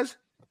yet, you guys?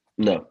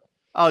 No.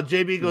 Oh,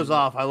 JB goes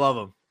off. I love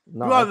him.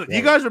 No,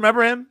 you guys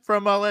remember him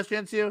from Last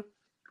Chance U?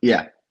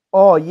 Yeah.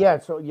 Oh yeah.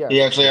 So yeah. He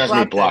actually has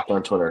me blocked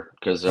on Twitter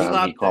because he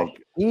called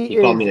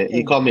me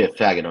a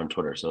faggot on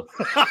Twitter. So.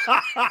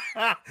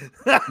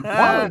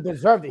 He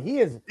deserved it.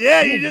 He is.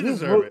 Yeah, he did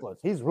deserve ruthless.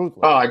 He's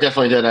ruthless. Oh, I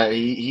definitely did.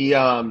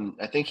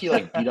 I think he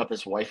beat up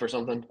his wife or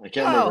something. I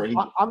can't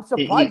remember. I'm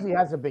surprised he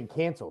hasn't been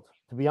canceled.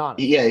 To be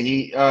honest. Yeah,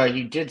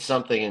 he did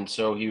something, and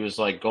so he was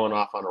going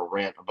off on a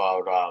rant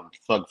about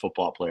thug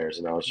football players,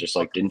 and I was just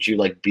like, "Didn't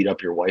you beat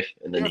up your wife?"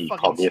 And then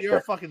called me a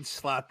fucking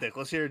slapdick.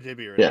 Let's hear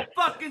JB right now.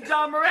 Fucking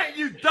John Morant,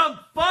 you dumb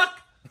fuck!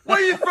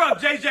 Where you from,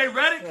 JJ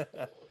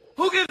Redick?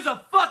 Who gives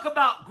a fuck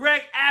about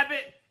Greg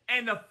Abbott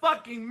and the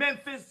fucking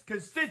Memphis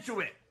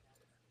constituent?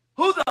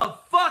 Who the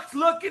fuck's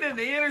looking in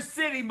the inner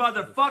city,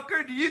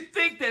 motherfucker? Do you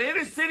think that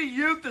inner city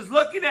youth is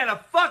looking at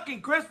a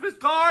fucking Christmas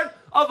card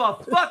of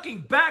a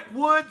fucking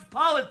backwoods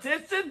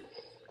politician?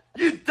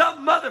 You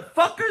dumb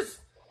motherfuckers?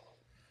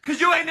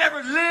 Because you ain't never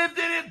lived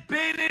in it,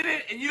 been in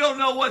it, and you don't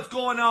know what's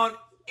going on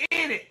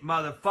in it,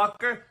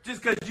 motherfucker.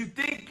 Just because you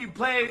think you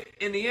play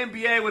in the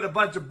NBA with a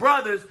bunch of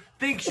brothers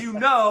thinks you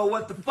know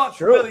what the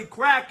fuck's really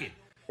cracking.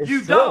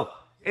 You don't.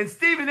 And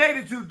Stephen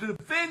A, to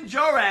defend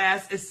your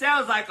ass, it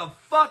sounds like a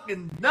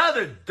fucking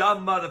another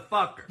dumb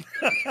motherfucker.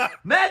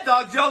 Mad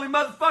Dog's the only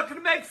motherfucker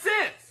that makes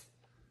sense.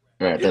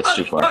 All right, You that's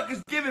too far.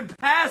 motherfuckers giving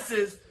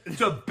passes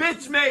to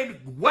bitch-made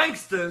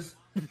wanksters.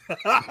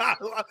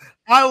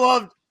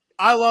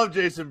 I love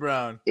Jason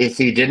Brown. If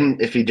he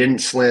didn't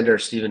slander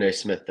Stephen A.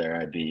 Smith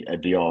there, I'd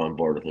be all on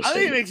board with this. I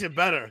think it makes it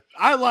better.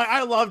 I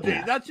love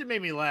Jason. That should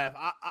make me laugh.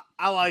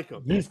 I like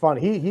him. He's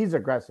funny. He's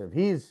aggressive.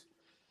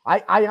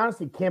 I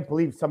honestly can't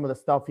believe some of the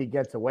stuff he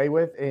gets away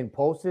with in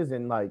posts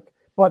and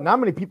but not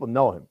many people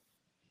know him.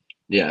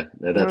 Yeah,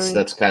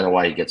 that's kind of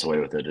why he gets away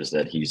with it, is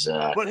that he's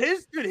But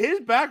his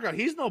background,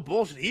 he's no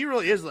bullshit. He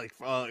really is like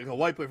a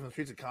white boy from the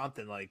streets of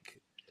Compton, like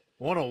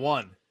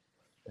 101.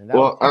 And that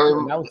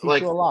would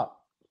teach you a lot.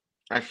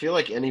 I feel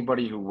like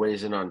anybody who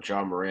weighs in on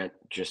John Morant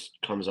just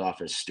comes off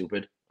as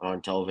stupid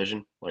on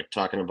television, like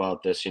talking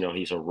about this.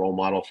 He's a role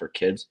model for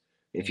kids.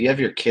 If you have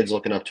your kids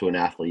looking up to an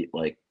athlete,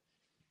 like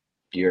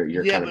you're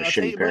kind of a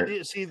shitty parent.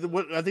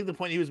 I think the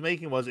point he was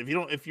making was if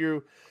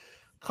you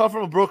come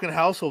from a broken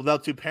household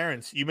without two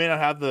parents, you may not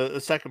have the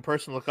second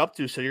person to look up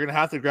to, so you're gonna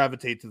have to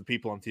gravitate to the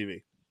people on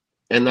TV.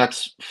 And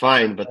that's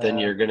fine, but then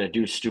you're gonna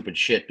do stupid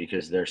shit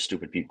because they're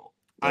stupid people.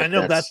 I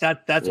know that's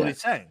what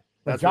he's saying.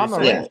 But John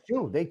Morant's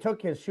shoe, they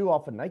took his shoe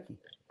off of Nike.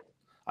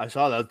 I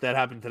saw that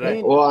happened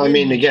today. Well, I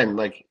mean, again,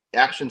 like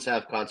actions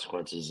have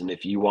consequences, and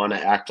if you want to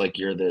act like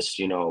you're this,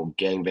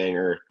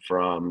 gangbanger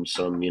from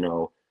some,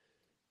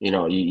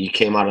 you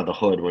came out of the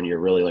hood when you're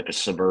really like a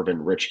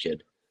suburban rich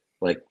kid,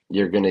 like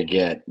you're gonna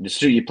get.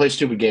 You play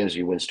stupid games,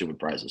 you win stupid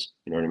prizes.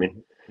 You know what I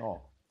mean? Oh,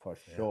 for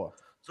sure.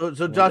 So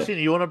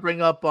Joshina, you want to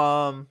bring up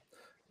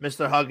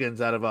Mr.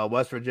 Huggins out of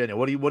West Virginia?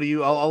 What do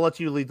you? I'll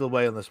let you lead the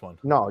way on this one.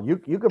 No, you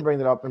can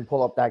bring it up and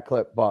pull up that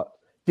clip. But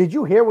did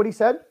you hear what he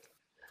said?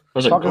 It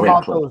was a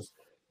great clip.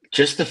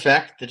 Just the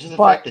fact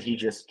that he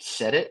just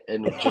said it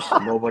and just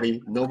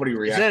nobody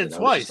reacted. He said it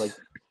twice.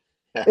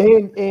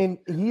 And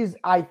he's,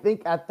 I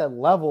think, at the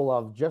level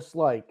of just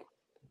like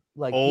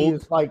old.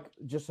 He's like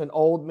just an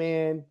old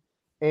man,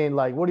 and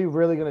like, what are you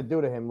really gonna do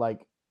to him?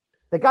 Like,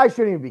 the guy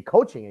shouldn't even be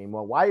coaching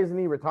anymore. Why isn't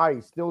he retired?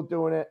 He's still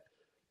doing it.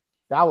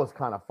 That was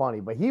kind of funny,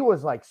 but he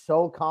was like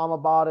so calm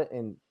about it.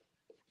 And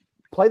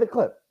play the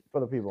clip for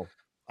the people.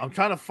 I'm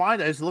trying to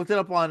find it. I just looked it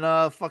up on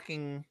on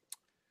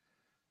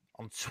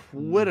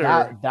Twitter.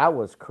 That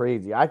was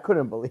crazy. I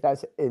couldn't believe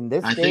that in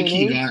this. I think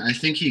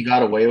he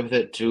got away with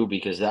it too,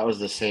 because that was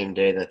the same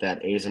day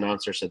that A's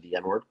announcer said the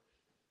N-word.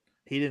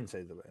 He didn't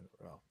say the N-word.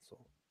 So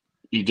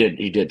he did.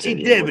 He did. He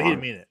did, but he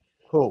didn't mean it.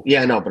 Who?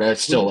 Yeah, no, but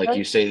it's still like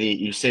you say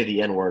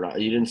the N-word.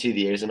 You didn't see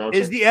the A's announcer.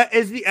 Is the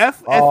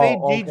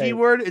F-A-G-G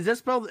word? Is that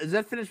spelled? Is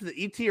that finished with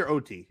the E-T or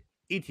O-T?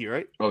 E-T,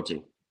 right?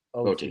 O-T.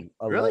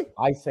 Really?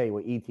 I say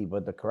with E-T,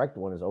 but the correct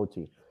one is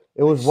O-T.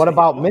 It was what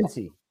about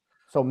Mincy?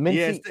 So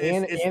Mincy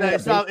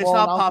it's not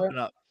popping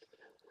up.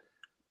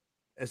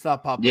 It's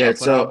not popping up. Yeah,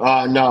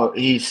 so no,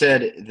 he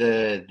said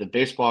the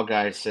baseball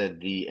guy said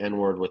the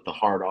N-word with the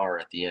hard R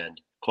at the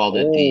end. Called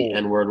it the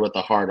N-word with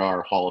the hard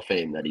R Hall of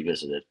Fame that he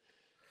visited.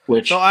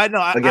 Which, so I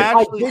know, again,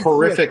 I actually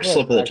horrific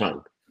slip of the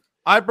tongue.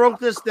 I broke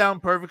this down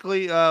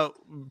perfectly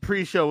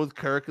pre-show with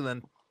Kirk, and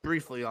then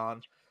briefly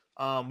on.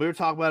 We were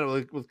talking about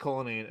it with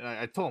Colony, and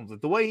I told him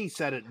that the way he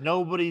said it,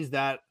 nobody's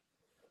that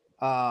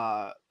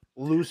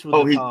loose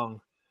with the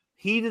tongue.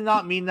 He did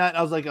not mean that.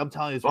 I was like, I'm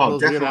telling you, it's one of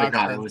those weird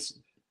accents.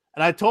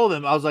 And I told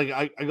him, I was like,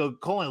 I go,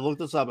 Colony, look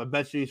this up. I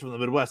bet you he's from the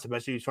Midwest. I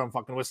bet you he's from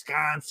fucking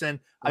Wisconsin.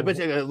 I bet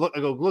you, look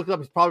it up.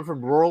 He's probably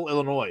from rural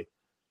Illinois.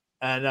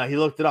 And he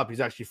looked it up.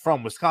 He's actually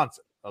from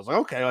Wisconsin. I was like,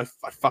 okay, I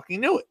fucking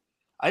knew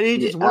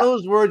it. Just one of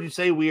those words you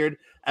say weird,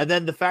 and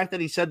then the fact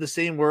that he said the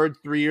same word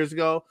 3 years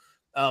ago,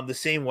 the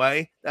same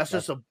way, that's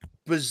just a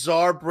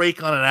bizarre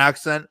break on an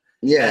accent.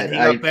 Yeah,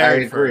 I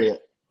agree.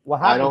 What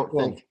happened? I don't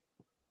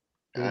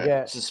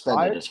think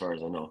suspended, as far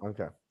as I know.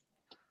 Okay.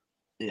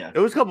 Yeah, it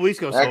was a couple weeks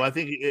ago, so I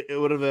think it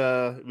would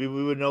have. We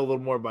would know a little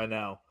more by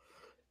now.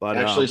 But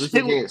actually,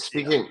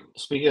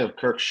 speaking of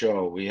Kirk's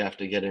show, we have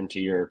to get into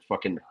your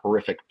fucking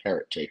horrific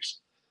parrot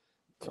takes.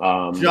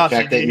 Josh,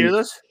 did you hear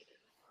this?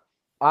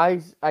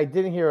 I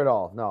didn't hear it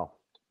all. No.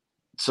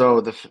 So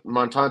the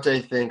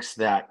Montante thinks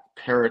that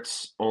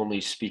parrots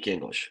only speak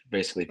English.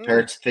 Basically,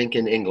 parrots think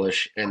in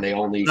English and they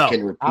only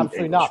can repeat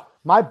absolutely English. Not.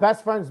 My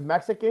best friend's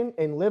Mexican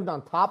and lived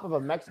on top of a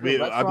Mexican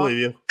restaurant. I believe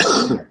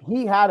you.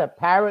 He had a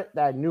parrot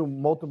that knew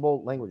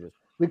multiple languages.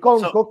 We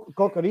call him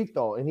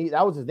Cocorito, and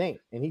that was his name,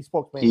 and he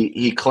spoke Spanish.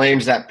 He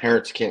claims that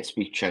parrots can't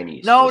speak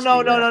Chinese. No.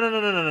 So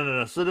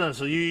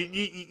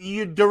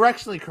you're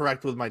directionally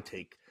correct with my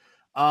take.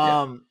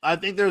 I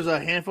think there's a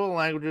handful of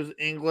languages: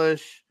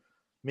 English,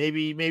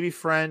 maybe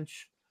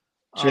French.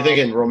 So you're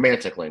thinking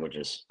romantic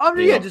languages?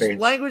 Just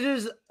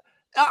languages.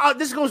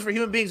 This goes for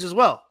human beings as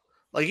well.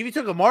 Like if you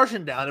took a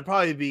Martian down, it'd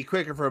probably be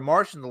quicker for a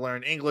Martian to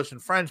learn English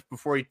and French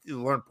before he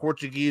learn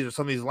Portuguese or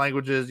some of these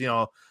languages,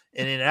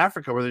 in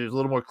Africa where there's a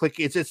little more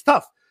clicky. It's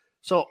tough.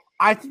 So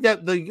I think that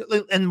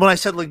and when I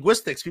said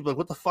linguistics, people are like,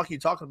 what the fuck are you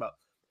talking about?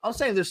 I'm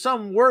saying there's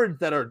some words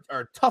that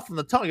are tough on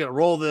the tongue. You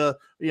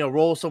gotta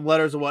roll some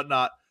letters and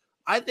whatnot.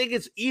 I think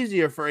it's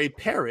easier for a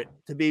parrot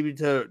to be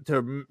able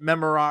to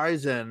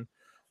memorize and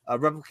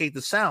replicate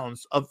the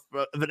sounds of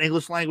an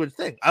English language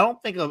thing. I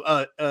don't think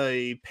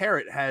a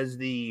parrot has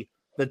the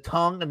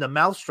tongue and the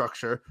mouth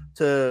structure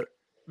to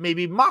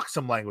maybe mock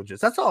some languages.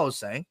 That's all I was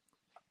saying.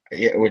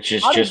 Yeah, which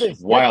is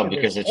just wild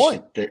because it's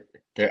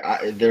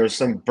there was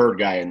some bird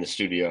guy in the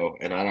studio,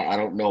 and I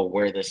don't know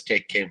where this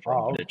take came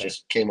from, but it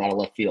just came out of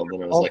left field,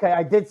 and I was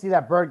I did see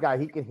that bird guy.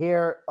 He could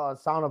hear a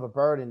sound of a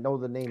bird and know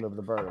the name of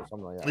the bird or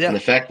something like that. Yeah. And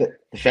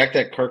the fact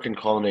that Kirk and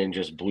Cullinane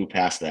just blew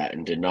past that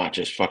and did not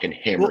just fucking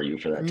hammer you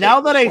for that. Now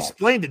that I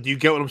explained it, do you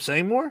get what I'm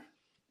saying more?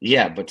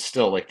 Yeah, but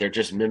still, like, they're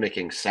just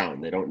mimicking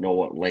sound. They don't know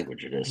what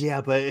language it is. Yeah,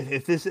 but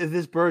if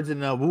this bird's in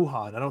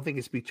Wuhan, I don't think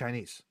it speaks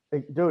Chinese.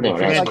 Dude, it's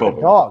like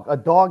a dog. A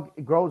dog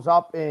grows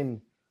up in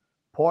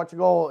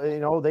Portugal. You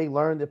know, they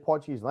learn the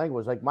Portuguese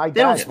language. Like my dad,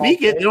 they don't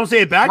speak it. They don't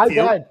say it back to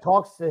you. My dad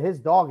talks to his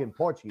dog in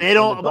Portuguese. They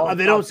don't.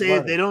 They don't say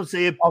it. They don't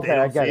say it. Okay,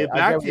 I get it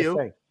back to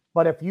you.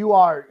 But if you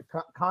are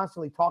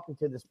constantly talking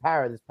to this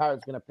parrot's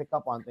going to pick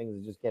up on things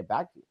and just get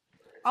back to you.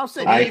 I'll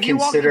say. I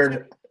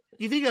considered.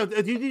 Do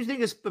you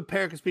think a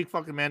parrot can speak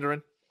fucking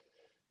Mandarin?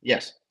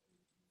 Yes.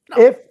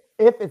 No.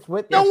 If it's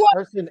with this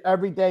person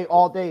every day,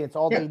 all day, it's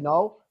all they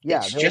know. Yeah,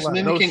 it's just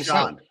mimicking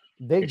sound.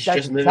 It's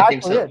just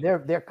mimicking sound.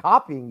 They're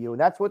copying you, and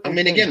that's what. I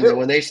mean, again,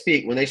 when they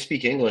speak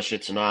English,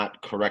 it's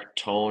not correct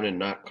tone and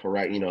not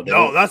correct. You know.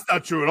 No, that's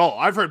not true at all.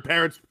 I've heard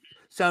parrots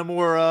sound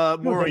more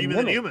human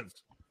than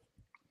humans.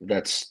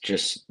 That's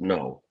just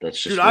no. That's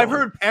just. Dude, wrong. I've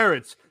heard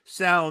parrots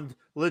sound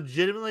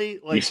legitimately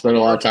like. You spend a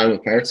lot of time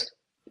with parrots.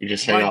 You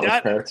just hang out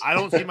with parrots. I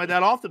don't see my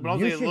dad often, but I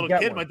was a little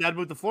kid. My dad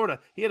moved to Florida.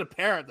 He had a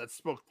parrot that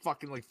spoke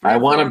fucking like. I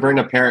want to bring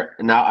a parrot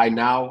now. I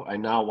now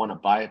want to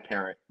buy a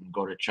parrot and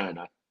go to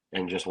China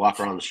and just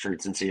walk around the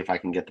streets and see if I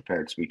can get the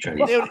parrot to speak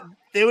Chinese.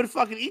 They would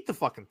fucking eat the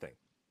fucking thing.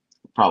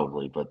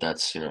 Probably, but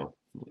that's keep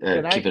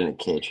it in a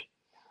cage.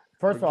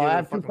 First of all, I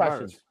have two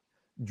questions.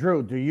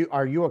 Drew,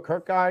 are you a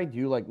Kirk guy? Do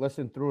you like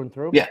listen through and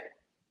through? Yeah.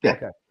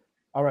 Okay.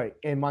 All right.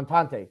 And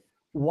Montante.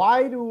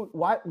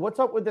 What's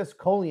up with this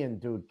Collian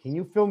dude? Can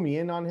you fill me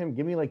in on him?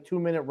 Give me like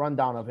 2-minute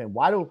rundown of him.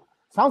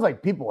 Sounds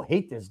like people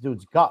hate this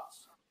dude's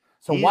guts.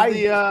 So why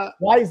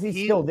is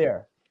he still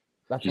there?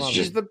 That's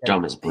he's the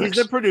dumb as bricks.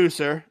 He's the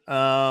producer.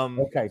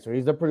 Okay, so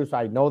he's the producer.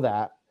 I know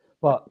that,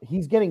 but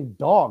he's getting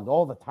dogged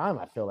all the time.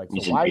 I feel like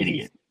he's an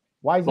idiot.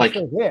 Why is he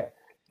still there?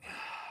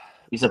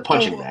 He's a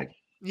punching bag.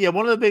 Yeah,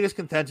 one of the biggest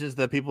contentions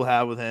that people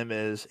have with him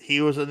is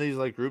he was in these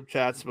like group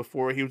chats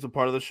before he was a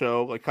part of the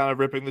show, like kind of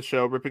ripping the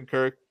show, ripping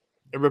Kirk.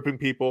 And ripping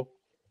people.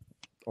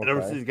 Okay. And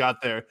ever since he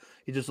got there,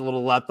 he's just a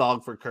little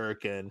lapdog for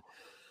Kirk, and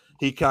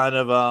he kind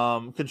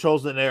of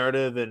controls the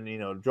narrative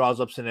and draws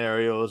up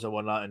scenarios and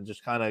whatnot, and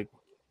just kind of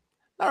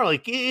not really.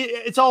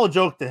 It's all a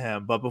joke to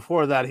him. But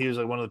before that, he was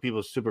like one of the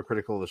people super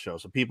critical of the show.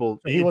 So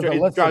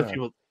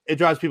it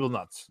drives people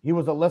nuts. He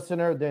was a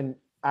listener, then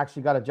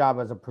actually got a job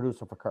as a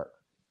producer for Kirk.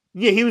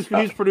 Yeah, he was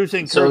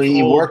producing. So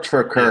he worked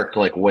for Kirk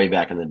like way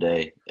back in the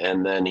day,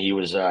 and then he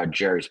was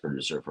Jerry's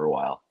producer for a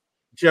while.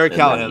 Jerry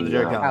Callahan, the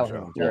Jerry Callahan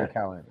show. Jerry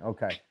Callahan.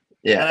 Okay.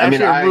 Yeah, and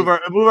I mean,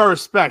 move our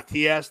respect.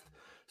 He asked,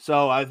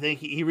 so I think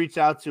he reached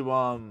out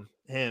to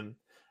him.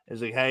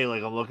 He's like, hey,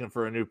 like I'm looking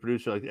for a new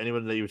producer, like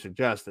anyone that you would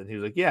suggest. And he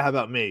was like, yeah, how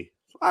about me?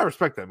 So I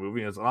respect that move.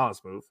 It's an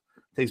honest move.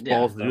 It takes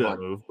balls to do that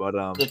move, but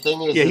the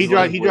thing is, he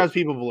drives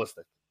people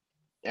ballistic.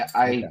 Yeah,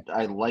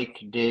 I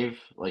like Dave.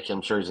 Like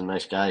I'm sure he's a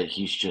nice guy.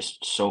 He's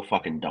just so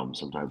fucking dumb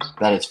sometimes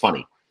that it's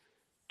funny.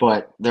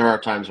 But there are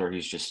times where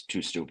he's just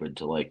too stupid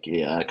to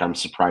I'm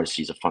surprised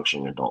he's a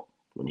functioning adult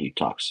when he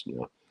talks,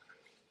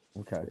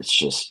 Okay. It's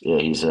just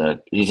he's an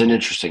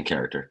interesting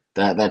character.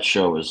 That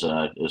show is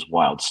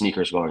wild.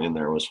 Sneakers going in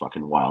there was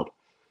fucking wild.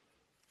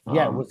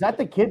 Yeah, was that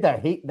the kid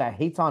that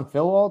hates on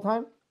Phil all the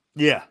time?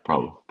 Yeah.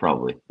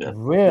 Probably. Yeah.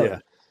 Really? Yeah.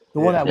 The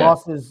one that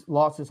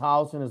lost his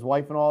house and his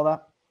wife and all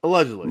that?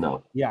 Allegedly.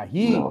 No. Yeah,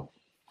 he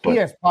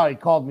has probably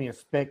called me a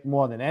spick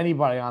more than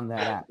anybody on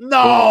that app. No,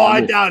 I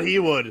doubt he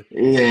would.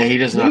 Yeah, he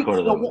does not go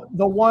to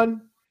the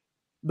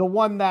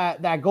one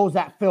that goes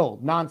at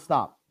Phil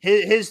nonstop.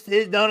 His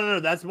no.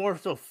 That's more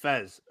so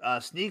Fez.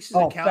 Sneaks'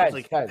 account is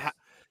like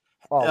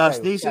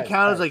Sneaks'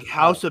 account is like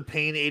House of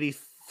Pain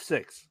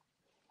 86.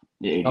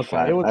 Yeah, 85.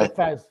 Okay, it was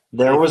Fez.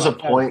 There was a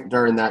point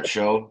during that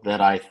show that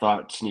I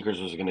thought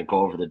Sneakers was going to go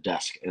over the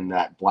desk, and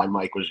that Blind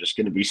Mike was just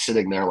going to be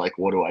sitting there like,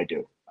 "What do I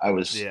do?" I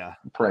was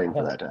praying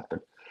for that to happen.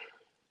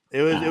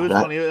 It was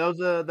funny.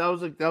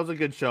 That was a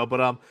good show.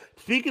 But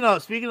speaking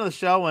of the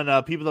show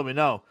and people that we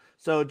know,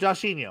 so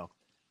Joshinho,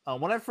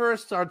 when I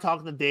first started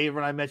talking to Dave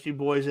and I met you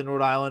boys in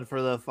Rhode Island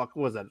for the what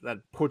was that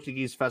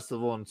Portuguese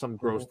festival in some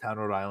gross town,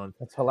 Rhode Island.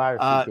 That's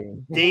hilarious.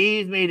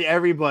 Dave made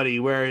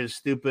everybody wear his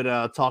stupid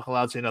talk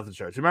aloud, say nothing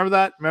shirts. Remember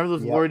that? Remember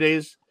those glory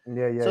days?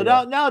 Yeah. So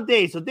now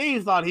Dave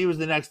thought he was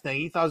the next thing.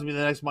 He thought he was going to be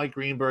the next Mike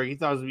Greenberg.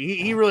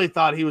 He really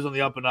thought he was on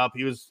the up and up.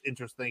 He was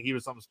interesting. He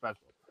was something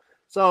special.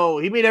 So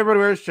he made everybody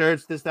wear his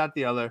shirts, this, that,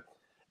 the other.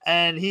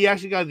 And he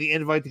actually got the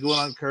invite to go in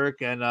on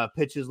Kirk and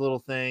pitch his little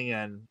thing.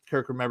 And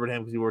Kirk remembered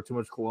him because he wore too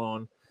much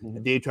cologne.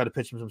 And Dave tried to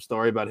pitch him some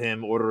story about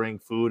him ordering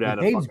food at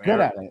Dave's good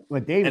at it.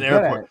 But Dave's good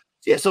at it.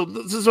 Yeah, so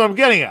this is what I'm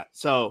getting at.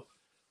 So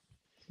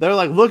they're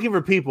like looking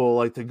for people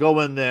like to go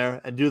in there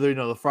and do their,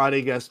 the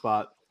Friday guest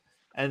spot.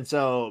 And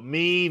so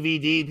me,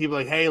 VD, people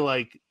like, hey,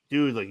 like,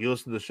 dude, like you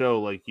listen to the show,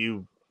 like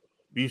you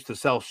used to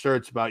sell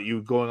shirts about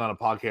you going on a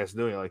podcast and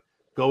doing it. Like,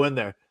 go in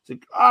there. It's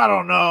like, I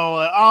don't know,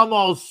 like, I'm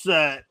all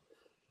set.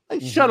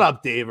 Like, shut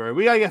up, Dave.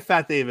 We gotta get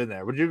Fat Dave in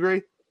there. Would you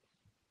agree?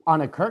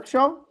 On a Kirk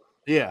show?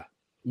 Yeah.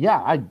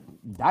 Yeah,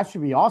 that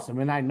should be awesome.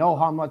 And I know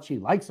how much he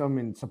likes him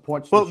and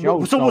supports the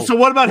show. So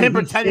what about him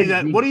pretending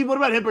that? What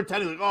about him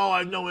pretending like, oh, I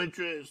have no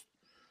interest?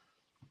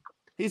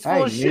 He's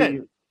full of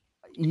shit.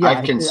 Yeah,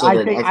 I've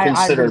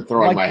considered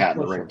throwing my hat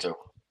in the ring too.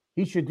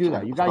 He should do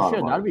that. You guys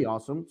should. That'd be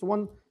awesome.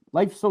 So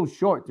life's so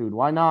short, dude.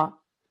 Why not?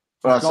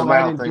 So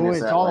my whole thing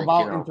is it's all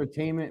about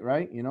entertainment,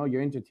 right?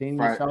 You're entertaining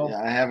yourself.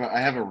 Yeah, I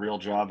have a real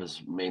job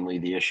is mainly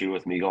the issue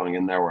with me going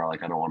in there where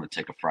like I don't want to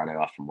take a Friday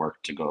off from work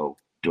to go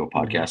do a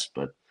podcast.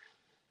 But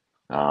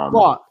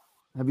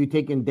have you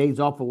taken days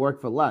off of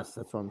work for less?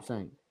 That's what I'm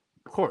saying.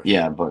 Of course.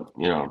 Yeah, but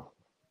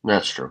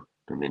that's true.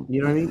 I mean,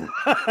 you know what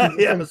I mean?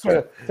 Yeah,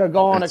 to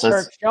go on a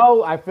Kirk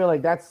show, I feel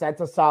like that's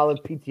a solid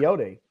PTO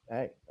day.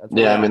 Hey,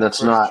 I mean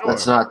that's not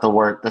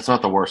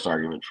the worst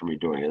argument for me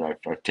doing it.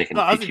 I've taken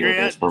PTO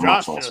days for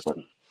much less, but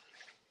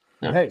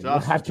hey,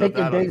 I've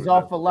taken days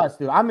off for less,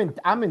 dude. I'm in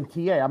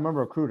TA. I'm a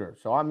recruiter,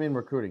 so I'm in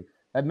recruiting.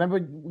 I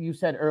remember you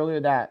said earlier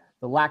that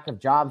the lack of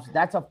jobs,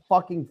 that's a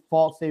fucking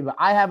false statement.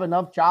 I have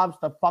enough jobs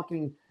to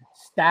fucking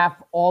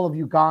staff all of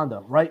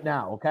Uganda right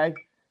now, okay?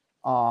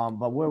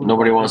 But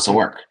nobody wants to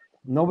work.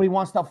 Nobody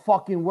wants to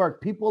fucking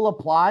work. People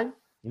apply.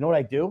 You know what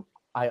I do?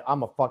 I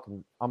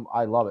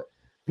love it.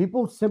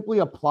 People simply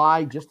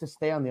apply just to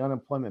stay on the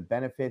unemployment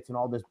benefits and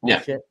all this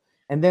bullshit. Yeah.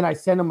 And then I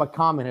send them a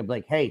comment and be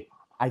like, hey,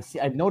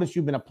 I've noticed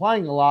you've been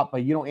applying a lot,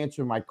 but you don't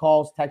answer my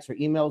calls, texts, or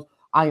emails.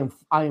 I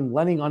am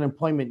letting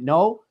unemployment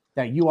know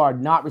that you are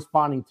not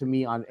responding to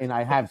me and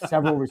I have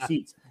several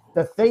receipts.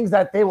 The things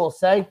that they will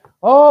say,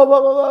 blah, blah,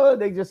 blah,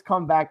 they just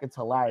come back. It's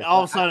hilarious.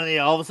 All of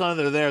a sudden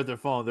they're there at their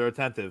phone. They're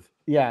attentive.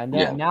 Yeah,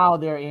 and now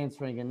they're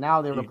answering, and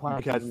now they're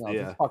replying.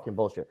 It's fucking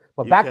bullshit.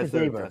 But back to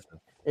David.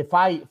 If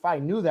I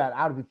knew that,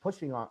 I would be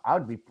pushing on. I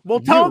would be. Well,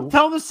 tell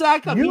him to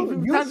sack up.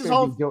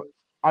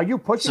 Are you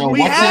pushing? So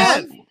we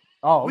have.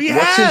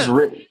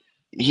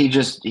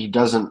 He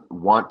doesn't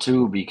want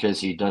to because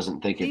he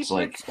doesn't think it's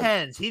like. He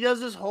pretends. He does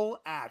this whole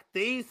act.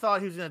 They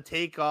thought he was going to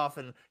take off,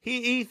 and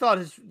he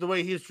thought the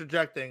way he was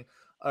projecting.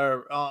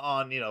 Or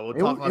on, we'll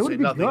talk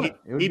about nothing.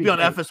 He'd be on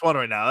FS1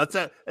 right now. That's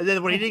it. And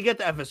then when he didn't get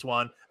to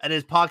FS1 and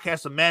his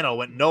podcast of Mano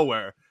went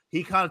nowhere,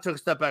 he kind of took a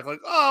step back, like,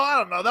 oh, I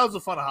don't know, that was a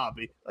fun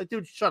hobby. Like,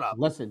 dude, shut up.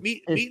 Listen,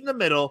 meet in the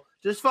middle.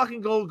 Just fucking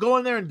go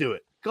in there and do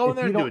it. Go in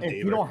there and do it, David.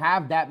 If you don't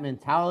have that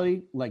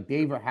mentality like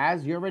David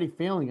has, you're already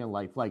failing in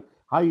life. Like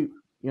how you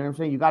know what I'm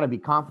saying? You got to be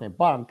confident.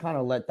 But I'm kind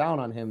of let down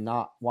on him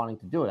not wanting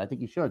to do it. I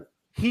think he should.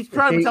 He's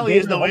trying to tell you he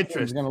has no interest.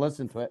 He's going to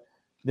listen to it.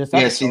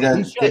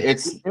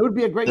 It would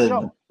be a great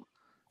show.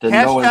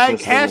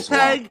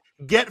 Hashtag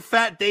get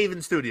Fat Dave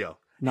in studio.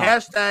 No.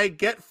 Hashtag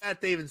get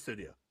Fat Dave in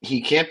studio. He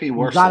can't be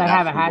worse. You gotta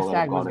have a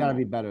hashtag that's gotta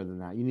be better than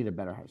that. You need a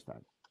better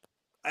hashtag.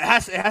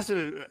 It has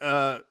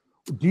to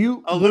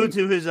allude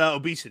to his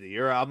obesity,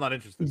 or I'm not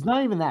interested. He's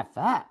not even that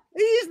fat.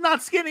 He's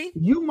not skinny.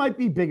 You might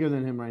be bigger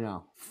than him right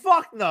now.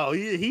 Fuck no.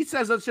 He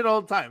says that shit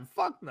all the time.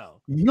 Fuck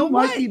no. You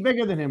might be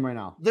bigger than him right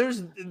now.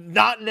 There's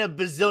not in a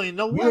bazillion.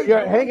 No way.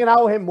 You're hanging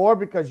out with him more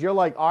because you're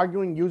like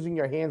arguing using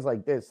your hands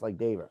like this, like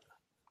David.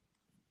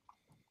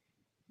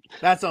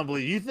 That's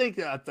unbelievable. You think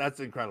that's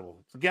incredible.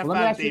 So get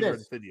Fat Dave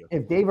in video.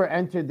 If David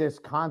entered this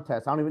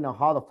contest, I don't even know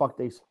how the fuck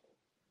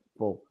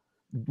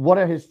what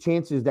are his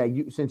chances that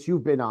since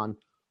you've been on?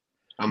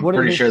 I'm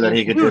pretty sure that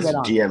he could just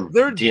DM.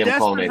 They're DM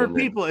desperate for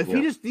people. If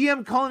he just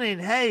DM Cullinane,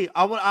 hey,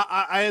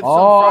 I have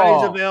some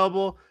Fridays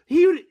available.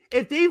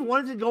 If Dave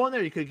wanted to go in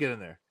there, he could get in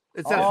there.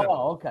 It's that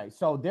simple. Okay.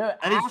 So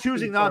he's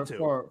choosing not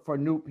to for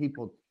new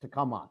people to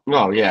come on.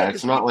 Oh yeah,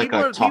 it's not like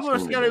people are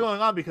scared of going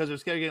on because they're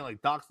scared of getting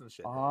like doxed and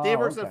shit. Dave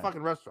works at a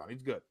fucking restaurant.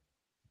 He's good.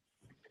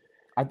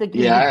 I think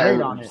he's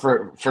great on it.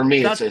 For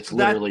me, it's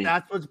literally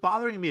that's what's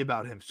bothering me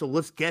about him. So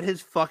let's get his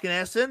fucking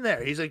ass in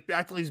there. He's like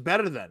acting like he's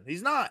better than.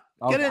 He's not.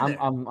 Get in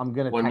there. I'm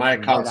gonna. When my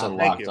account's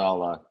unlocked,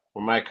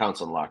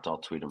 I'll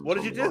tweet him.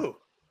 What did you do?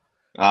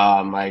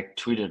 I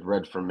tweeted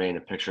Red from Maine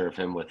a picture of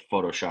him with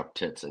Photoshop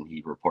tits, and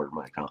he reported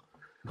my account.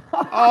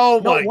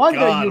 Oh my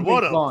god!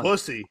 What a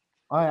pussy!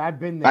 I've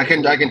been there. I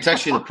can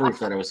text you the proof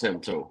that it was him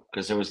too,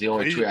 because it was the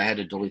only tweet I had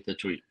to delete the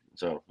tweet.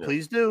 So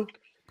please do.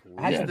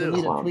 I had to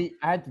delete a tweet.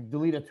 I had to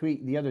delete a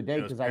tweet the other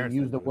day because I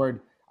used the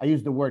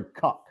word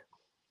cuck.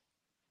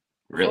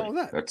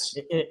 Really? That's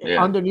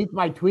underneath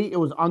my tweet. It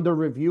was under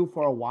review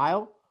for a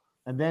while,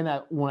 and then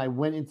when I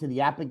went into the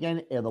app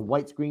again, the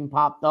white screen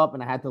popped up,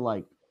 and I had to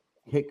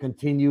hit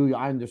continue.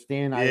 I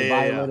understand. I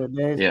violated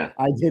this. Yeah.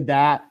 I did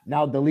that.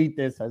 Now delete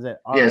this. I said,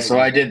 all yeah. right, So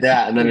I did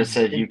that, and then it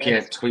said It- you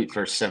can't tweet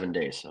for 7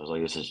 days. I was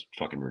like, this is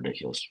fucking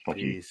ridiculous.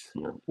 Fucking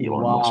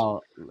Elon Musk.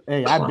 Wow.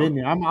 Hey, I've been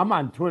there. I'm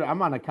on Twitter.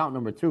 I'm on account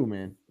number 2,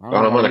 man. I'm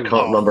on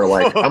account number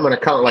I'm on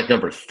account like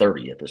number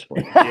 30 at this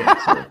point.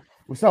 Yeah,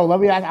 so let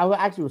me ask. I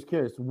actually was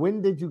curious.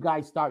 When did you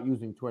guys start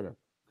using Twitter?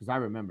 Because I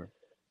remember.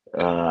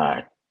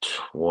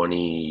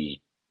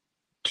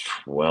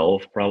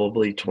 2012,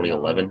 probably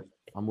 2011.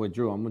 I'm with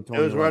Drew. I'm with Tony.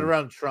 It was right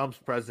around Trump's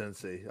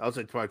presidency. I would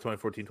say probably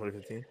 2014,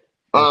 2015.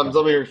 Let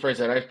me rephrase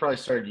that. I probably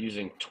started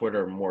using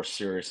Twitter more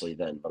seriously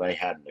then, but I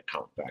had an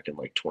account back in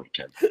like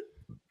 2010.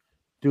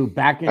 Dude,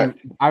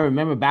 I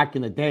remember back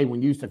in the day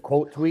when you used to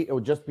quote tweet, it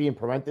would just be in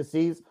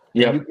parentheses.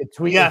 Yeah, you could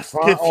tweet. Yes,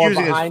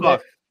 confusing as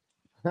fuck.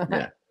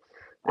 Yeah,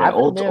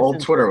 old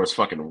Twitter was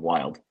fucking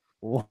wild.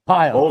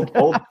 Wild.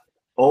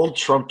 Old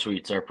Trump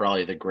tweets are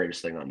probably the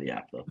greatest thing on the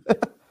app, though.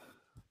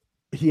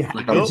 Yeah,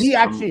 he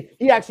actually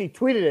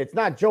tweeted it. It's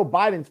not Joe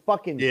Biden's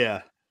fucking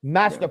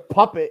master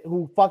puppet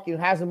who fucking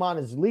has him on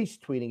his leash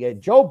tweeting it.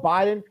 Joe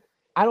Biden,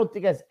 I don't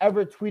think has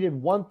ever tweeted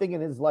one thing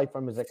in his life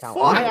from his account.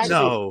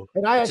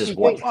 And I actually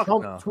think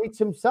Trump tweets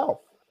himself.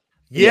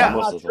 Yeah,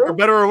 for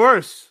better or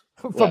worse.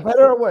 For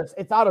better or worse,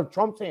 it's out of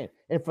Trump's hand,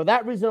 and for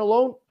that reason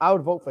alone, I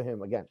would vote for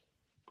him again.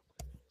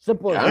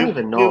 Simple. I don't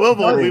even know. We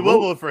will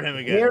vote for him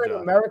again. Here in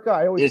America,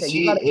 I always say,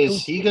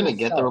 is he going to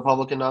get the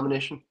Republican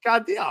nomination?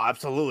 God, yeah,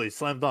 absolutely,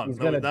 slam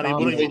dunk.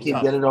 You think he'd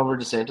get it over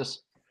DeSantis?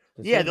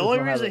 Yeah, the only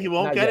reason he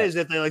won't get it is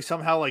if they like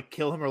somehow like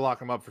kill him or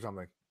lock him up for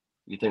something.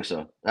 You think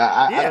so?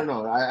 I don't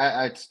know.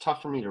 It's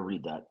tough for me to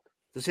read that.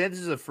 DeSantis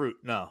is a fruit.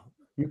 No,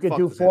 you could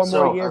do 4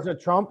 more years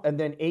of Trump and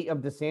then 8 of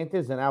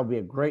DeSantis, and that would be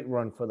a great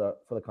run for the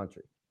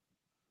country.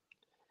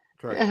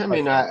 Correct. I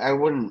mean, I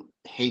wouldn't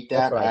hate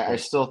that. I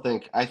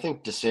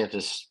think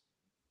DeSantis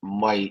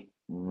might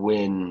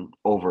win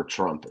over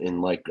Trump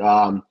in I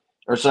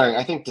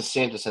think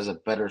DeSantis has a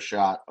better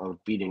shot of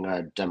beating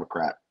a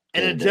Democrat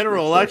in a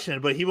general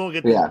election, but he won't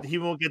get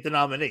the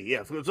nominee.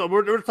 Yeah, so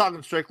we're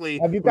talking strictly.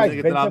 Have you guys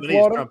been to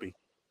Florida?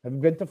 Have you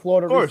been to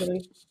Florida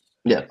recently?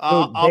 Yeah,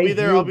 I'll be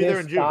there. I'll be there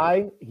in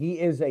June. He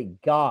is a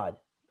god.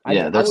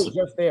 I was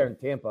just there in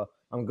Tampa.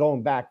 I'm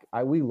going back.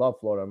 We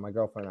love Florida. My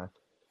girlfriend and I.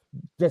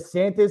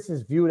 DeSantis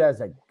is viewed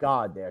as a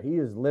god there. He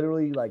is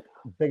literally like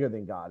bigger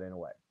than God in a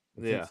way.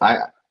 Yeah. I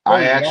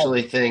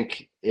actually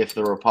think if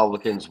the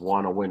Republicans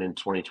want to win in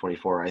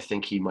 2024, I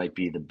think he might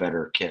be the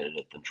better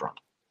candidate than Trump.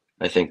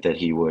 I think that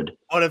he would.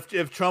 But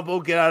if Trump will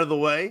get out of the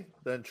way,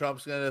 then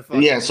Trump's going to.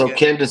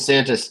 Can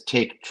DeSantis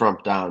take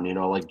Trump down?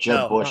 Like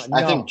Jeb Bush.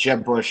 I think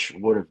Jeb Bush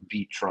would have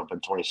beat Trump in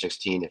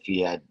 2016 if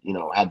he had,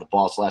 had the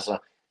balls last time.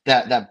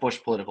 That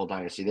Bush political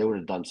dynasty, they would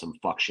have done some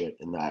fuck shit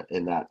in that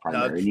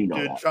primary. Dude,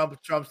 that.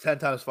 Trump's 10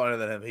 times funnier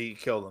than him. He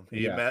killed him.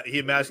 He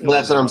emasculated. Well,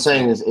 that's what I'm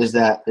saying is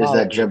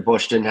that Jeb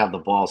Bush didn't have the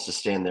balls to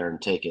stand there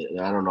and take it, and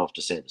I don't know if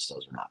DeSantis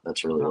does or not.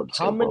 That's really what it's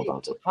going to boil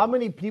down to. How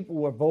many people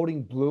were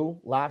voting blue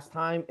last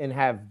time and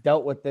have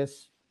dealt with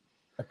this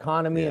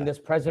economy and this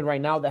president right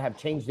now that have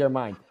changed their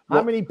mind?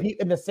 How many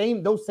people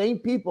those same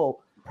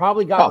people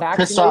probably got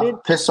vaccinated,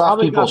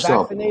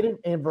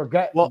 and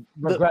regret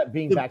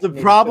being vaccinated.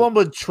 The problem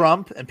with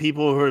Trump and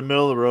people who are in the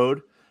middle of the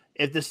road,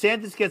 if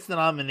DeSantis gets the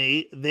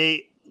nominee,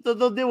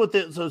 they'll deal with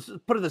it. So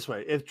put it this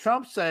way: if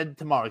Trump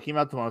came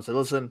out tomorrow and said,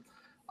 "Listen,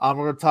 I'm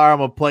gonna retire. I'm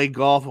gonna play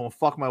golf. I'm gonna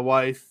fuck my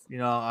wife.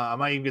 I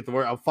might even get to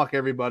work. I'll fuck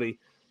everybody,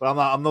 but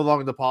I'm no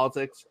longer into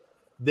politics."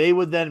 They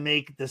would then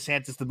make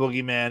DeSantis the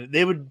boogeyman.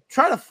 They would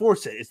try to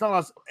force it. It's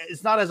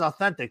not as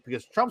authentic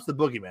because Trump's the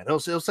boogeyman.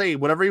 He'll say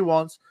whatever he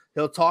wants.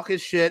 He'll talk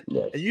his shit.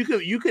 Yes. And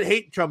you could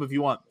hate Trump if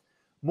you want.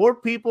 More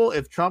people,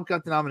 if Trump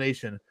got the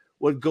nomination,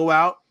 would go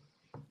out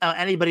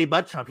anybody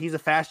but Trump. He's a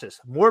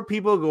fascist. More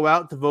people go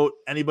out to vote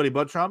anybody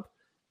but Trump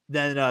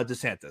than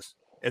DeSantis.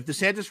 If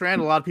DeSantis ran,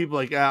 a lot of people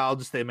I'll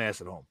just stay my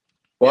ass at home.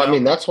 Well, I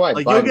mean, that's why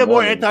you'll get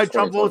more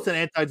anti-Trump votes than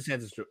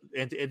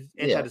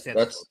anti-DeSantis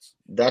votes.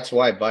 That's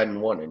why Biden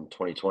won in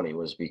 2020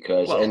 was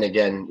because, and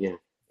again, you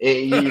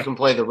can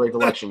play the rigged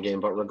election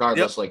game, but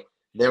regardless,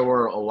 there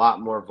were a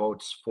lot more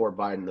votes for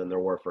Biden than there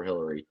were for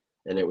Hillary,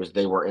 and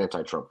they were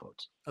anti-Trump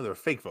votes. Oh, they were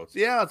fake votes.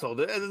 Yeah, that's all.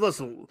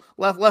 Listen,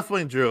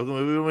 left-wing Drew,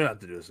 we don't have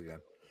to do this again.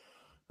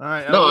 All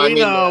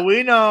right.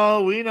 We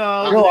know.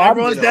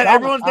 Everyone's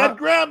dead.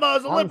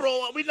 Grandma's a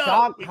liberal. We know.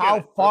 Shock how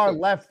far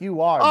left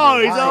you are.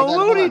 Oh, he's a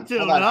Looney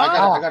Tune.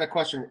 I got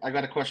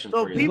a question.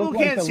 So people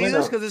can't see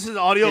this because this is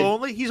audio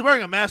only. He's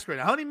wearing a mask right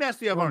now. How many masks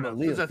do you have on now?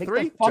 Is that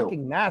 3? Take the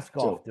fucking mask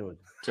off, dude.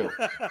 2.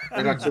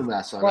 I got 2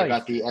 masks on. I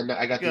got the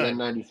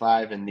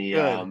N95 and the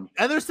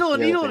and there's still a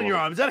needle in your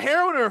arm. Is that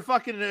heroin or is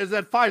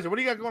that Pfizer? What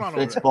do you got going on over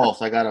there? It's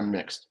both. I got them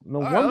mixed. No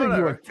wonder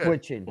you were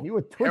twitching. You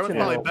were twitching. Heroin's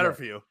probably better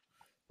for you.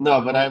 No,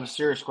 but I have a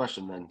serious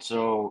question then.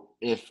 So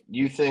if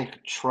you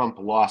think Trump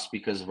lost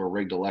because of a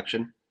rigged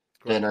election,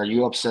 then are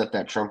you upset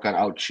that Trump got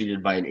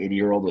out-cheated by an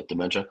 80-year-old with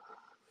dementia?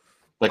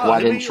 Why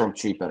didn't Trump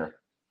cheat better?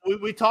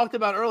 We talked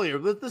about earlier.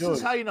 This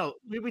is how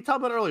we talked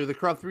about earlier, the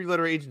corrupt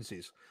 3-letter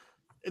agencies.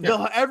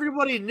 Yeah.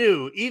 Everybody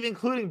knew, even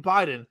including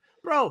Biden.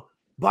 Bro,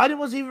 Biden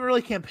wasn't even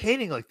really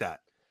campaigning like that.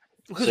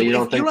 So you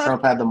don't think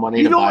Trump had the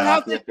money to buy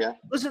off the FBI?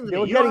 Listen to They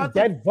me. were You don't getting have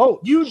dead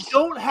votes. You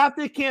don't have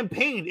to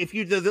campaign if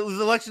the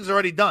election's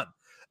already done.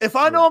 If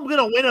I know I'm going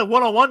to win a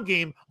one-on-one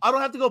game, I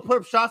don't have to go put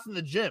up shots in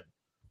the gym.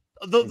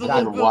 They'll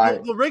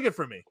rig it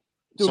for me.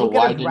 Dude, so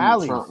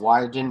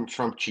why didn't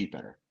Trump cheat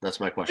better? That's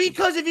my question.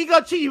 Because if he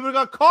got cheated, he would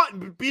have got caught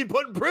and being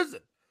put in prison.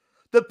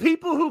 The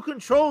people who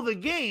control the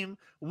game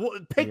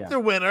picked their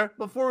winner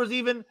before it was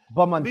even.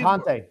 But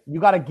Montante, you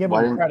got to give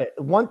him credit.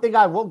 One thing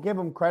I will give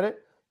him credit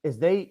is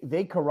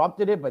they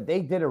corrupted it, but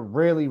they did it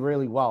really,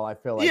 really well. I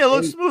feel like it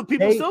looks smooth.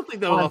 People still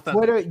think that was on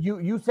Twitter.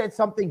 You said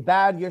something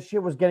bad. Your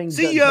shit was getting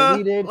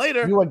deleted.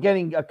 Later. You were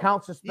getting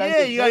accounts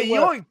suspended. Yeah, you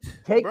got yoinked.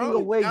 Taking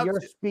away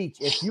your speech.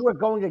 If you were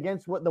going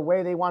against the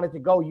way they wanted to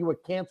go, you were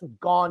canceled,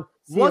 gone.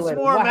 What's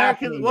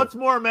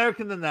more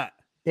American than that?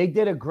 They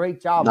did a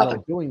great job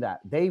of doing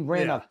that. They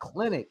ran a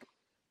clinic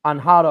on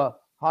how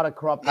to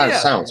corrupt.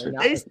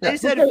 They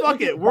said,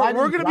 "Fuck it,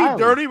 we're gonna be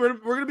dirty. We're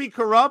gonna be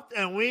corrupt,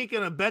 and we ain't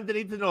gonna bend the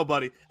knee to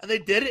nobody." And they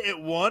did it. It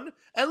won.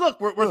 And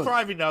look, we're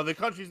thriving now. The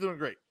country's doing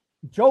great.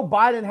 Joe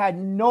Biden had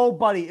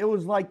nobody. It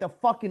was like the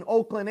fucking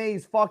Oakland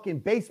A's fucking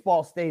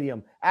baseball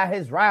stadium at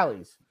his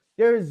rallies.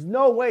 There is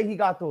no way he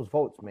got those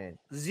votes, man.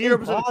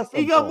 0%.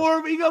 He got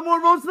more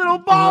votes than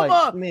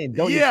Obama. Like,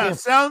 man,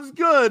 sounds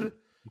good.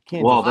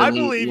 I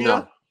believe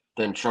you.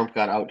 Then Trump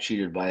got out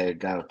cheated by a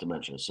guy with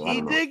dementia. So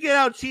he did get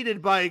out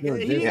cheated by.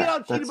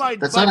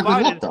 That's not a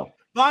good look, though.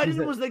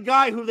 Biden was the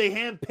guy who they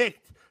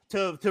handpicked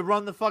to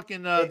run the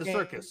fucking the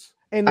circus.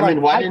 And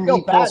why didn't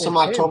he pull some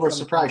October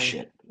surprise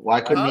shit? Why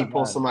couldn't he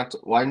pull some?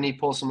 Why didn't he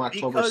pull some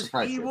October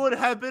surprise shit? He would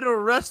have been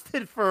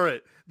arrested for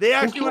it. They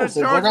actually would have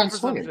charged him for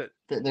some shit.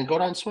 Then go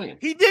down swinging.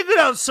 He did go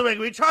down swinging.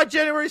 We tried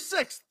January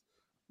 6th.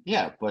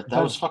 Yeah, but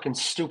that was fucking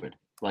stupid.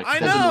 Like I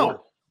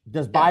know.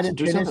 Does Biden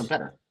do something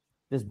better?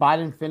 Does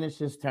Biden finish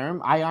his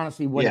term? I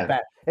honestly would have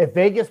bet. If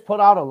Vegas put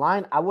out a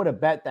line, I would have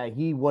bet that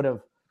he would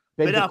have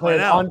been declared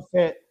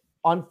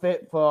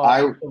unfit for.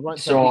 I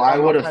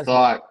would have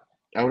thought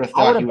he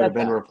would have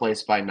been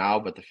replaced by now.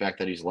 But the fact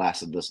that he's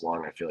lasted this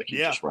long, I feel like he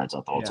just rides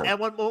out the whole term. And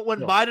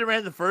when Biden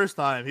ran the first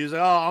time, he was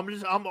like, "Oh,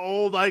 I'm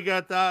old. I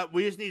got that.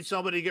 We just need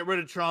somebody to get rid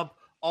of Trump.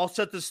 I'll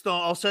set the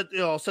stone. I'll set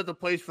the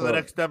place for the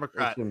next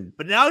Democrat."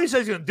 But now he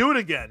says he's going to do it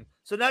again.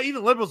 So now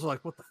even liberals are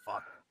like, "What the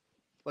fuck?"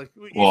 Like,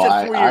 you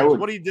said 4 years.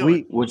 What are you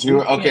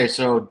doing?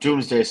 So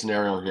doomsday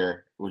scenario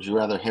here. Would you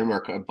rather him or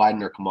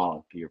Biden or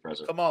Kamala be your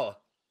president? Kamala.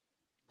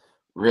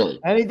 Really?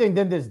 Anything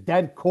than this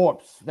dead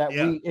corpse that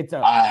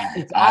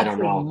I don't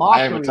know.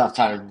 Mockery.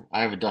 I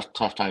have a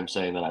tough time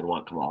saying that I'd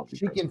want Kamala to be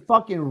president. Can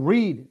fucking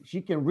read. She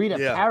can read a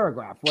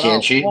paragraph.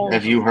 Can she?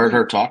 Have you heard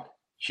her talk?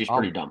 She's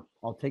pretty dumb.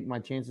 I'll take my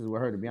chances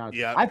with her, to be honest.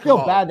 Yeah, I feel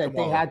bad that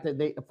they had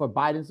to for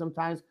Biden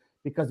sometimes,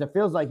 because it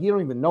feels like he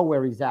don't even know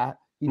where he's at.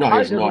 He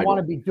doesn't want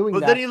to be doing that.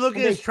 But then you look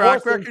at his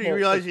track record, you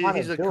realize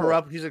he's a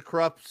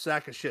corrupt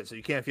sack of shit. So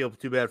you can't feel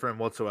too bad for him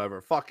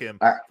whatsoever. Fuck him.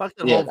 Fuck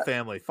the whole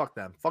family. Fuck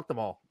them. Fuck them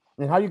all.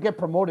 And how do you get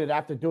promoted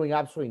after doing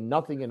absolutely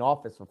nothing in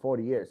office for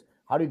 40 years?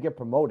 How do you get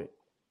promoted?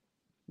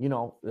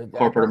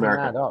 Corporate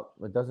America. Add up.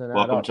 It doesn't add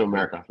up. Welcome to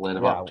America, land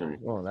of opportunity.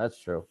 Well,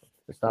 that's true.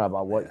 It's not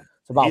about what.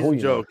 It's about who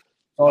you joke.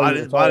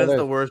 Biden's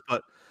the worst,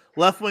 but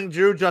left wing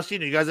Drew,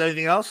 Justine, you guys have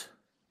anything else?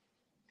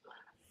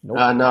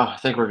 Nope. No, I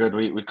think we're good.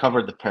 We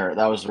covered the parrot.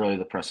 That was really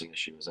the pressing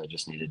issue. I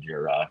just needed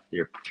your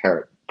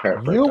parrot.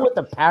 You with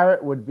the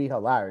parrot would be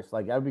hilarious.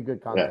 Like, that would be good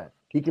content. Yeah.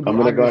 He could be.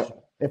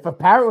 If a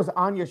parrot was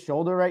on your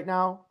shoulder right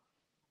now,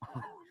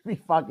 I'd be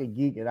fucking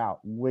geeking out,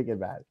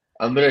 wicked bad.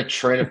 I'm gonna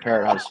train a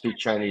parrot how to speak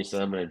Chinese,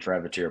 and I'm gonna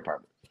drive it to your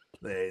apartment.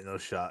 There ain't no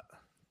shot.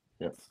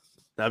 Yeah,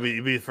 that'd be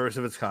the first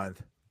of its kind.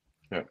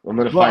 Yeah, I'm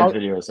gonna find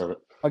videos of it.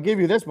 I'll give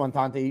you this,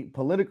 Montante.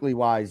 Politically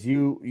wise,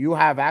 you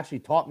have actually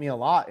taught me a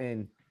lot,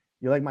 and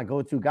you're like my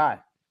go-to guy.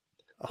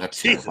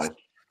 That's Jesus.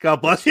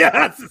 God bless you.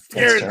 That's the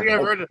scariest thing I've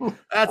heard.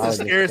 That's the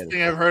scariest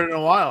thing I've heard in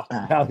a while.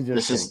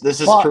 This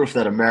is proof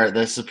that America.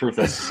 This is proof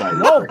that society.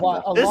 No,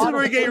 but this is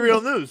where you get your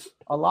real news.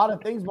 A lot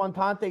of things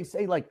Montante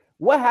say, like,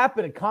 what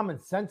happened to common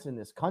sense in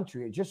this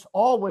country? It just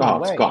all went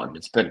away. It's gone.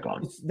 It's been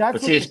gone.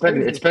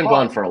 It's been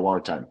gone for a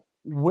long time.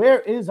 Where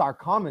is our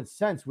common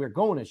sense? We're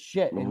going to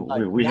shit. And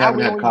we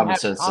haven't had common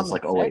sense since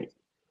like 08.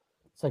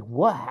 It's like,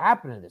 what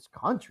happened to this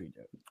country,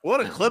 dude?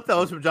 What a clip that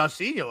was from John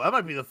Senior. That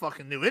might be the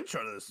fucking new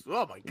intro to this.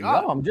 Oh, my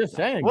God. No, I'm just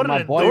saying. What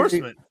an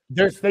endorsement.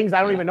 There's things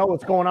I don't even know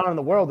what's going on in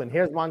the world, and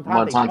here's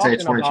Montante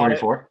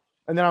 2024.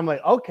 And then I'm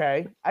like,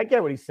 okay, I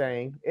get what he's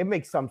saying. It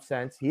makes some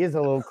sense. He is a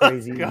little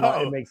crazy.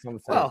 But it makes some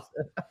sense.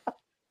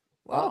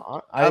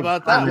 Well, how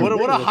about that?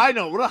 What a high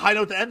note. What a high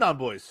note to end on,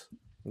 boys.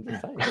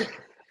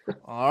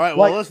 All right.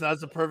 Well, listen,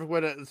 that's a perfect way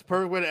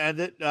to end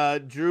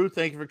it. Drew,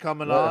 thank you for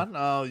coming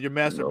on. Your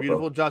master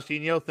beautiful.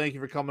 Joshinho, thank you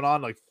for coming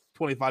on like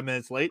 25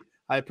 minutes late.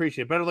 I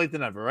appreciate it. Better late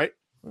than ever, right?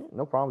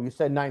 No problem. You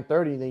said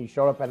 9:30, and then you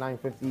showed up at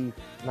 9:50,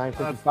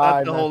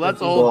 9:55. That's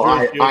the whole.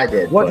 I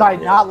did. Was I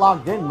not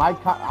logged in?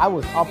 I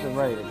was up and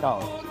ready to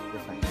go.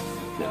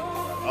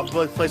 I'll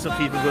play some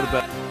FIFA and go to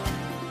bed.